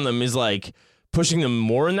attacks on them is like pushing them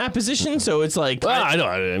more in that position. So it's like, well, I know.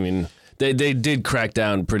 I mean, they did crack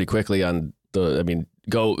down pretty quickly on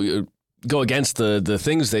go against the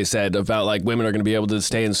things they said about like women are going to be able to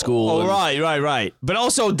stay in school. Oh, right. But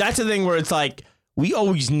also that's the thing where it's like, we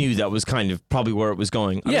always knew that was kind of probably where it was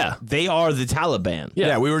going. I mean, they are the Taliban.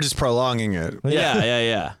 Yeah, we were just prolonging it.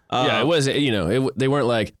 Yeah. It was, they weren't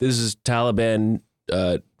like, this is Taliban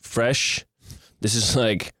fresh. This is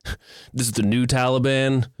the new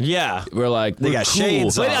Taliban. Yeah. We're like, they got cool.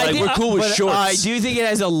 shades on. We're cool with shorts. I do think it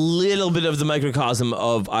has a little bit of the microcosm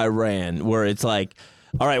of Iran, where it's like,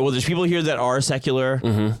 all right, well, there's people here that are secular,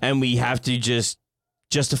 and we have to just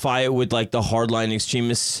justify it with like the hardline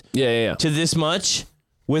extremists to this much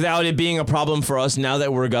without it being a problem for us now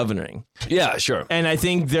that we're governing. Yeah, sure. And I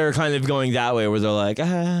think they're kind of going that way where they're like, all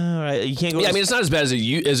right, you can't go. Yeah, I mean, it's not as bad as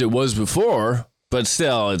it was before, but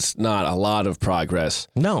still, it's not a lot of progress.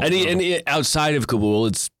 No. And outside of Kabul,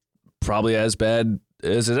 it's probably as bad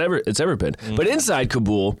as it's ever been. But inside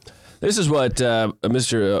Kabul, this is what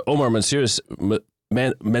Mr. Omar Mansour's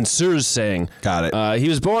saying. Got it. He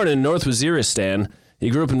was born in North Waziristan. He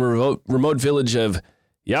grew up in a remote village of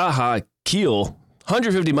Yaha Keel,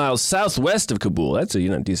 150 miles southwest of Kabul. That's a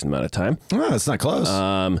decent amount of time. Oh, that's not close.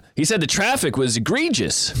 He said the traffic was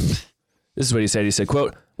egregious. This is what he said. He said,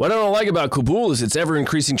 quote, "What I don't like about Kabul is its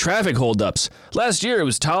ever-increasing traffic holdups. Last year it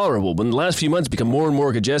was tolerable, but in the last few months it's become more and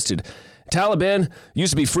more congested. Taliban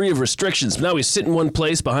used to be free of restrictions, but now we sit in one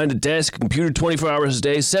place behind a desk, a computer 24 hours a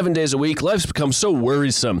day, 7 days a week. Life's become so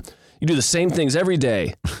worrisome. You do the same things every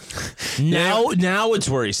day." Now it's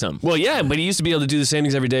worrisome. Well, yeah, but he used to be able to do the same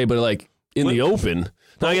things every day, but like in the open.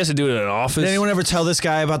 Now I guess to do it in an office. Did anyone ever tell this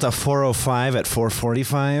guy about the 405 at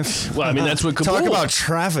 445? Well, I mean, that's what Kabul. Talk about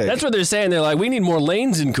traffic. That's what they're saying. They're like, we need more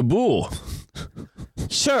lanes in Kabul.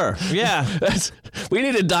 Sure, yeah. We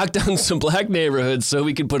need to knock down some black neighborhoods so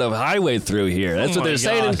we can put a highway through here. That's what they're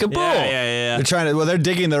saying in Kabul. Yeah. They're trying to. They're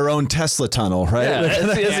digging their own Tesla tunnel, right? Yeah,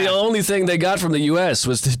 that's the only thing they got from the U.S.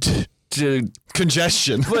 was to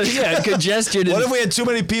congestion. Well, yeah, congestion. What if we had too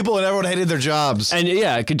many people and everyone hated their jobs? And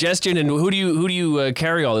congestion. And who do you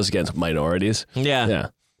carry all this against? Minorities. Yeah.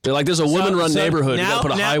 They're like, there's a woman-run neighborhood. You got to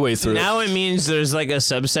put a highway through. Now it means there's like a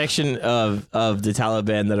subsection of the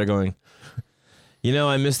Taliban that are going,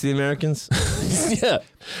 I miss the Americans. Yeah.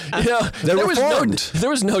 There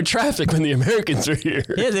was no traffic when the Americans were here.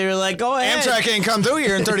 Yeah, they were like, go ahead. Amtrak ain't come through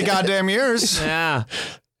here in 30 goddamn years. Yeah.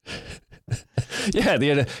 Yeah,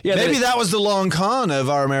 Maybe that was the long con of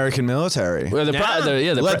our American military. Well,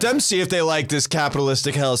 Let them see if they like this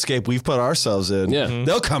capitalistic hellscape we've put ourselves in. Yeah.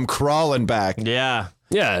 They'll come crawling back. Yeah.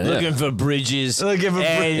 Yeah, Looking for bridges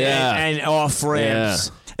and off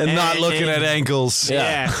ramps. And not looking at ankles.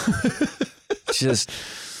 Yeah. just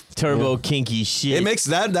Turbo kinky shit. It makes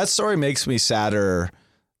that story makes me sadder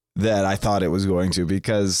than I thought it was going to,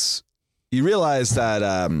 because you realize that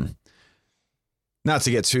not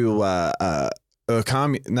to get too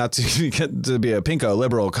not to get to be a pinko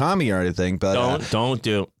liberal commie or anything, but don't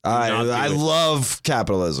do. I love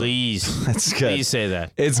capitalism. Please, that's good. Please say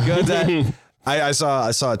that. It's good that I saw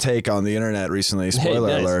a take on the internet recently.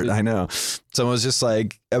 Spoiler alert! I know someone was just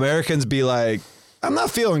like, Americans be like, I'm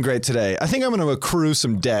not feeling great today. I think I'm going to accrue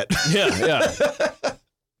some debt. Yeah.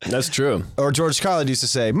 That's true. Or George Carlin used to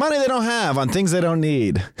say, money they don't have on things they don't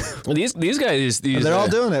need. Well, these guys, they're all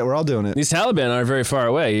doing it. We're all doing it. These Taliban aren't very far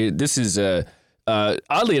away. This is,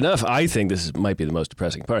 oddly enough, I think this might be the most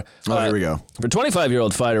depressing part. Here we go. For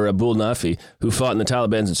 25-year-old fighter Abul Nafi, who fought in the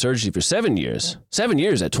Taliban's insurgency for 7 years. 7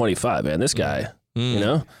 years at 25, man. This guy,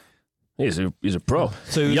 he's a pro.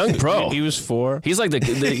 So young pro. He was 4. He's like the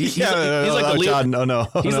he's like the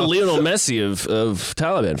Lionel Messi of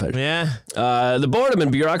Taliban fighters. Yeah. The boredom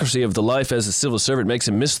and bureaucracy of the life as a civil servant makes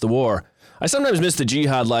him miss the war. I sometimes miss the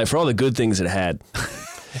jihad life for all the good things it had.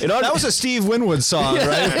 That was a Steve Winwood song, right?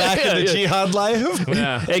 Back in the jihad life.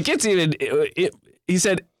 Yeah. It gets even. He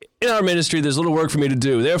said, in our ministry, there's little work for me to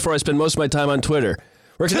do. Therefore, I spend most of my time on Twitter.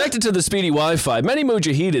 We're connected to the speedy Wi-Fi. Many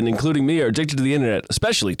mujahideen, including me, are addicted to the internet,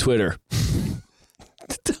 especially Twitter.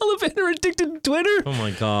 The Taliban are addicted to Twitter? Oh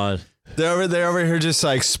my God. They're over here just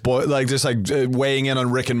like weighing in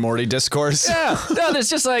on Rick and Morty discourse. Yeah. No, there's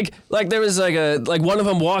just like there was like one of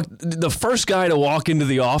them the first guy to walk into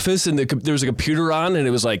the office, and there was a computer on, and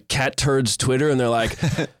it was like Cat Turd's Twitter, and they're like,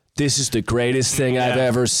 this is the greatest thing I've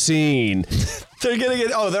ever seen. They're gonna get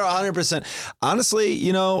they're 100%. Honestly,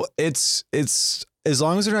 it's as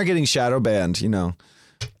long as they're not getting shadow banned,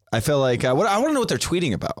 I feel like I want to know what they're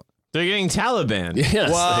tweeting about. They're getting Taliban. Yes.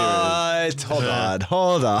 What? Hold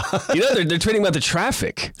on. They're tweeting about the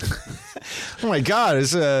traffic. Oh my God!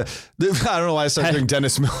 I don't know why I started doing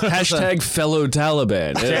Dennis Miller. Hashtag fellow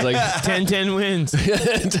Taliban. It's like 10-10 wins.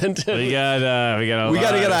 10-10. We got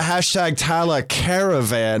to get a hashtag Tala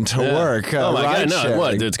caravan to work. Oh my God! No,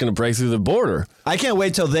 what? It's going to break through the border. I can't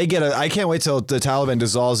wait till they get I can't wait till the Taliban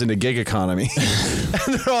dissolves into gig economy.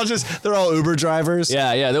 And they're all Uber drivers.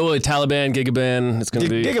 Yeah. They're all Taliban, Gigaban. It's going to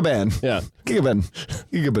be Gigaban. Yeah. Gigaban.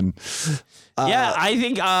 Yeah, I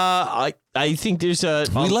think there's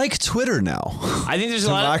we like Twitter now. I think there's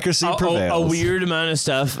Democracy prevails. a weird amount of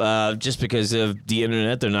stuff just because of the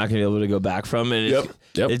internet they're not going to be able to go back from, and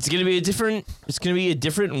it's going to be a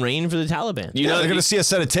different reign for the Taliban. They're going to see a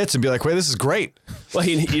set of tits and be like, "Wait, this is great." Well,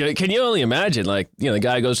 can you only imagine? The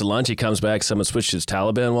guy goes to lunch, he comes back, someone switched his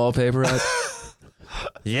Taliban wallpaper out.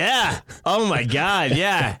 Yeah. Oh my God.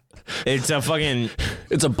 Yeah. It's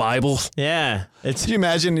It's a Bible. Yeah. Can you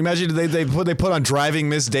imagine? Imagine they put on Driving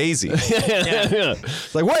Miss Daisy. Yeah.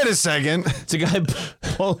 Like, wait a second. It's a guy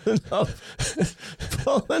pulling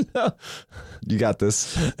up. You got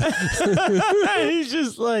this. He's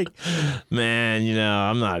just like, man,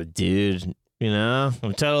 I'm not a dude.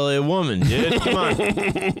 I'm totally a woman, dude. Come on.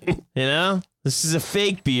 This is a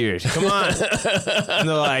fake beard. Come on. And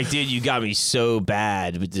they're like, dude, you got me so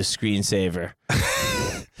bad with the screensaver.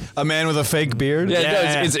 A man with a fake beard?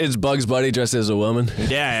 Yeah. It's Bugs Bunny dressed as a woman.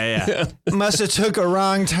 Yeah. Must have took a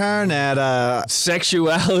wrong turn at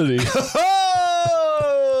sexuality.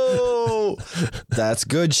 Oh! That's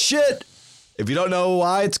good shit. If you don't know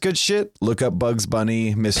why it's good shit, look up Bugs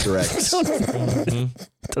Bunny misdirect.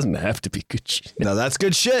 Doesn't have to be good shit. No, that's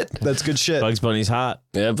good shit. That's good shit. Bugs Bunny's hot.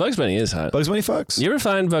 Yeah, Bugs Bunny is hot. Bugs Bunny fucks. You ever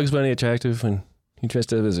find Bugs Bunny attractive when he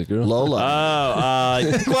dressed up as a girl? Lola.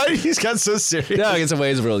 Why he's got so serious? No, it's a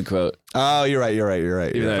Wayne's World quote. Oh, you're right.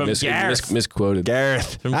 Even though I misquoted.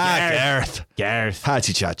 Gareth. Gareth.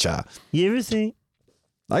 Hachi cha cha. You ever see?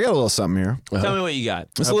 I got a little something here. Tell me what you got.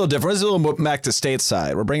 It's a little different. It's a little back to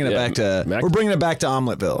stateside. We're bringing it back to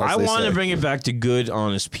Omeleteville. I want to bring it back to good,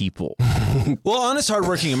 honest people. Well, honest,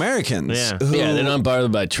 hardworking Americans. Yeah. They're not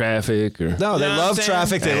bothered by traffic or. No, they love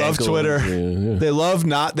traffic. They love Twitter. Yeah.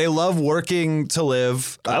 They love working to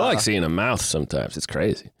live. I like seeing a mouth sometimes. It's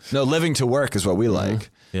crazy. No, living to work is what we like.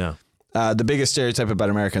 Yeah. The biggest stereotype about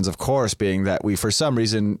Americans, of course, being that we, for some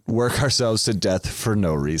reason, work ourselves to death for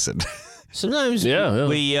no reason. Sometimes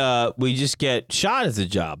we just get shot at the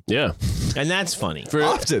job. Yeah. And that's funny.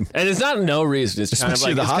 Often. And it's not no reason. It's kind of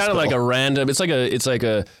Especially like the it's kind of like hospital. a random. It's like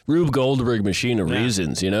a Rube Goldberg machine of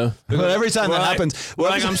reasons, you know. But every time that happens, We're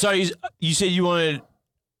like, I'm sorry, you said you wanted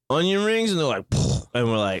onion rings, and they're like, and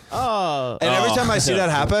we're like, oh. and every time I see that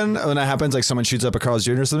happen, when that happens, like someone shoots up a Carl's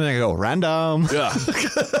Jr. or something, I go, random. Yeah.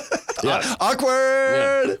 Yeah.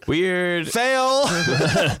 Awkward. Weird. Fail.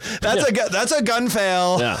 That's a gun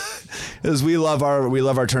fail. Yeah. Because we love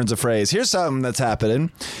our turns of phrase. Here's something that's happening.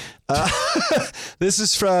 This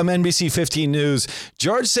is from NBC 15 News.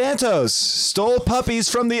 George Santos stole puppies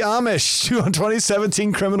from the Amish to a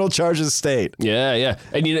 2017 criminal charges state. Yeah.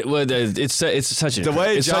 And you know, it's such a The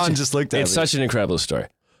way it's John such a- just looked at it's me. such an incredible story.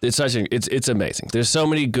 It's amazing. There's so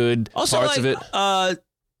many good Also, parts of it.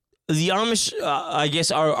 The Amish, I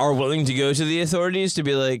guess, are willing to go to the authorities to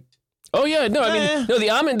be like, Oh yeah, no, I Yeah. mean, no, the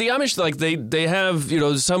Amish like they have, you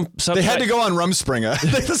know, some They had to go on Rumspringer.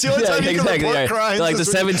 That's the only time you can report crimes. Like the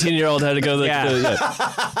is- 17-year-old had to go. they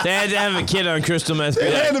had to have a kid on crystal meth.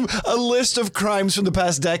 They had him a list of crimes from the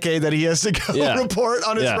past decade that he has to go Yeah. report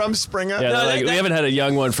on his Yeah. Rumspringer. Yeah, No, like, that- we haven't had a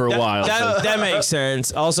young one for a while. so- That makes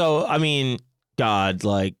sense. Also, I mean, God,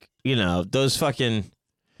 like, you know, those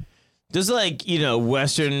like, you know,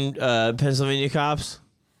 Western Pennsylvania cops.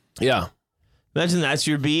 yeah, Imagine that's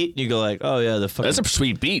your beat. You go like, oh yeah, the fucking that's a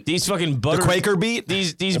sweet beat. these fucking The butter Quaker beat.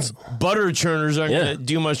 these butter churners aren't Yeah. gonna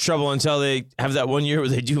do much trouble until they have that 1 year where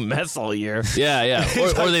they do meth all year. Yeah.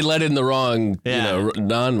 Or they let in the wrong, Yeah. you know,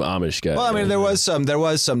 non-Amish guy. Well, I mean, there was some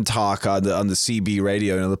talk on the CB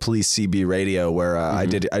radio, you know, the police CB radio, where I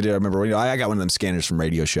remember, you know, I got one of them scanners from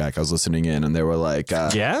Radio Shack. I was listening in, and they were like,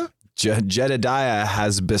 Yeah. Jedediah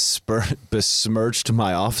has besmirched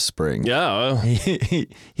my offspring. Yeah, well,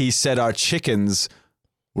 He said our chickens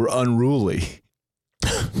were unruly.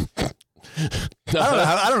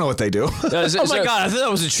 I don't know what they do. Oh my God, I thought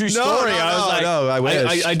that was a true story. I was like, I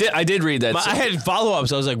wish. I did read that. I had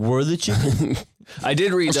follow-ups. I was like, were the chickens? I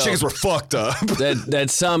did read Those chickens were fucked up. that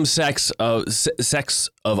some sex of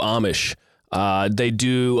Amish. They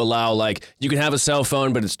do allow, like, you can have a cell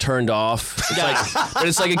phone, but it's turned off. But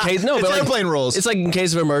it's like in case It's like airplane rules. It's like in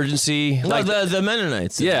case of emergency. No, Like the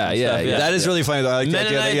Mennonites. and Yeah, stuff, That is really funny though. I like the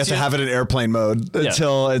idea that you have to have it in airplane mode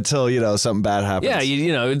until you know something bad happens. yeah,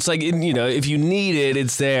 you know, it's like, you know, if you need it,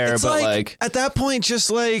 it's there. It's but like at that point,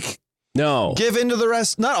 just like no. give into the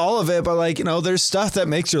rest. Not all of it, but like, you know, there's stuff that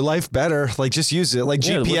makes your life better. Like just use it, like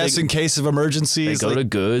Yeah, well, GPS in case of They emergencies. go like, to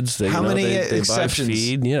goods. They, how you know, many they buy exceptions?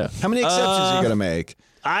 feed. Yeah. how many exceptions are you gonna make?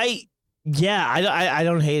 I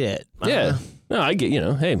don't hate it. Yeah. No, I get, you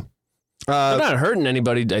know, hey, I'm not hurting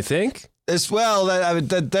anybody, I think. As well,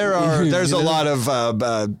 there's a lot of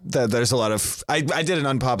I did an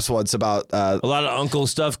unpops once about A lot of uncle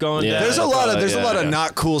stuff going Yeah. down. there's a lot of yeah.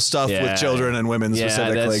 not cool stuff Yeah. with children and women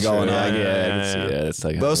specifically that's going true. on. Yeah, it's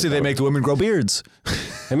like Mostly they make the women grow beards.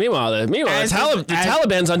 And meanwhile, the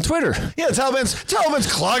Taliban's on Twitter. Yeah,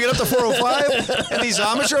 Taliban's clogging up the 405, and these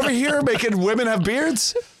Amish are over here making women have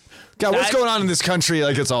beards. God, what's going on in this country?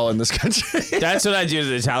 Like it's all in this country. That's what I do to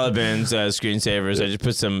the Taliban's screensavers. I just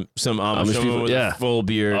put some Amish woman people, with a full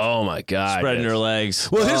beard, Oh my God. spreading her legs.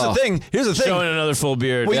 Well, here's the thing. Showing another full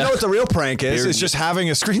beard. Well, you know what the real prank is? It's just having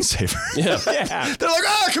a screensaver. Yeah. Yeah. They're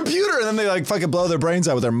like, computer, and then they like fucking blow their brains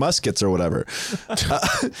out with their muskets or whatever.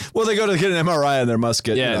 Well, they go to get an MRI on their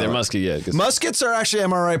musket. Yeah, you know. they're musky. Yeah. 'Cause- Muskets are actually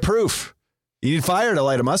MRI proof. You need fire to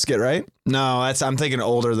light a musket, right? No, I'm thinking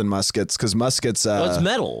older than muskets because muskets. Well, it's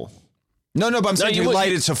metal. No, but I'm saying you you would-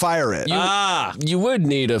 light it to fire it. You would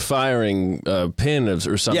need a firing pin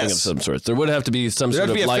or something Yes. of some sort. There would have to be some There sort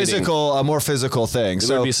would be of lighting. a more physical thing.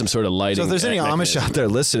 There would be some sort of lighting. So if there's any Amish mechanism. out there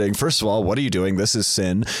listening, first of all, what are you doing? This is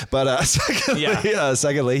sin. But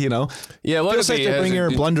secondly, you know, Yeah, what feel if safe it to has bring a-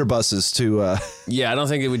 your blunderbusses to. Yeah, I don't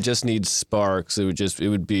think it would just need sparks. It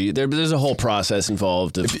would be there's a whole process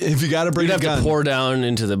involved. If you got to bring You'd a have gun, to pour down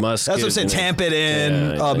into the musket. that's what I'm saying. and- Tamp it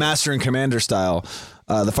in, Yeah, Master and Commander style,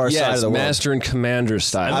 the far side Yes, of the world. Master and Commander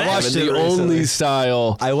style. I watched the it only recently.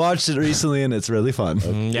 style. I watched it recently and it's really fun.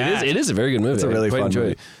 Yeah. It is a very good movie. It's a really I quite fun enjoyed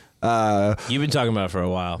movie. it. You've been talking about it for a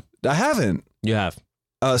while. I haven't. You have.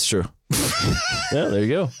 Oh, that's true. Yeah, there you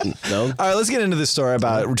go. No. All right, let's get into this story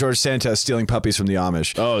about George Santos stealing puppies from the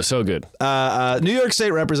Amish. Oh, so good. New York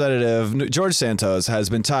State Representative George Santos has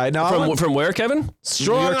been tied. Now, From where, Kevin?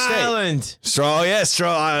 Strong York State. Island. Strong,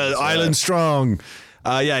 Island strong.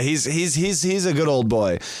 Yeah, he's a good old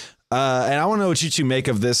boy. And I want to know what you two make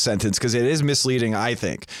of this sentence because it is misleading, I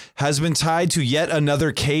think. Has been tied to yet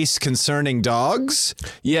another case concerning dogs.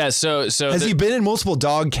 Yeah, so Has he been in multiple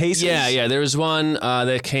dog cases? Yeah. There was one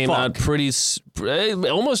that came out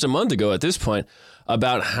almost a month ago at this point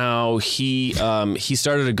about how he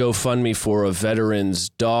started a GoFundMe for a veteran's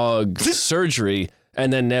dog surgery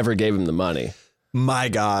and then never gave him the money. My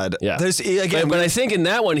God. Yeah. There's again, but I think in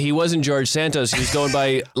that one he wasn't George Santos. He was going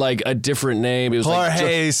by like a different name. It was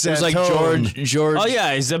Jorge it was like Santone. George. Oh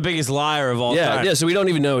yeah, he's the biggest liar of all time. Yeah. So we don't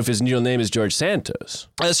even know if his real name is George Santos.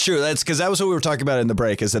 That's true. That's because that was what we were talking about in the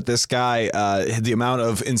break. Is that this guy, the amount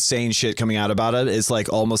of insane shit coming out about it is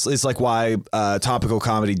like almost. It's like why topical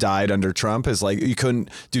comedy died under Trump. Is like you couldn't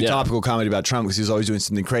do topical comedy about Trump because he was always doing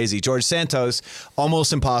something crazy. George Santos,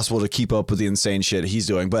 almost impossible to keep up with the insane shit he's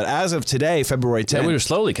doing. But as of today, February 10th, We were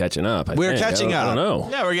slowly catching up. We're catching up. I don't know.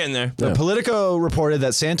 Yeah, we're getting there. the Politico reported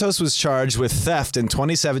that Santos was charged with theft in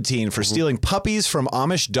 2017 for stealing puppies from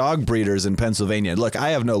Amish dog breeders in Pennsylvania. Look, I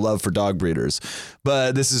have no love for dog breeders,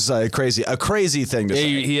 but this is a crazy thing to say.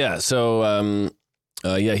 Yeah. So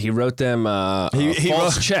he wrote them He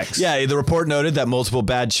false wrote- checks. Yeah, the report noted that multiple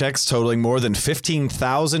bad checks totaling more than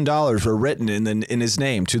 $15,000 were written in his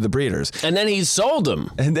name to the breeders. And then he sold them.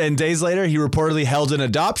 And then days later, he reportedly held an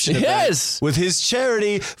adoption event Yes. with his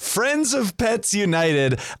charity, Friends of Pets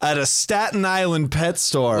United, at a Staten Island pet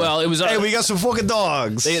store. Well, it was hey, we got some fucking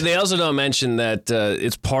dogs. They also don't mention that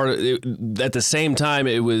it's part of. At the same time,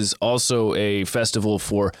 it was also a festival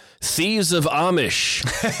for thieves of Amish.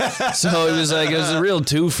 So it was a real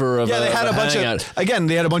twofer of Yeah, they had a bunch hangout.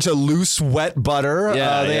 they had a bunch of loose wet butter.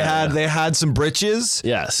 Yeah, They had some britches,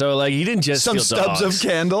 Yeah, so like he didn't just some steal stubs dogs. of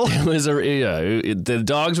candle. It was the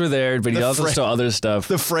dogs were there, but he also stole other stuff.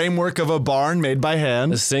 The framework of a barn made by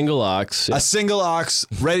hand. A single ox. A single ox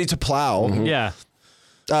ready to plow. Yeah.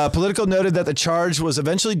 Politico noted that the charge was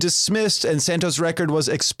eventually dismissed and Santos' record was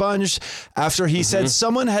expunged after he said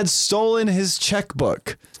someone had stolen his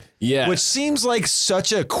checkbook, Yeah, which seems like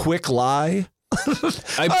such a quick lie. It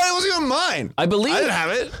wasn't even mine. I believe. I didn't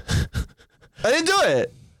have it. I didn't do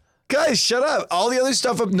it. Guys, shut up. All the other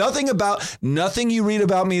stuff, nothing you read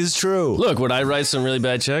about me is true. Look, would I write some really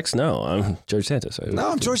bad checks? No, I'm George Santos.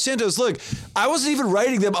 No, I'm George Santos. Look, I wasn't even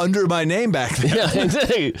writing them under my name back then. Yeah,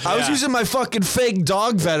 exactly. I was using my fucking fake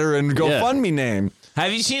dog veteran GoFundMe name.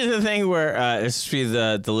 Have you seen the thing where it's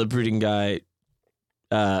the lip reading guy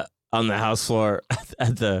on the house floor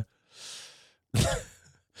at the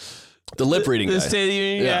lip reading the guy. State of the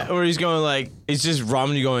Union? Yeah. Where he's going like it's just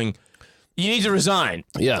Romney going, "You need to resign.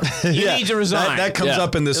 Yeah. You need to resign." That comes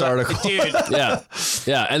up in this article. Dude.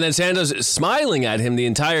 Yeah. And then Santos is smiling at him the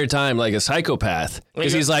entire time like a psychopath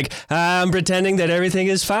because he's like, I'm pretending that everything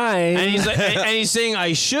is fine. And he's like, and he's saying,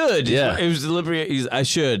 "I should." Yeah. It was deliberate. I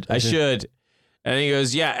should. And he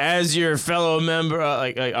goes, "Yeah, as your fellow member,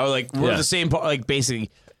 we're the same part." Like basically.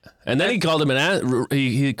 And then he called him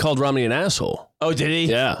he called Romney an asshole. Oh, did he?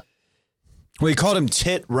 Yeah. Well, he called him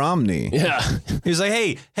Tit Romney. Yeah. He was like,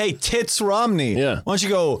 "Hey, Tits Romney. Yeah. Why don't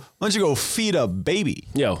you go feed a baby?"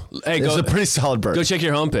 Yo, hey, It's a pretty solid bird. go check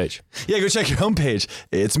your homepage. Yeah, go check your homepage.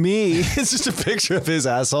 It's me. It's just a picture of his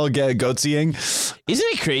asshole goatseeing. Isn't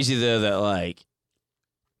it crazy though that like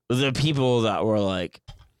the people that were like,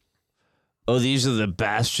 "Oh, these are the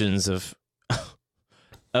bastions of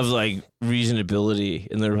like reasonability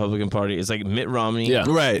in the Republican Party." It's like Mitt Romney, Yeah.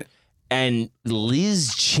 Right. and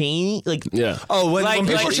Liz Cheney. Like, Yeah. Oh, when Like-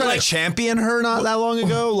 people like- were trying like- to champion her not that long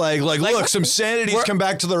ago, look, some sanity's come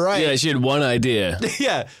back to the right. Yeah, she had one idea.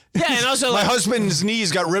 Yeah. yeah, and also My like, husband's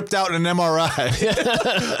knees got ripped out in an MRI.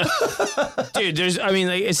 dude, it's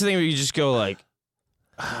the thing where you just go like,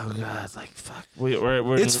 "Oh God, like fuck,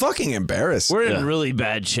 we're It's fucking embarrassing. we're in really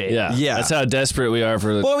bad shape." Yeah. Yeah. That's how desperate we are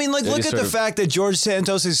for Well, I mean, like, any look at sort the of- fact that George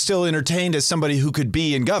Santos is still entertained as somebody who could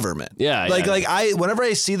be in government. Yeah, Like, yeah. whenever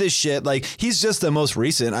I see this shit, like, he's just the most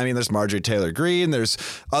recent. I mean, there's Marjorie Taylor Greene, there's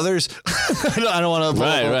others. I don't want to.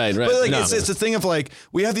 Right. But like, No. it's a thing of like,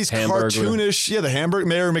 we have these Hamburger. cartoonish, the Hamburger,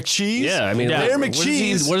 Mayor McCheese. Yeah, I mean, Mayor what has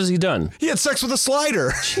McCheese. what has he done? He had sex with a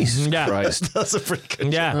slider. Jesus Yeah. Christ. That's a pretty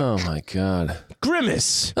good. Yeah. Oh my God.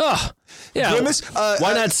 Grimace. Oh, yeah. Grimace,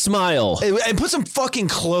 Why not smile? And put some fucking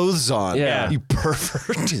clothes on. Yeah. You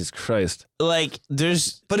pervert. Jesus Christ. Like,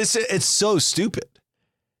 there's But it's so stupid.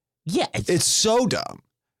 It's so dumb.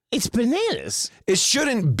 it's bananas. It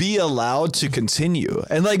shouldn't be allowed to continue.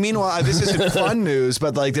 And like, meanwhile, this isn't fun news,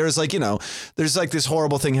 but like, there's like, there's like this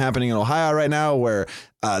horrible thing happening in Ohio right now where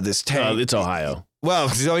this tank. It's Ohio. Well,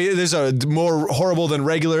 there's a more horrible than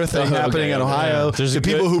regular thing happening in Ohio. Yeah. There's the a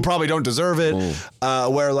people good- who probably don't deserve it,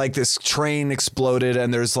 where like this train exploded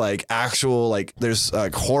and there's like actual like there's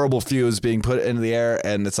like horrible fumes being put into the air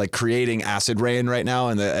and it's like creating acid rain right now,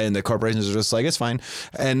 and the corporations are just like it's fine,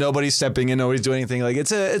 and nobody's stepping in, nobody's doing anything. Like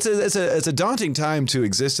it's a daunting time to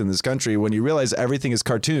exist in this country when you realize everything is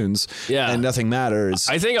cartoons and nothing matters.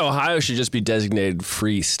 I think Ohio should just be designated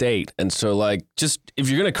free state. And so, like, just if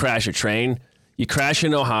you're going to crash a train, you crash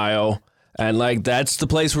in Ohio. And, like, that's the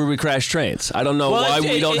place where we crash trains. I don't know why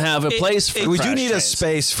we don't have a place for We crash do need trains. a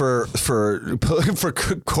space for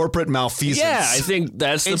corporate malfeasance. Yeah, I think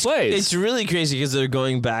that's the place. It's really crazy because they're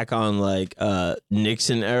going back on like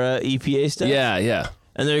Nixon era EPA stuff. yeah.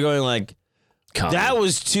 And they're going like, that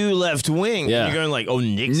was too left wing. Yeah. And you're going like, oh,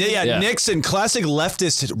 Nixon. Yeah, Nixon, classic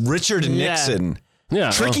leftist Richard Nixon. Yeah.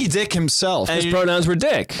 Tricky Dick himself. And His pronouns were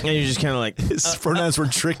dick. And you're just kind of like, His pronouns were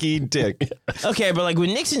Tricky Dick. okay, but like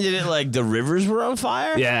when Nixon did it, like the rivers were on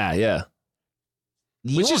fire. Yeah.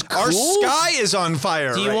 Which is Our sky is on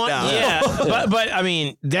fire Do you right want? now. Yeah, but I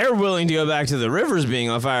mean, they're willing to go back to the rivers being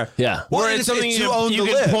on fire. Yeah. Well, Where it's something you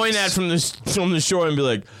can point at from the shore and be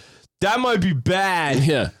like, that might be bad.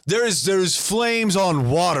 Yeah. There's flames on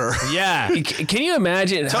water. Yeah. Can you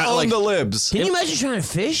imagine To how, own like, the libs. Can you imagine trying to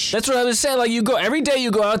fish? that's what I was saying. Like, you go every day, you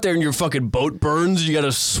go out there and your fucking boat burns. You got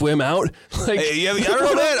to swim out. Like, Hey, I don't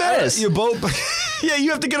know that. Your boat. Yeah, you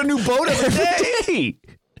have to get a new boat every day. Hey.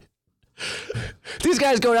 These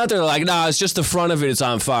guys going out there like, nah, it's just the front of it. It's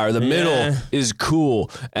on fire. The middle is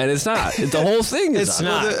cool, and it's not. The whole thing is It's on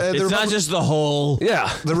not. fire. It's not just the whole.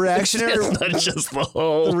 Yeah, The reactionary. it's not just the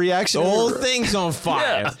whole. The The reactionary. whole thing's on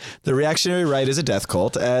fire. Yeah. The reactionary right is a death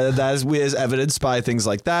cult. That is evidenced by things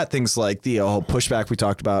like that. Things like the whole pushback we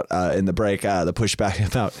talked about in the break. The pushback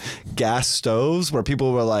about gas stoves, where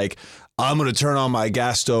people were like, I'm going to turn on my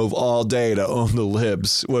gas stove all day to own the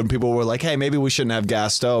libs. When people were like, hey, maybe we shouldn't have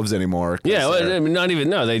gas stoves anymore. 'Cause Yeah, well, they're- I mean, not even.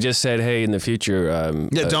 No, they just said, hey, in the future.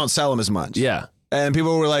 don't sell them as much. Yeah. And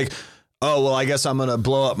people were like, oh, well, I guess I'm going to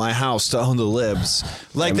blow up my house to own the libs.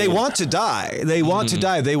 Like, they want to die. They want to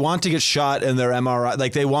die. They want to get shot in their MRI.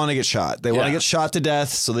 Like, they want to get shot. They want to get shot to death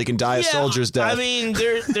so they can die a soldier's death. I mean,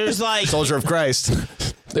 there's like Soldier of Christ.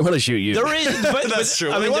 They want to shoot you. there is, but That's true.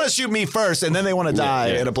 I They mean, want to shoot me first, and then they want to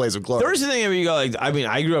die in a blaze of glory. there is the thing where you go like, I mean,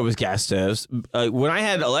 I grew up with gas stoves. When I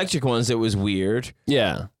had electric ones, it was weird.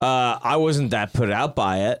 Yeah. I wasn't that put out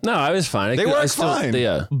by it, No, I was fine. They work fine.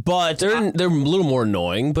 Yeah. but They're a little more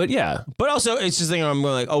annoying, but yeah. But also, it's just thing I'm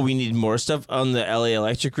going like, oh, we need more stuff on the LA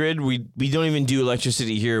electric grid. We don't even do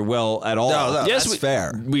electricity here well at all. No, Yes, that's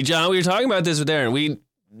fair. John, we were talking about this with Aaron.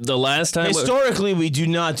 The last time. Historically, we do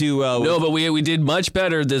not do well. No, but we did much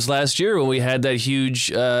better this last year when we had that huge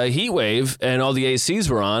heat wave and all the ACs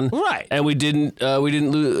were on. Right. And we didn't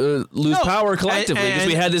lose power collectively because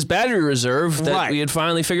we had this battery reserve that we had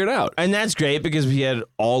finally figured out. And that's great because we had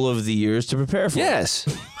all of the years to prepare for it. Yes.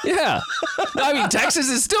 Yeah. I mean, Texas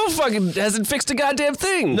is still fucking hasn't fixed a goddamn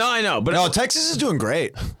thing. No, I know. But No, Texas is doing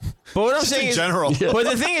great. But what I'm saying in is, general. but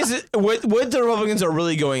the thing is, what the Republicans are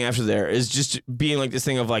really going after there is just being like this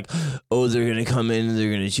thing of like, oh, they're gonna come in and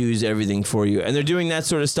they're gonna choose everything for you, and they're doing that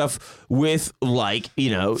sort of stuff with like, you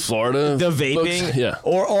know, Florida, the vaping, folks, yeah,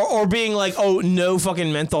 or being like, oh, no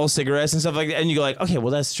fucking menthol cigarettes and stuff like that, and you go like, okay,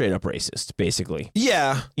 well that's straight up racist, basically.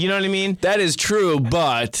 Yeah. You know what I mean? that is true,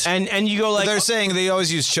 but And you go like, They're saying they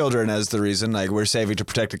always use children as the reason, like we're saving to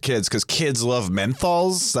protect the kids because kids love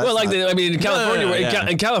menthols. That's well, like not- in California, yeah.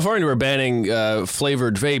 in California, we're banning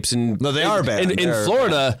flavored vapes, and No, they are banned. In They're-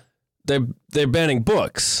 Florida, they're banning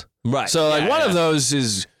books. right? So like Yeah, one yeah. of those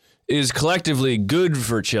is collectively good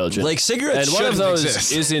for children. Like cigarettes and one of shouldn't those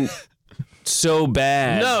exist. isn't so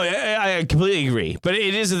bad. No, I completely agree. But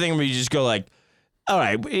it is the thing where you just go like, all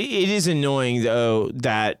right, it is annoying though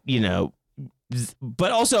that, you know,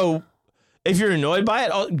 but also if you're annoyed by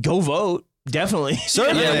it, go vote. Definitely.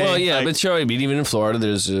 Certainly. Yeah, well, yeah, Like- but sure. I mean, even in Florida,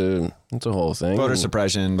 there's it's a whole thing. voter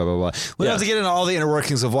suppression, blah, blah, blah. We don't have to get into all the inner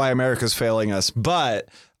workings of why America's failing us, but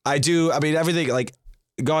I mean, everything, like,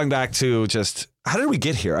 going back to just, how did we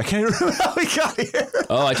get here? I can't even remember how we got here.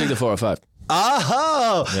 Oh, I took the 405.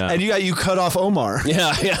 Oh, Yeah. and you cut off Omar.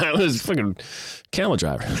 Yeah, I was fucking camel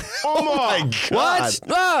driver. Oh my God.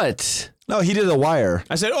 What? No, he did The Wire.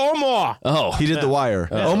 I said, Omar. Oh, He did The Wire.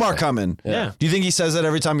 Omar coming. Yeah. Do you think he says that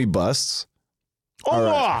every time he busts?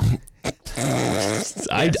 Omar.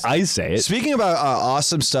 I say it. Speaking about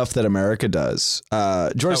awesome stuff that America does,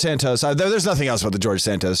 George Santos. There's nothing else about the George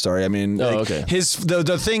Santos story. I mean, okay.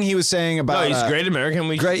 The thing he was saying about he's great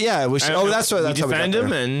American. great. Yeah, that's what. we That's how we defend got him,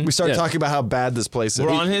 there. and we started talking about how bad this place is.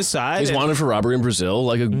 we're on his side. He's wanted for robbery in Brazil,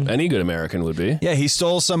 like any good American would be. Yeah, he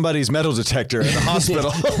stole somebody's metal detector at the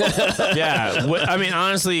hospital. Yeah, I mean,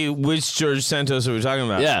 honestly, which George Santos are we talking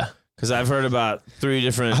about? Yeah. Because I've heard about 3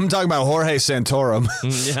 different. I'm talking about Jorge Santorum.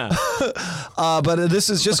 Yeah. But this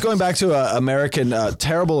is just going back to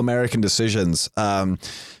terrible American decisions.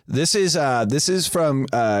 This is from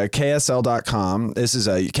KSL.com. This is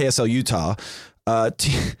KSL Utah.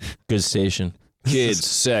 Good station. Kids,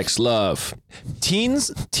 sex, love. Teen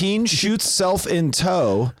shoots self in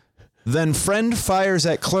tow, then friend fires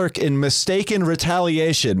at clerk in mistaken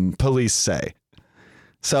retaliation, police say.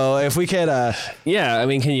 So if we could... Yeah, I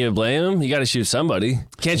mean, can you blame him? You got to shoot somebody.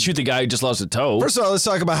 Can't shoot the guy who just lost a toe. First of all, let's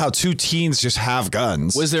talk about how 2 teens just have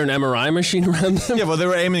guns. Was there an MRI machine around them? Yeah, well, they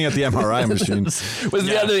were aiming at the MRI machine.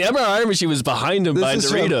 The MRI machine was behind him by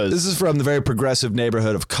Doritos. This is from the very progressive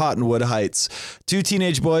neighborhood of Cottonwood Heights. 2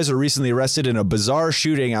 teenage boys were recently arrested in a bizarre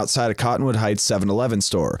shooting outside a Cottonwood Heights 7-Eleven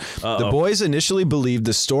store. The boys initially believed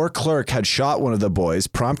the store clerk had shot one of the boys,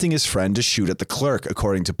 prompting his friend to shoot at the clerk,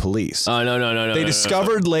 according to police. Oh, no. They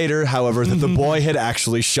discovered later, however, that the boy had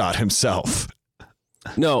actually shot himself.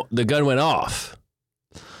 No, the gun went off.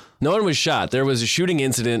 No one was shot. There was a shooting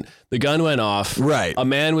incident. The gun went off. Right. A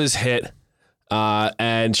man was hit,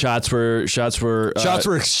 and shots were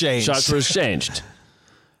exchanged. Shots were exchanged.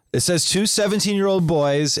 It says 2 17-year-old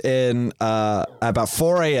boys in about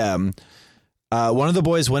 4 a.m. One of the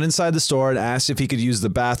boys went inside the store and asked if he could use the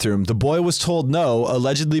bathroom. The boy was told no,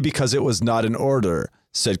 allegedly because it was not an order,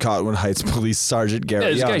 said Cottonwood Heights Police Sergeant Garrett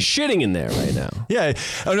There's a Young. guy shitting in there right now. Yeah.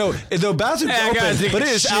 Oh, no. The bathroom's I gotta open, take but a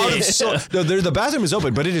it is out of shit. sorts. No, the bathroom is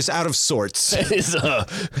open, but it is out of sorts.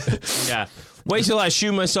 Yeah. Wait till I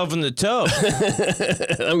shoot myself in the toe.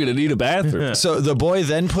 I'm going to need a bathroom. So the boy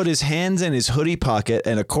then put his hands in his hoodie pocket,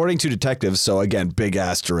 and according to detectives, so again, big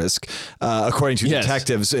asterisk, according to Yes.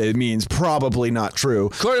 detectives, it means probably not true.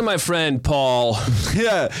 According to my friend Paul,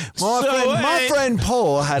 Yeah. My friend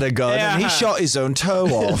Paul had a gun, and he Yeah. shot his own toe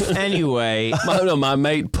off. Anyway. my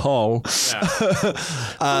mate Paul.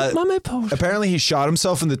 My mate Paul. Apparently, he shot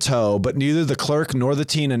himself in the toe, but neither the clerk nor the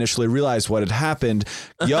teen initially realized what had happened.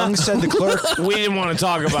 Young said the clerk... We didn't want to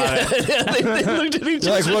talk about it. they looked at each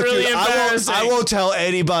Like, other. look, really dude, embarrassing. I won't tell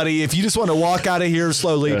anybody. If you just want to walk out of here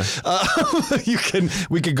slowly,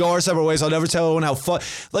 we could go our separate ways. I'll never tell anyone how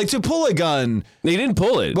like to pull a gun. He didn't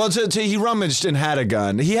pull it. Well, he rummaged and had a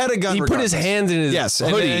gun. He had a gun. He put his hands in his yes,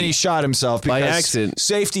 and hoodie. then he shot himself By because accident.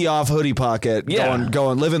 Safety off, hoodie pocket. Yeah.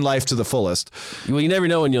 going, living life to the fullest. Well, you never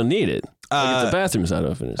know when you'll need it. Like if the bathroom's not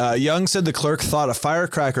open. Young said the clerk thought a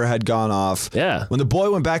firecracker had gone off. Yeah. When the boy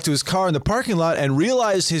went back to his car in the parking lot and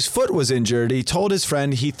realized his foot was injured, he told his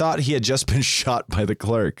friend he thought he had just been shot by the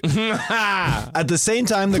clerk. At the same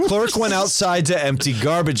time, the clerk went outside to empty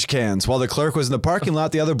garbage cans. While the clerk was in the parking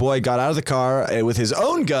lot, the other boy got out of the car with his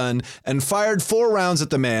own gun and fired 4 rounds at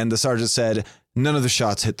the man. The sergeant said none of the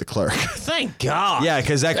shots hit the clerk. Thank God. Yeah,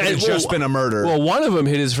 because that could have Well, just been a murder. Well, one of them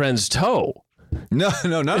hit his friend's toe. No,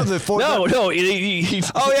 none of the 4. No. He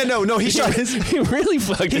Oh yeah, no. He shot. he really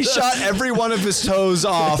fucked He it up. shot every one of his toes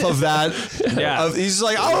off of that. Yeah. He's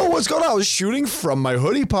like, oh, what's going on? I was shooting from my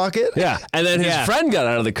hoodie pocket. Yeah, and then his Yeah. friend got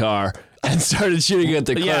out of the car and started shooting at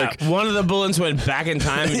the Yeah, clerk. one of the bullets went back in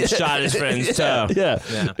time and shot his friend's toe. Yeah.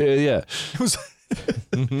 It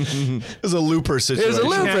was a looper It situation. was a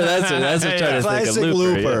looper. That's it. That's what I'm trying to think of. Classic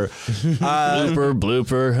Looper. looper. Yeah. Looper,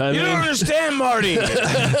 blooper. I You don't mean, understand, Marty.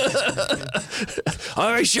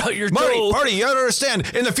 I shot your Marty, toe. Marty, you gotta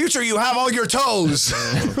understand. In the future, you have all your toes.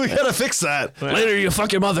 We gotta fix that Later, you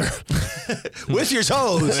fuck your mother. with your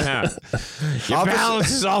toes. Yeah. Your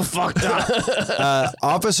balance is all fucked up.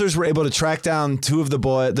 Officers were able to track down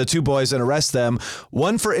the 2 boys and arrest them.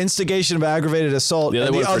 One for instigation of aggravated assault,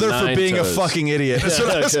 and the other for 9 being toes. a fucking idiot. That's what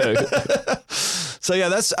I was saying. Okay. So yeah,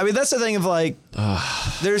 that's the thing of like,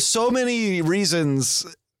 there's so many reasons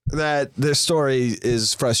that this story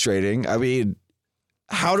is frustrating. I mean,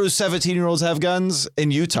 how do 17-year-olds have guns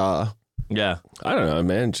in Utah? Yeah. I don't know,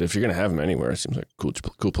 man. If you're gonna have them anywhere, it seems like a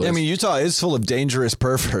cool place. I mean, Utah is full of dangerous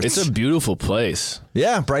perverts. it's a beautiful place.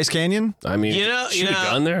 yeah, Bryce Canyon. I mean, You shoot a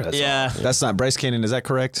gun there. That's yeah. That's not Bryce Canyon. Is that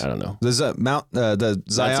correct? I don't know. There's a Mount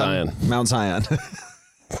Zion. Mount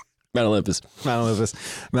Mount Olympus. Mount Olympus.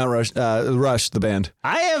 Mount Rush. Rush, the band.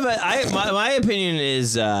 My opinion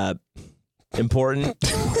is important.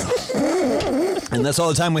 And that's all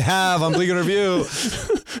the time we have on Bleak and Review.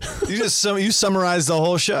 You summarized the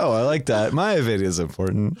whole show. I like that. My opinion is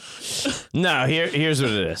important. No, here's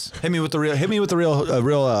what it is. Hit me with the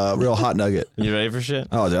real hot nugget. You ready for shit?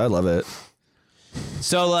 Oh, dude, I love it.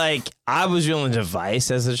 So like, I was real into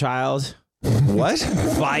Vice as a child. What?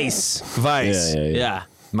 Vice. Yeah.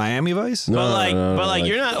 Miami Vice? But like,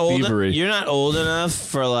 you're not old. thievery. You're not old enough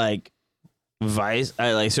for like Vice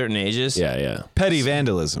at like certain ages. Yeah. Petty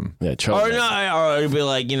vandalism. Yeah. Or no, or it'd be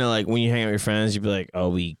like, like when you hang out with your friends, you'd be like, oh,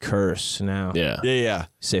 we curse now. Yeah. Yeah.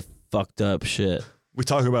 Say fucked up shit. We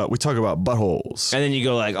talk about buttholes. And then you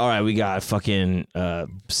go like, all right, we got fucking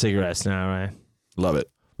cigarettes now, right? Love it.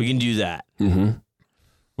 We can do that. Mm-hmm.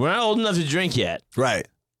 We're not old enough to drink yet. Right.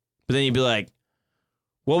 But then you'd be like,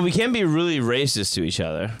 well, we can't be really racist to each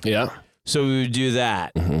other. Yeah. So we would do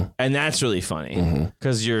that. Mm-hmm. And that's really funny.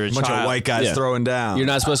 Because you're a Bunch child. of white guys Yeah. throwing down. You're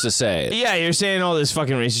not supposed to say it. Yeah, you're saying all this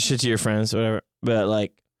fucking racist shit to your friends, whatever. But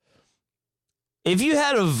like, if you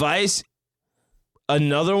had a Vice,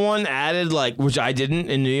 another one added, like, which I didn't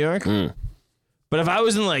in New York. Mm. But if I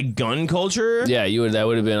was in like gun culture, Yeah, that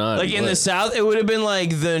would have been on. like in the South, it would have been like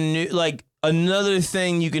the new, like another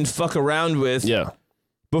thing you can fuck around with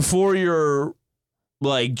before you're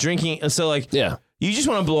like drinking. So like, Yeah. you just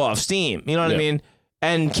want to blow off steam. You know what I mean?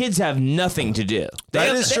 And kids have nothing to do.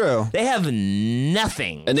 That is true. They have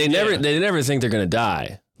nothing. And they never think they're gonna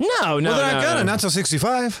die. No, Well, they're not gonna. Not till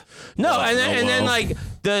 65. No, and then like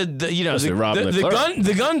the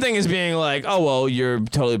the gun thing is being like, oh well, you're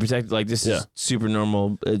totally protected. Like this is super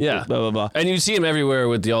normal. Yeah. Blah blah blah. And you see them everywhere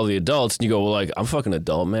with all the adults, and you go, well, like, I'm fucking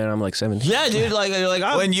adult, man. I'm like 17. Yeah, dude. Like you're like,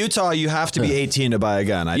 Well, in Utah, you have to be 18 to buy a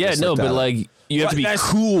gun. Like you have to be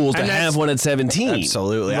cool to have one at 17.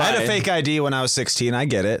 Absolutely. I had a Right. fake ID when I was 16. I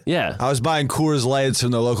get it. Yeah. I was buying Coors Lights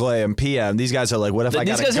from the local AM/PM. These guys are like, what if I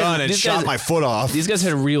These got a guys had- gun and these shot guys- my foot off? These guys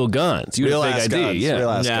had real guns. You real had a ass fake ID. guns. Yeah. Real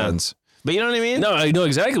ass Yeah. guns. but you know what I mean? No, I know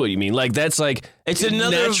exactly what you mean. Like that's like It's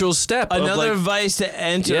another natural step. of, Another like, Vice to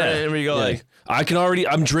enter, and where you go like,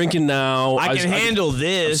 I'm drinking now. I can handle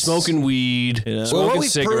this. Smoking weed, Yeah. smoking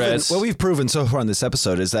cigarettes. what we've proven so far in this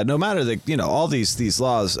episode is that no matter all these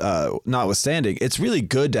laws notwithstanding, it's really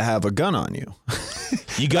good to have a gun on you.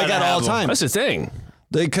 You got that all the time. That's the thing.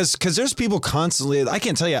 Because there's people constantly. I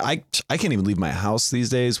can't tell you. I can't even leave my house these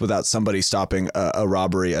days without somebody stopping a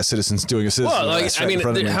robbery. A citizen's doing a citizen Well, arrest like I right mean, in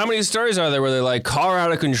front of me. how many stories are there where they're like car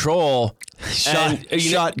out of control,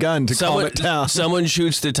 shotgun to calm it down. Someone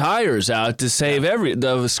shoots the tires out to save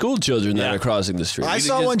the school children that Yeah. are crossing the street. I You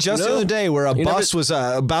saw one just the other day where a You bus was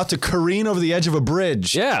about to careen over the edge of a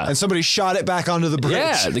bridge. Yeah. And somebody shot it back onto the bridge.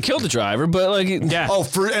 Yeah, they killed the driver, but like, yeah, Oh,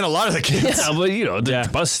 and a lot of the kids. yeah, but the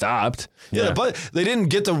bus stopped. Yeah, but they didn't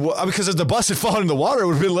get because if the bus had fallen in the water, it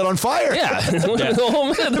would have been lit on fire. Yeah, oh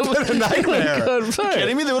man, that What a nightmare. Are you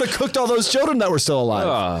Kidding me? They would have cooked all those children that were still alive.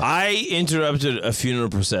 I interrupted a funeral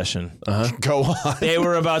procession. Go on. They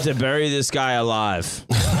were about to bury this guy alive,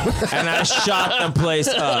 and I shot the place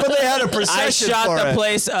up. But they had a procession I shot for the it.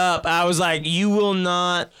 place up. I was like, "You will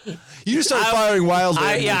not." You just started firing wildly.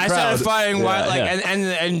 I in the crowd. started firing wild, like, yeah.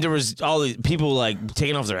 and there was all these people like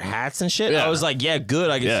taking off their hats and shit. Yeah. I was like, "Yeah, good.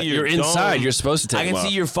 I can Yeah, see your you're inside. dome. You're supposed to take I can them see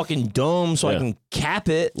off. your fucking dome, so I Yeah. can cap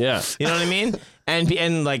it. Yeah. You know what I mean?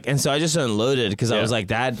 And so I just unloaded because I was like,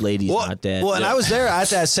 that lady's not dead. Well, and I was there at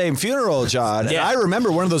that same funeral, John. And Yeah. I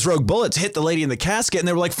remember one of those rogue bullets hit the lady in the casket, and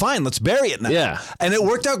they were like, "Fine, let's bury it now." Yeah. And it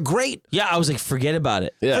worked out great. Yeah, I was like, forget about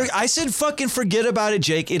it. Yeah. I said, "Fucking forget about it,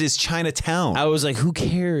 Jake. It is Chinatown." I was like, who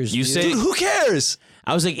cares? You dude? say Dude, who cares?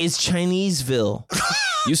 I was like, it's Chineseville.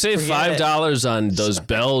 you save Forget it. $5 on those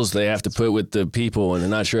bells they have to put with the people, and they're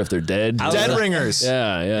not sure if they're dead. Dead ringers.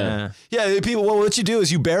 Yeah. Yeah, people. Well, what you do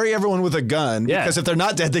is you bury everyone with a gun Yeah. because if they're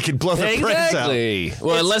not dead, they can blow their brains out. Exactly.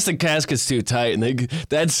 Well, unless the casket's too tight, and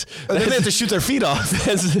that's And then they have to shoot their feet off.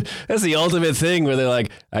 that's the ultimate thing where they're like,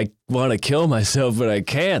 I want to kill myself, but I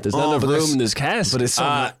can't. There's not enough but room there's- in this casket. But it's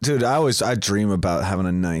so, dude. I dream about having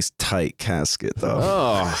a nice tight casket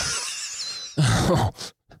though.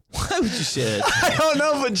 Why would you say it? I don't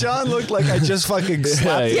know, but John looked like I just fucking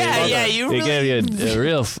slapped. Yeah, you They really, gave you a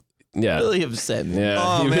real. Yeah. really upset me. Yeah.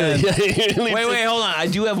 Oh, You man. Wait, hold on. I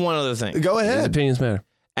do have one other thing. Go His ahead. opinions matter.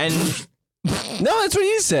 And No, that's what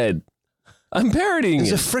he said. I'm parodying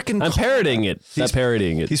He's it. a frickin' I'm parodying it. Not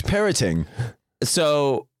parodying it. He's parroting.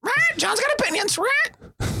 so John's got opinions.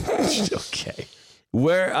 okay.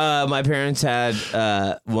 where my parents had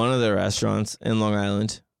one of their restaurants in Long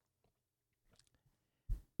Island,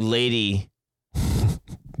 lady,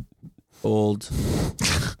 old,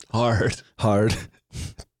 Hard.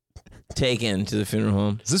 taken to the funeral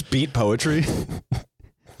home. Is this beat poetry?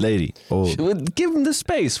 Lady. Oh, Give him the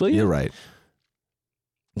space, will you? you're right.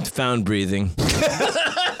 Found breathing.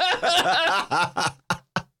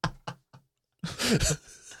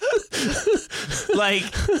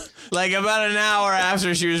 like about an hour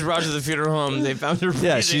after she was brought to the funeral home, they found her breathing.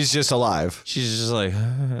 Yeah, she's just alive. She's just like,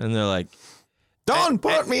 and they're like, Don't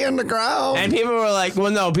put me in the ground. and people were like,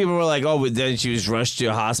 well, no, people were like, oh, but then she was rushed to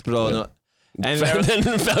a hospital, and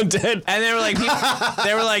then found dead. and they were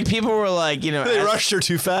like, people were like, you know, they rushed her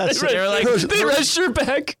too fast. They were like, They rushed her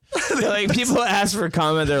back. they're like, people asked for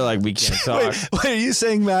comment. They're like, we can't talk. Wait, are you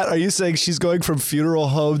saying, Matt? Are you saying she's going from funeral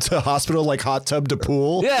home to hospital like hot tub to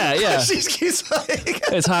pool? Yeah, yeah. She's like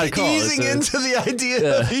It's hot call. easing into the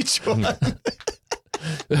idea of each one.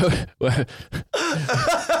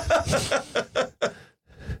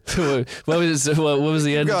 What was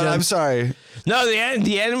the end? God, John? I'm sorry. No,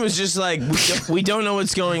 the end was just like, we don't know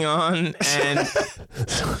what's going on,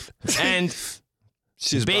 and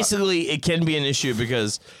She's basically it can be an issue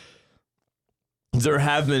because there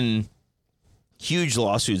have been huge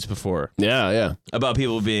lawsuits before Yeah. about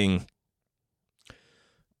people being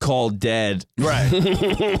called dead right.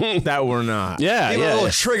 that were not. Yeah, They were a yeah. little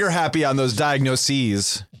trigger happy on those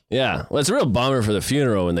diagnoses. Yeah. Well, it's a real bummer for the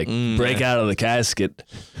funeral when they break out of the casket.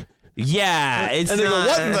 Yeah, it's And they go, not,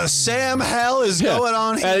 "What in the Sam hell is going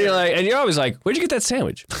on here?" And you're always like, "Where'd you get that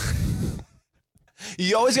sandwich?"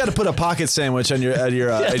 You always got to put a pocket sandwich on your death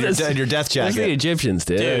That's the jacket. Egyptians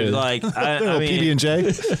did. dude. Like, I PB mean, and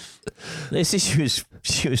J. they say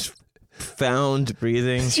she was found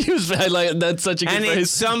breathing. She was like, "That's such a good And phrase."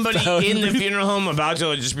 it's somebody Found in the breathing. funeral home about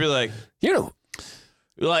to just be like, You know,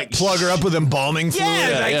 like Plug her up with embalming fluid.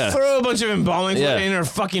 yeah, like yeah. throw a bunch of embalming fluid Yeah. in her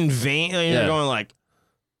fucking vein. And you're Yeah. going like,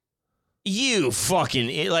 you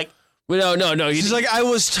fucking like. well, no. She's like, I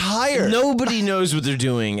was tired. Nobody knows what they're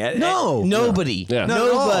doing. No. Nobody. Yeah. Not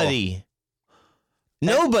at all. Nobody.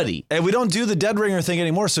 Nobody. And we don't do the dead ringer thing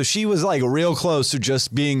anymore. So she was like real close to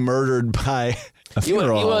just being murdered by a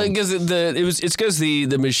funeral. Well, home. because it's because the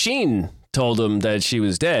machine told them that she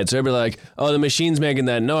was dead. So everybody like, oh, the machine's making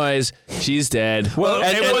that noise. She's dead. Well,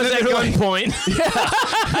 And- it and- was at like- gunpoint.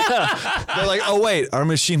 They're like, oh wait, our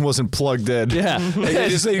machine wasn't plugged in. Yeah. They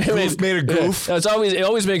just made a goof. Yeah. It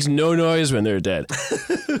always makes no noise when they're dead.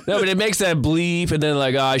 No, but it makes that bleep and then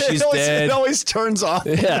like, she's dead. It always turns off.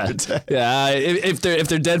 Yeah, yeah. If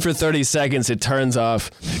they're dead for 30 seconds, it turns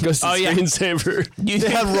off. It goes to screensaver. They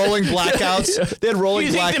had rolling blackouts. They had rolling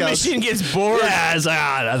You think blackouts. the machine gets bored? Yeah, it's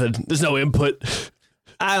like nothing. There's no input.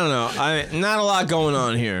 I don't know. I mean, not a lot going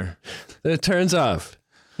on here. It turns off.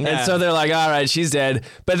 Yeah. And so they're like, all right, she's dead.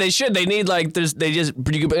 But they need like,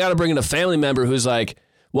 you got to bring in a family member who's like,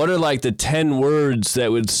 what are like the 10 words that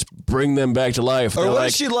would bring them back to life? Or They're what like,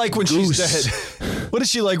 is she like when goose. she's dead? What is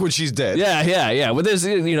she like when she's dead? Yeah. But there's,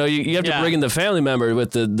 you have to Yeah. bring in the family member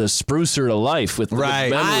with the sprucer to life with Right.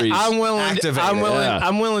 the memories. I'm willing. Activate I'm it. willing. Yeah.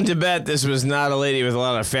 I'm willing to bet this was not a lady with a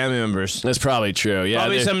lot of family members. That's probably true. Yeah.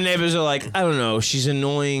 Probably they- some neighbors are like, I don't know, she's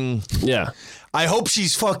annoying. Yeah. I hope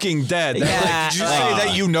she's fucking dead. They're Yeah. like, did you say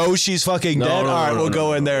that you know she's fucking dead? no, All right, no, we'll no,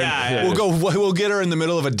 go in there. Yeah, and We'll get her in the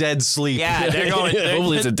middle of a dead sleep. Yeah, they're going. They're,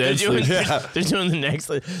 Hopefully it's a dead they're doing, sleep. They're doing the next.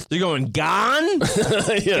 They're going gone.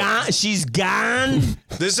 Gone. She's gone.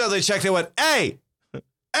 This is how they checked. They went, hey,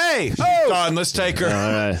 she's gone. Let's take her. All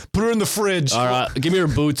right. Put her in the fridge. All right. Give me her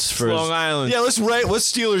boots first. Long Island. Yeah, let's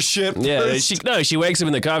steal her ship. Yeah, first. she wakes up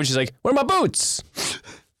in the coffee. She's like, "Where are my boots?"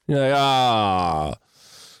 You're like,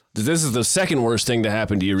 this is the second worst thing to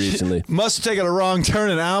happen to you recently. Must have taken a wrong turn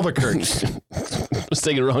in Albuquerque. Was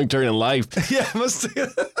taking a wrong turn in life. Yeah, must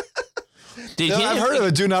have. Did I've heard of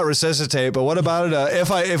a do not resuscitate, but what about it?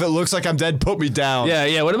 If it looks like I'm dead, put me down.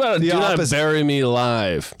 Yeah. What about do not opposite. bury me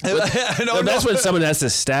alive? No, That's when someone has to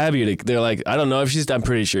stab you. They're like, I don't know if I'm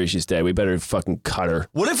pretty sure she's dead. We better fucking cut her.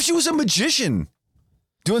 What if she was a magician?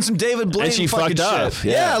 Doing some David Blaine And she fucking fucked up,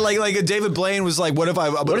 shit. yeah. like a David Blaine was like, what if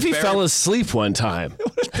What if he fell asleep one time?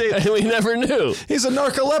 And we never knew. He's a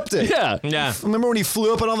narcoleptic. Yeah. Yeah. Remember when he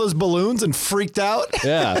flew up on all those balloons and freaked out?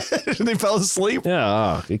 Yeah. And they fell asleep?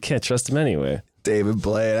 Yeah. You can't trust him anyway. David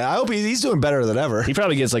Blaine. I hope he's doing better than ever. He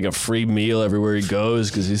probably gets like a free meal everywhere he goes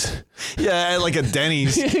because he's Yeah, like a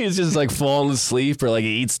Denny's. he's just like falling asleep or like he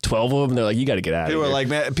eats 12 of them. They're like, you got to get out of People here. are like,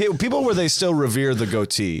 man, people where they still revere the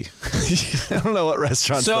goatee. I don't know what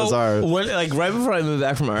restaurants those So are. when, like right before I moved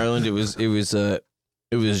back from Ireland, it was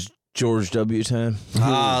George W. time,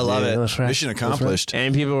 I love Yeah, it. that's right. Mission accomplished.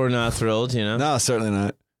 and people were not thrilled, you know. No, certainly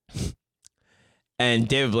not. And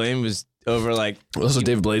David Blaine was over like Also,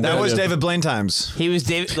 David Blaine. That was Yeah. David Blaine times. he was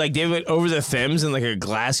David went over the Thames in like a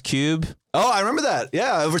glass cube. Oh, I remember that.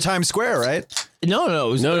 Yeah, over Times Square, right? No,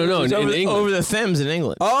 it was No, it was in over, England. over the Thames in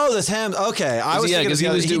England. Oh, the Thames. Okay, I was Yeah, thinking because of the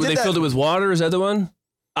other- they did filled it with water. Is that the one?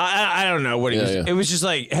 I don't know what he was. Yeah. It was just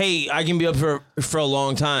like, hey, I can be up for a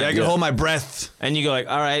long time. Yeah, I can hold my breath. And you go like,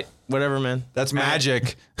 all right, whatever, man. That's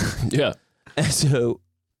magic. Yeah. And so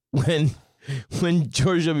when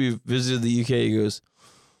George W. visited the UK, he goes,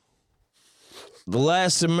 the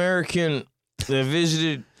last American that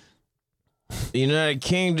visited the United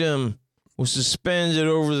Kingdom was suspended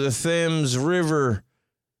over the Thames River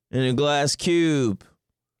in a glass cube.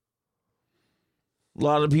 A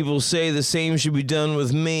lot of people say the same should be done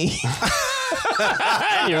with me.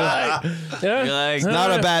 You're like,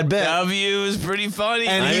 Not a bad bit. W is pretty funny.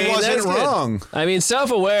 And he mean, wasn't that's good. wrong. I mean,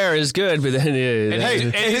 self-aware is good, but then and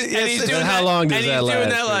he's doing how that, long does and that he's last? doing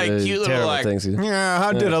that like The cute little terrible like. things he- Yeah,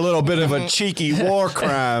 I did a little bit of a cheeky war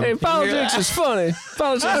crime. Hey, politics is funny.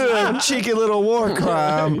 Politics is funny. Cheeky little war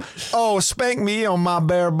crime. Oh, spank me on my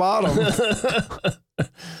bare bottom.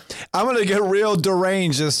 I'm going to get real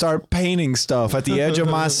deranged and start painting stuff at the edge of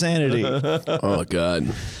my sanity. Oh, God.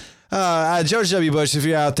 George W. Bush, if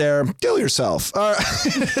you're out there, kill yourself.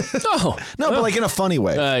 Oh. No, but like in a funny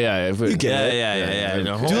way. Yeah. You get it. Yeah.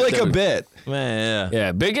 No, Do like a bit. Man,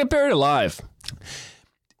 Yeah, big get buried alive.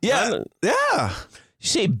 Yeah. Yeah. You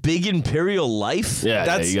say big imperial life? Yeah,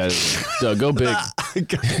 That's- you gotta go big.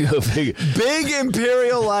 Go big. Big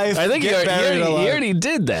imperial life. I think he get buried alive. already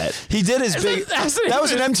did that. He did his big. that's That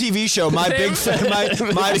was an MTV show. My big,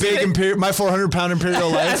 my 400-pound imperial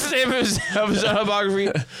That's life. the name of his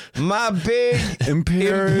autobiography. My big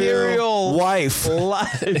Imperial wife.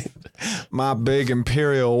 life. My big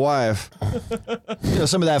imperial wife. You know,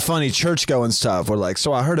 some of that funny church going stuff. We're like,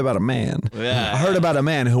 so I heard about a man. Yeah. I heard about a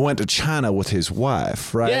man who went to China with his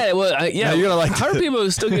wife, right? Yeah, well, Now yeah. you're gonna like how are people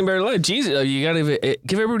still getting buried alive? Jesus, you gotta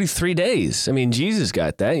give everybody 3 days. I mean, Jesus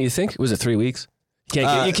got that. You think was it 3 weeks? You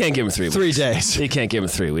can't give him 3 weeks. 3 days. You can't give him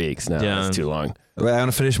 3 weeks. No, Yeah. that's too long. I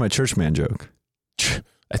want to finish my church man joke.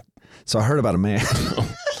 So I heard about a man.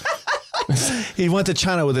 He went to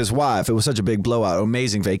China with his wife. It was such a big blowout,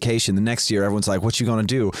 amazing vacation. The next year, everyone's like, what you going to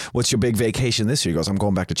do? What's your big vacation this year? He goes, I'm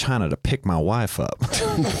going back to China to pick my wife up.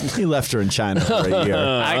 He left her in China for a year.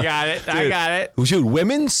 I got it. Dude,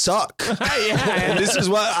 women suck. Yeah. And this is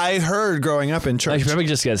what I heard growing up in I church. probably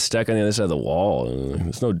just got stuck on the other side of the wall.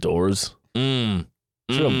 There's no doors.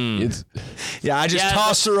 It's, Yeah, I just Yeah,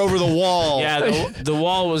 tossed her over the wall. Yeah, the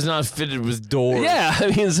wall was not fitted with doors. yeah, I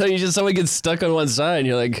mean, so someone gets stuck on one side, and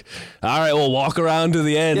you're like, all right, we'll walk around to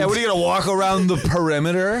the end. Yeah, what are you going to walk around the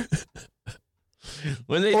perimeter?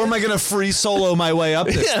 When they, Or am I going to free solo my way up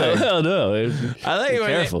this Yeah, thing? well, no. I like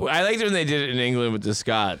careful. I liked when they did it in England with the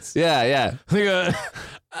Scots. Yeah. They go,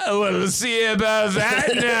 we'll see about that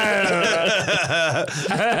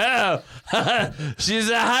now. She's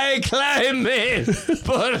a high climbing,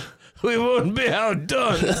 but we won't be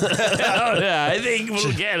outdone. Oh, yeah, I think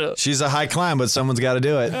we'll get her. She's a high climb, but someone's got to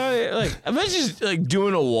do it. Like, imagine just like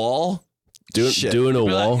doing a wall. Shit. Doing a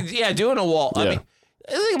Be wall. like, yeah, doing a wall. I Yeah. mean,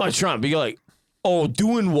 think about Trump. You go like, oh,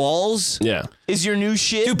 doing walls Yeah. is your new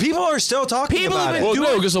shit. Dude, people are still talking People about have it. been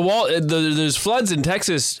Well, no, because the wall, there's floods in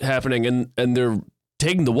Texas happening, and they're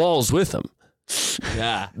taking the walls with them.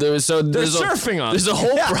 Yeah. They're surfing on There's it. a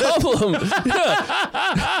whole problem.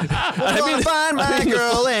 I'm gonna find my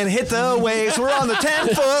girl and hit the waves. We're on the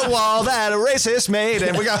 10-foot wall that a racist made,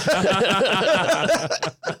 and we got.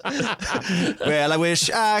 Well, I wish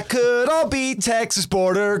I could all be Texas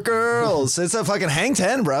border girls. It's a fucking hang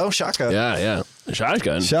 10, bro. Shotgun. Yeah.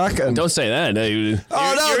 Shotgun. Shotgun. Don't say that. No,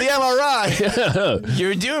 Oh no, the MRI.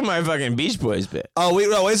 You're doing my fucking Beach Boys bit. Oh,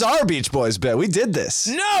 no, it's our Beach Boys bit. We did this.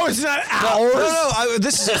 No, it's not No, ours.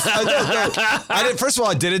 this is no. I did, first of all,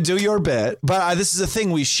 I didn't do your bit, but this is a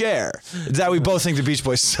thing we share. That we both think the Beach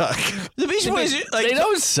Boys suck. The Beach Boys, like, they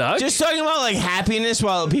don't suck. just talking about like happiness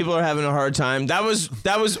while people are having a hard time. That was.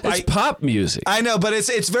 It's pop music. I know, but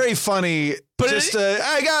it's very funny. But just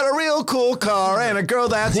I got a real cool car and a girl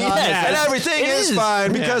that's hot, Yes, and everything it is is.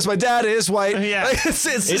 fine because my dad is white. Yeah. Like, it's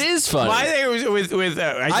It is funny. My thing was with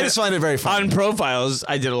I just find it very funny. on profiles.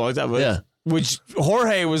 I did a long time with. Yeah. Which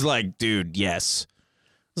Jorge was like, dude, yes. I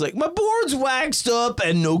was like, my board's waxed up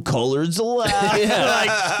and no colors allowed. Yeah. Like,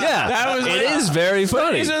 Yeah, that was it like- is very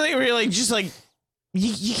funny. It's something where you're like, just like,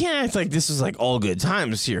 you can't act like this is like all good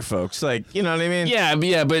times here, folks. Like, you know what I mean? Yeah,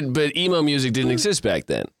 but emo music didn't exist back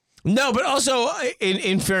then. No, but also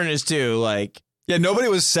in fairness too, like, Yeah, nobody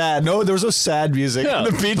was sad. No, there was no sad music Yeah.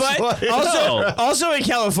 in the Beach but Boys. also in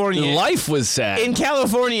California, Life was sad. in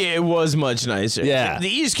California, it was much nicer. Yeah. The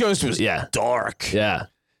East Coast was Yeah. dark. yeah.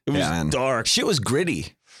 It was man. dark. Shit was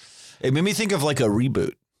gritty. It made me think of like a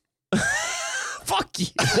reboot. Fuck you.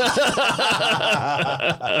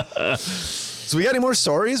 So we got any more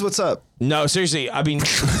stories? What's up? No, seriously. I mean,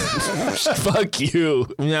 Fuck you.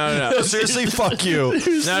 No. Seriously, fuck you.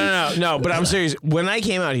 No. But I'm serious. When I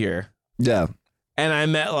came out here Yeah. and I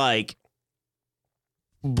met like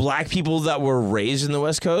black people that were raised in the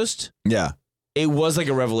West Coast, Yeah. it was like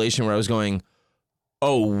a revelation where I was going,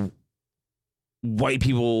 oh, white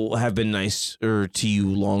people have been nicer to you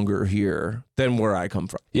longer here than where I come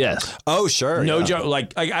from. Yes. Oh, sure. No yeah. joke.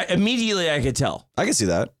 Like immediately I could tell. I can see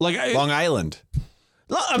that. Like Long Island.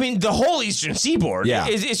 I mean, the whole Eastern Seaboard. Yeah.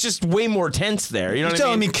 It's just way more tense there. You know You're what I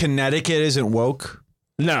telling mean? me Connecticut isn't woke?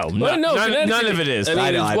 No, Well, no, none of it is. I mean,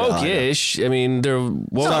 I know, it's I know. woke-ish. I mean, they're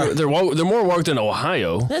woke, they're more woke than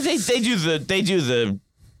Ohio. They do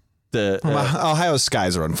the Ohio's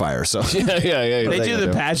skies are on fire, so. yeah. they do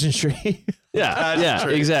the pageantry. Yeah,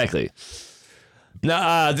 exactly.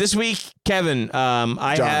 No, this week, Kevin,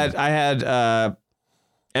 I had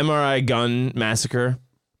MRI gun massacre.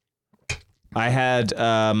 I had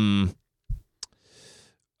the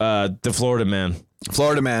Florida man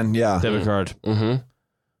Florida man, yeah. debit card. Mm-hmm.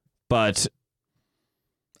 But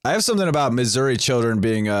I have something about Missouri children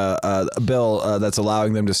being a bill that's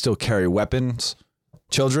allowing them to still carry weapons.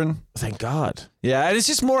 Children. thank God. Yeah, and it's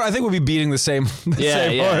just more. I think we'll be beating the same horse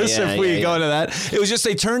if we go into that. It was just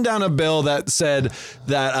they turned down a bill that said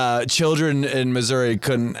that children in Missouri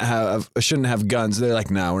shouldn't have guns. They're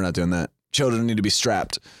like, no, we're not doing that. Children need to be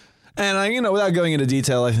strapped. And without going into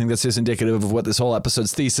detail, I think that's just indicative of what this whole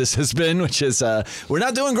episode's thesis has been, which is we're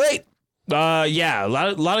not doing great. Yeah, a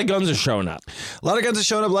lot of guns are showing up. A lot of guns are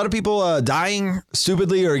showing up. A lot of people dying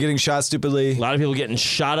stupidly or getting shot stupidly. A lot of people getting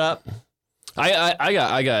shot up. I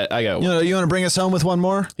got one. You want to bring us home with one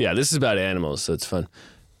more? Yeah, this is about animals, so it's fun.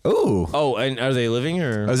 Ooh. Oh, and are they living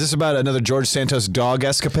or? Is this about another George Santos dog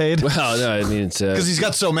escapade? Well, no, I mean, it's... Because he's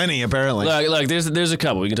got so many, apparently. Like, there's a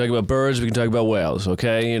couple. We can talk about birds, we can talk about whales,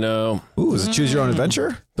 okay? Ooh, is it choose your own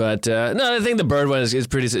adventure? But, no, I think the bird one is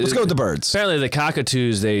pretty... Let's go with the birds. Apparently the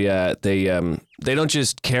cockatoos, they don't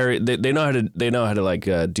just carry... They know how to they know how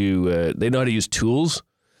to use tools.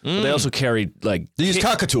 But they also carry, like... They use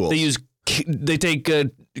cockatools. They take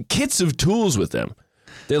kits of tools with them.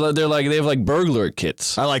 They have like burglar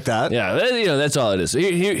kits. I like that. Yeah, that's all it is.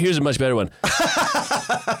 Here's a much better one.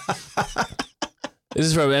 This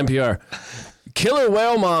is from NPR. Killer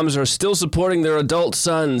whale moms are still supporting their adult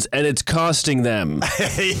sons, and it's costing them.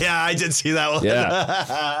 Yeah, I did see that one.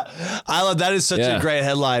 Yeah. I love that. Is such a great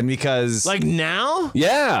headline because, Like now?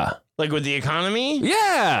 Yeah. Like with the economy?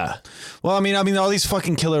 Yeah. well, I mean, all these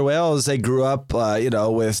fucking killer whales, they grew up,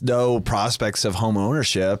 with no prospects of home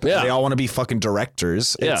ownership. Yeah. They all want to be fucking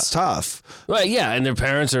directors. Yeah. It's tough. Well, yeah, and their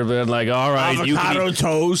parents are been like, all right, you can Avocado eat,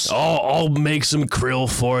 toast. I'll make some krill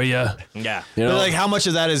for you. Yeah. You know, But like, how much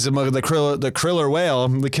of that is the killer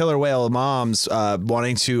whale moms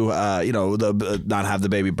wanting to, not have the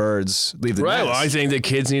baby birds leave the right. nest? Well, I think the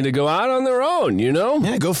kids need to go out on their own.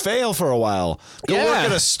 Yeah, go fail for a while. Go Yeah.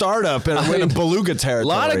 work at a startup in a beluga territory. A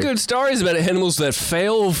lot of good stories about animals that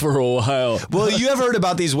fail for a while. Well, you have heard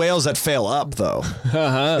about these whales that fail up, though.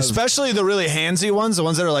 Especially the really handsy ones, the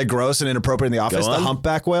ones that are like gross and inappropriate in the office, the on.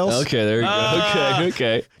 humpback whales. Okay, there you go.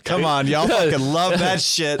 Okay. Come on, y'all fucking love that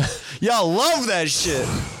shit. Y'all love that shit.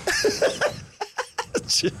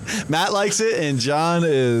 Matt likes it, and John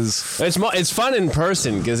is. It's fun in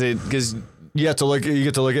person because You get to look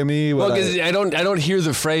at me. because I don't hear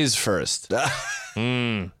the phrase first.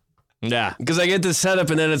 Yeah. Because I get the setup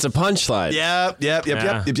and then it's a punchline. Yep.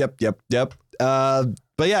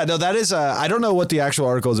 But yeah, no, that is. I don't know what the actual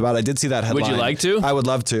article is about. I did see that headline. Would you like to? I would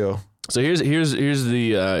love to. So here's the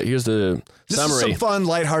This summary. is some fun,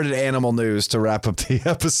 lighthearted animal news to wrap up the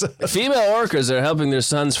episode. Female orcas are helping their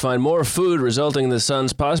sons find more food, resulting in the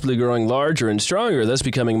sons possibly growing larger and stronger, thus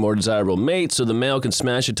becoming more desirable mates, so the male can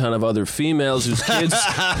smash a ton of other females whose kids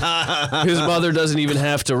his mother doesn't even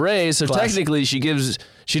have to raise. So technically she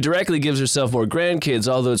directly gives herself more grandkids,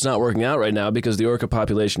 although it's not working out right now because the orca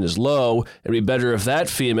population is low. It'd be better if that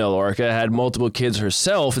female orca had multiple kids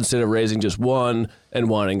herself instead of raising just one and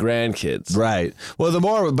wanting grandkids. Right.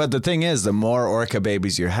 Well, but the thing is, the more orca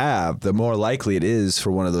babies you have, the more likely it is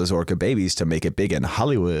for one of those orca babies to make it big in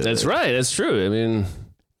Hollywood. That's right. That's true. I mean,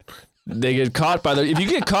 they get caught if you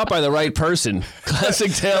get caught by the right person,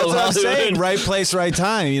 classic tale That's of what I'm Hollywood. saying. Right place, right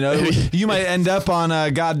time. You might end up on a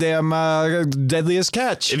goddamn Deadliest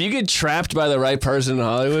Catch. If you get trapped by the right person in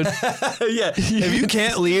Hollywood, Yeah. If you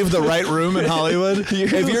can't leave the right room in Hollywood,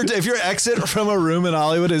 if your exit from a room in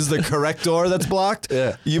Hollywood is the correct door that's blocked,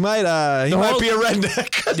 you might be a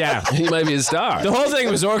redneck. Yeah. he might be a star. The whole thing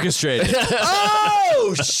was orchestrated.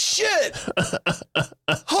 Oh shit!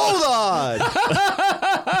 Hold on.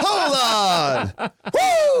 Hold on.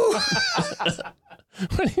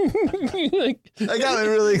 Woo! That got me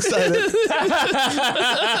really excited.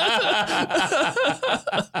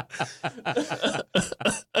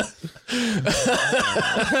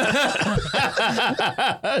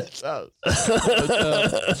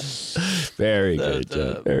 Very good,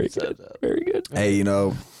 John. Very good. Very good. Hey, you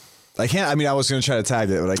know, I can't. I mean, I was going to try to tag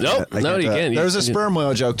it, but I can't. Nope. No, you can't. There's a sperm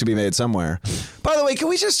whale joke to be made somewhere. By the way, can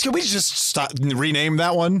we just stop rename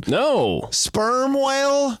that one? No. Sperm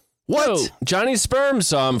whale? What? No, Johnny Sperm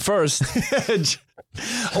saw him first.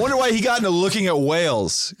 I wonder why he got into looking at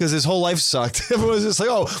whales, because his whole life sucked. Everyone was just like,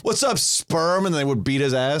 oh, what's up, sperm? And they would beat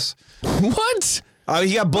his ass. What?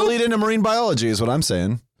 He got bullied into marine biology is what I'm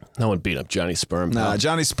saying. No one beat up Johnny Sperm. Nah,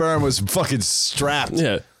 Johnny Sperm was fucking strapped.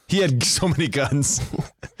 Yeah. He had so many guns.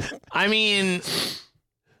 I mean,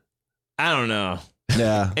 I don't know.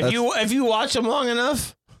 Yeah. If you watch them long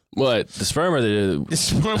enough, What? The sperm or the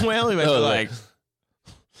sperm whale, you might be like,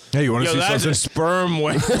 Hey, you want to yo, see that's something? a sperm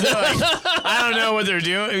whale. Like, I don't know what they're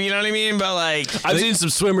doing. You know what I mean? But like, I've seen some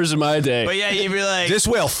swimmers in my day. but yeah, you'd be like, This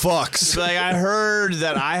whale fucks. like I heard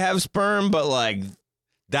that I have sperm, but like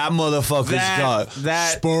That motherfucker's got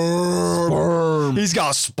sperm. He's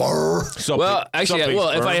got sperm. Well, actually,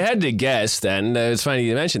 if I had to guess, then it's funny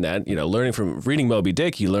you mentioned that. You know, learning from reading Moby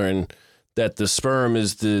Dick, you learn that the sperm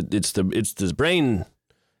is the brain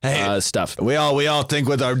stuff. We all think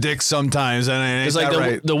with our dicks sometimes, and ain't It's like that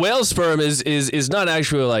right? the whale sperm is not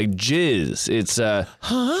actually like jizz. It's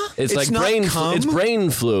it's like not brain cum? it's brain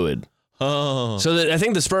fluid. oh, So that I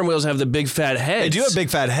think the sperm whales have the big fat heads. They do have big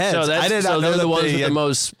fat heads. So I did not know they're that the ones they with had-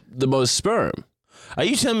 the most sperm. are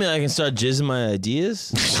you telling me I can start jizzing my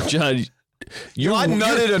ideas? John, I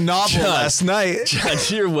nutted a novel John. last night. John,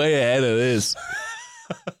 you're way ahead of this.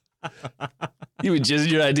 You would jizzing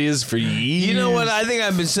your ideas for years. You know what? I think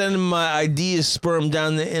I've been sending my ideas sperm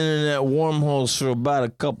down the internet wormholes for about a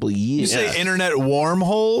couple of You years. say internet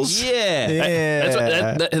wormholes? Yeah.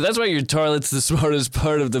 That's why your toilet's the smartest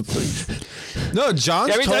part of the. No,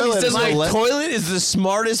 John's Every time he toilet says is My a le- toilet is the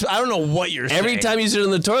smartest. I don't know what you're saying. Every time you sit in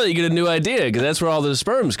the toilet, you get a new idea because that's where all the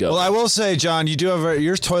sperms go. Well, I will say, John, you do have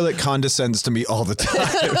your toilet condescends to me all the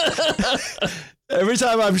time. Every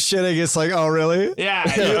time I'm shitting, it's like, oh, really? Yeah.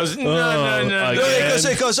 It goes, no. again. No,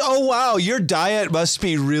 it goes, oh, wow, your diet must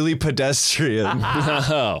be really pedestrian.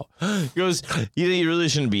 Oh. It goes, you really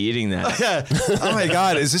shouldn't be eating that. Yeah. Oh, my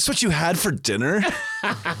God. Is this what you had for dinner?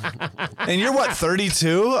 And you're what,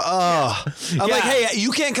 32? Oh. I'm like, hey,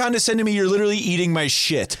 you can't condescend to me. You're literally eating my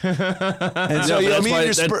shit. And so, you know, that's me why,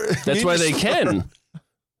 and your that's why they can.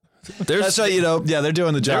 That's why, you know, yeah, they're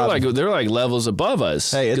doing the job. They're like levels above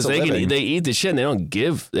us. Hey, it's a living. they eat the shit and they don't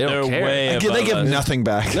give. They don't They're care. way They give nothing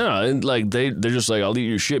back. No, and like they're just like, I'll eat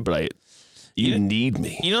your shit, but you need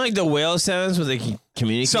me. You know, like the whale sounds where they can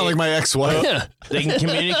communicate. Sound like my ex-wife. Yeah, They can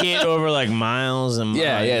communicate over like miles and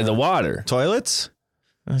yeah, the water. Toilets?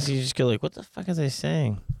 So you just go like, what the fuck are they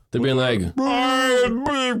saying? They're being like,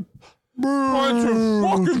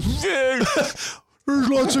 There's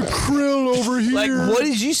lots of krill over here. Like, what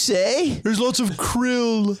did you say? There's lots of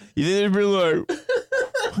krill. You think they'd be like,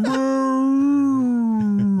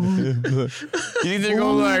 you think they're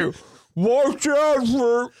going like, watch out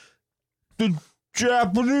for the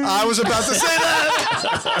Japanese? I was about to say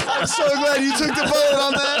that. I'm so glad you took the bullet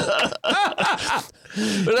on that.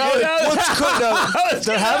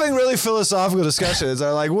 They're having really philosophical discussions.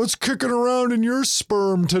 They're like, what's kicking around in your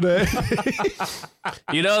sperm today?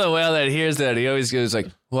 you know, the whale that hears that, he always goes like,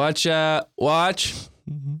 watch out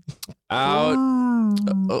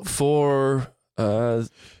for the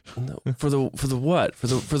what?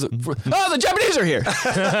 Oh, the Japanese are here.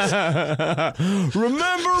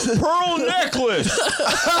 Remember Pearl Necklace.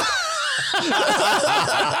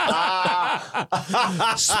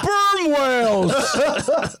 Sperm whales.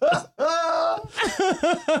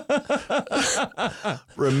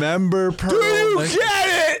 Remember Pearl. Do you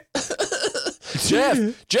get it?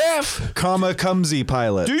 Jeff. Kamikaze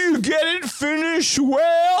pilot. Do you get it, Finnish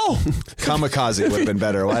whale? Kamikaze would have been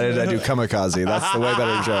better. Why did I do kamikaze? That's the way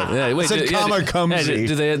better joke. Yeah, wait, I said kamikaze.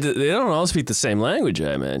 do they don't all speak the same language,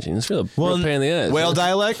 I imagine. It's real pain in the ass. Whale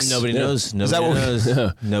dialects? Nobody knows. Nobody that what- knows.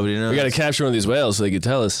 Nobody knows. We got to capture one of these whales so they can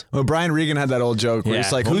tell us. Well, Brian Regan had that old joke where Yeah,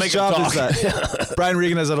 he's like, we'll whose make him job is talk. that? Brian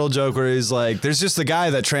Regan has that old joke where he's like, there's just the guy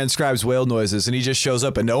that transcribes whale noises and he just shows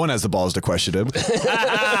up and no one has the balls to question him.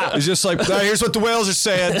 He's just like, "Ah, here's what the whales are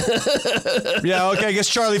saying. Yeah, okay, I guess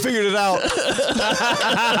Charlie figured it out.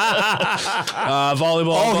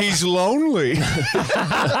 Volleyball. Oh, he's lonely.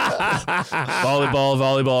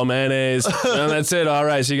 volleyball, mayonnaise. And that's it. All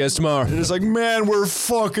right, see you guys tomorrow. And it's like, man, we're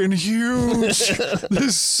fucking huge.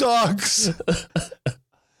 This sucks.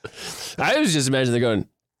 I was just imagining they're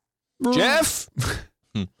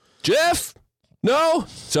going, Jeff? No,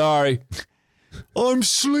 sorry. I'm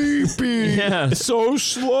sleepy. Yeah. So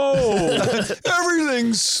slow.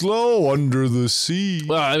 Everything's slow under the sea.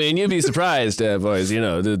 Well, I mean, you'd be surprised, boys. You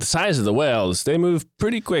know, the size of the whales, they move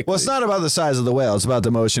pretty quickly. Well, it's not about the size of the whale. It's about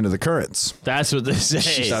the motion of the currents. That's what they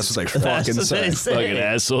say. That's what they fucking say. Fucking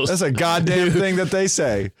assholes. That's a goddamn thing that they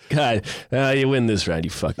say. God, you win this round,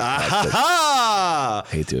 you fucking bastard. Ha!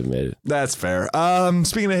 Hate to admit it. That's fair.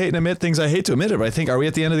 Speaking of hate and admit things, I hate to admit it, but I think, are we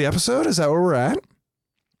at the end of the episode? Is that where we're at?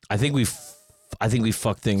 I think we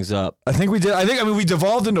fucked things up. I think we did. I mean, we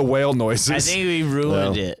devolved into whale noises. I think we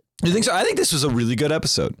ruined it. You think so? I think this was a really good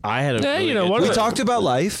episode. I had a Yeah, really you know, good what We are talked about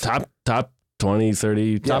life. Top 20,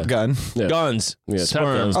 30. Top Gun. Yeah. guns, Yeah, Top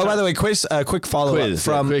sperms. Gun. Oh, by the way, quick follow up Quiz,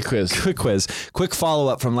 from quick quiz. Quick follow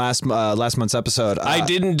up from last month's episode. I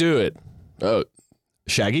didn't do it. Oh,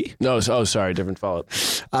 Shaggy. no. Sorry. Different follow-up.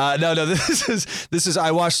 No. This is. I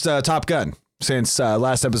watched Top Gun since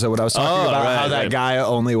last episode when I was talking about how that guy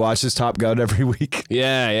only watches Top Gun every week.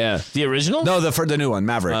 Yeah. The original? No, the new one,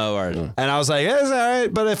 Maverick. Oh, all right. And I was like, it's all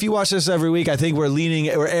right, but if you watch this every week, I think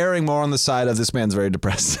we're erring more on the side of this man's very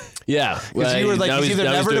depressed. Yeah. Because you were like, he's either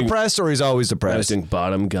never depressed or he's always I was depressed. doing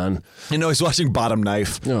Bottom Gun. You know, he's watching Bottom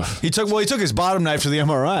Knife. Ugh. He took his bottom knife to the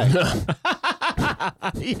MRI.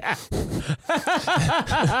 Yeah.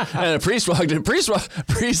 And a priest walked in. Priest, a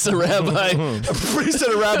rabbi. A priest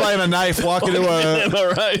and a rabbi and a knife walk into Am I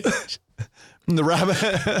right? the rabbi.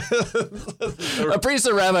 A priest,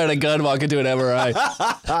 a rabbi, and a gun walk into an MRI.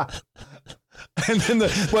 And then the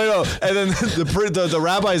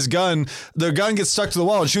rabbi's gun, the gun gets stuck to the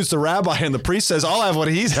wall and shoots the rabbi, and the priest says, "I'll have what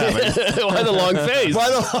he's having." Why the long face? Why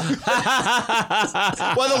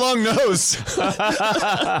the long nose?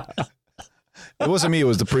 It wasn't me. It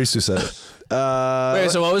was the priest who said it. Wait,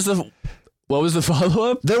 so what was the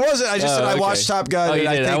follow-up? There wasn't. I just said I okay. watched Top Gun. Oh, you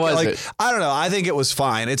and did. I How think, was like, it? I don't know. I think it was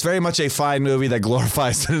fine. It's very much a fine movie that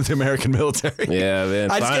glorifies the American military. Yeah, man.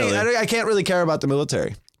 I can't really care about the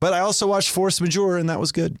military. But I also watched Force Majeure, and that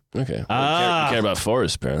was good. Okay. You care about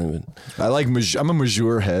Force, apparently. But I like I'm a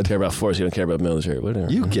Majeure head. care about Force. You don't care about military.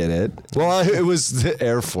 Whatever. You get it. Well, it was the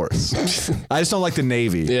Air Force. I just don't like the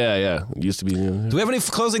Navy. Yeah. It used to be. Do we have any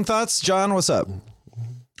closing thoughts, John? What's up?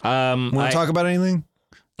 Want to I talk about anything?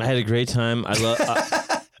 had a great time. I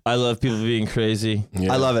love people being crazy.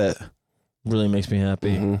 Yeah. I love it. Really makes me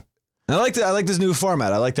happy. Mm-hmm. I like this new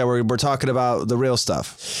format. I like that we're talking about the real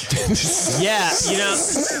stuff. Yeah, you know,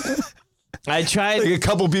 I tried. Like a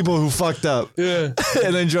couple people who fucked up. Yeah.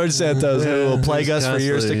 And then George Santos, who will plague us for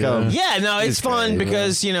years to come. Yeah, no, it's fun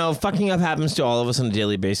because fucking up happens to all of us on a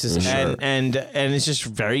daily basis, Sure. and it's just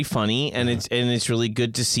very funny, and it's really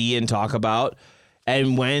good to see and talk about.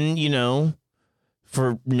 And when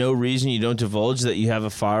for no reason you don't divulge that you have a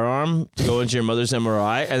firearm to go into your mother's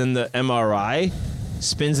MRI, and then the MRI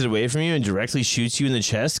spins it away from you and directly shoots you in the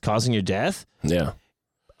chest, causing your death. Yeah.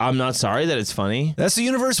 I'm not sorry that it's funny. That's the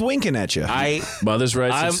universe winking at you. Mother's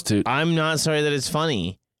Rights Institute. I'm not sorry that it's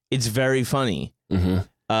funny. It's very funny.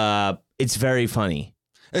 Mm-hmm. It's very funny.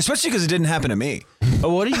 Especially because it didn't happen to me.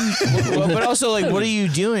 What are you? But also, like, what are you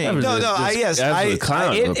doing?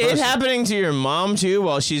 It happening to your mom too,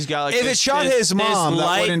 while she's got like. If it shot his mom, this that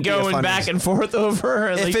light wouldn't be a going funny back and forth over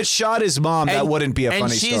her. If it shot his mom, that wouldn't be a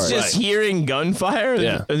funny story. And she's just hearing gunfire.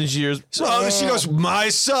 Yeah. And she hears. So she goes, "My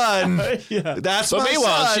son." Yeah. That's But my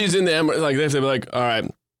meanwhile, son. she's in the like they have to be like, all right,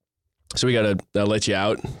 so we gotta let you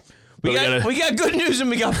out. We got good news and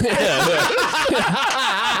we got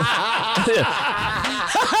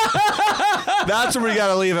That's where we got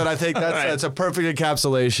to leave it. I think that's a perfect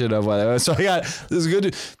encapsulation of what. So I got this is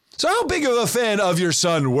good. So how big of a fan of your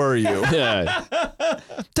son were you? Yeah.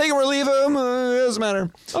 Take him or leave him. It doesn't matter.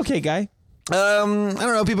 Okay, guy. I don't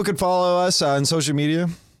know. People could follow us on social media.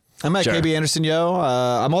 I'm at Sure. KB Anderson Yo.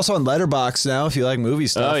 I'm also on Letterboxd now. If you like movie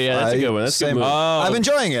stuff. Oh, yeah, that's a good one. That's a good movie. I'm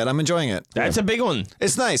enjoying it. I'm enjoying it. That's a big one.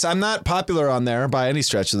 It's nice. I'm not popular on there by any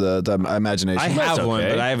stretch of the imagination. I have one,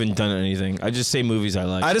 okay. but I haven't done anything. I just say movies I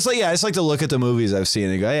like. I just like to look at the movies I've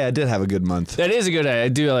seen and go, yeah, I did have a good month. That is a good idea. I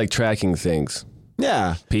do like tracking things.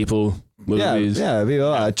 Yeah. People, movies. Yeah.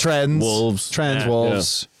 People, trends. Wolves. Trends, Yeah,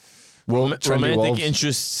 wolves. Trendy Romantic wolves.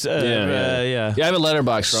 interests. Yeah. Yeah. I have a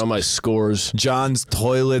letterbox for all my scores. John's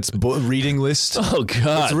Toilet's reading list. Oh,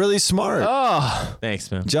 God. It's really smart. Oh.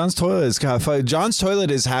 Thanks, man. John's Toilet is kind of fun. John's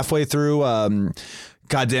Toilet is halfway through.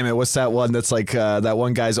 God damn it! What's that one? That's like that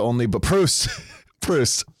one guy's only. But Proust.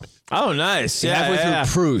 Proust. Oh, nice. Yeah, Halfway yeah.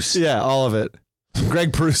 through Proust. Yeah, all of it.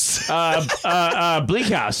 Greg Proust. Bleak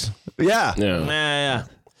House. Yeah. Yeah.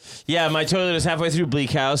 Yeah, my toilet is halfway through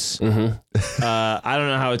Bleak House. Mm-hmm. I don't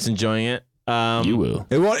know how it's enjoying it. You will.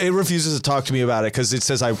 It refuses to talk to me about it because it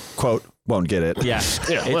says I quote won't get it. Yeah.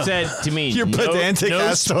 It said to me, Your pedantic no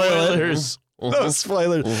ass toilet. spoilers. No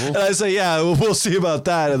spoilers. And I say, yeah, we'll see about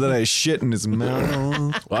that. And then I shit in his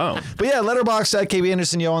mouth. Wow. But yeah, Letterboxd at KB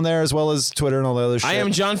Anderson Yo on there, as well as Twitter and all the other shit. I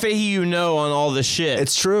am John Fahey, on all the shit.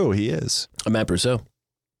 It's true. He is. I'm Matt Brousseau.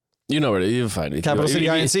 You know where you'll find me. Capital City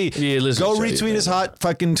INC. Go retweet his hot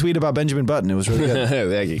fucking tweet about Benjamin Button. It was really good.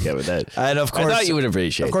 Thank you, Kevin. That. And of course, I thought you would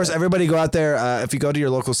appreciate. Of course, that. everybody go out there. If you go to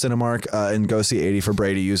your local Cinemark and go see 80 for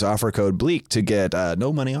Brady, use offer code BLEAK to get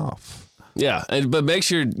no money off. Yeah, but make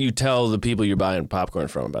sure you tell the people you're buying popcorn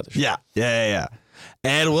from about the show. Yeah.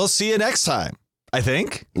 And we'll see you next time, I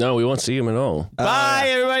think. No, we won't see him at all. Bye,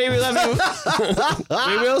 everybody. We love you.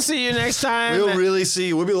 We will see you next time. We'll really see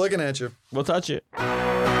you. We'll be looking at you. We'll touch it.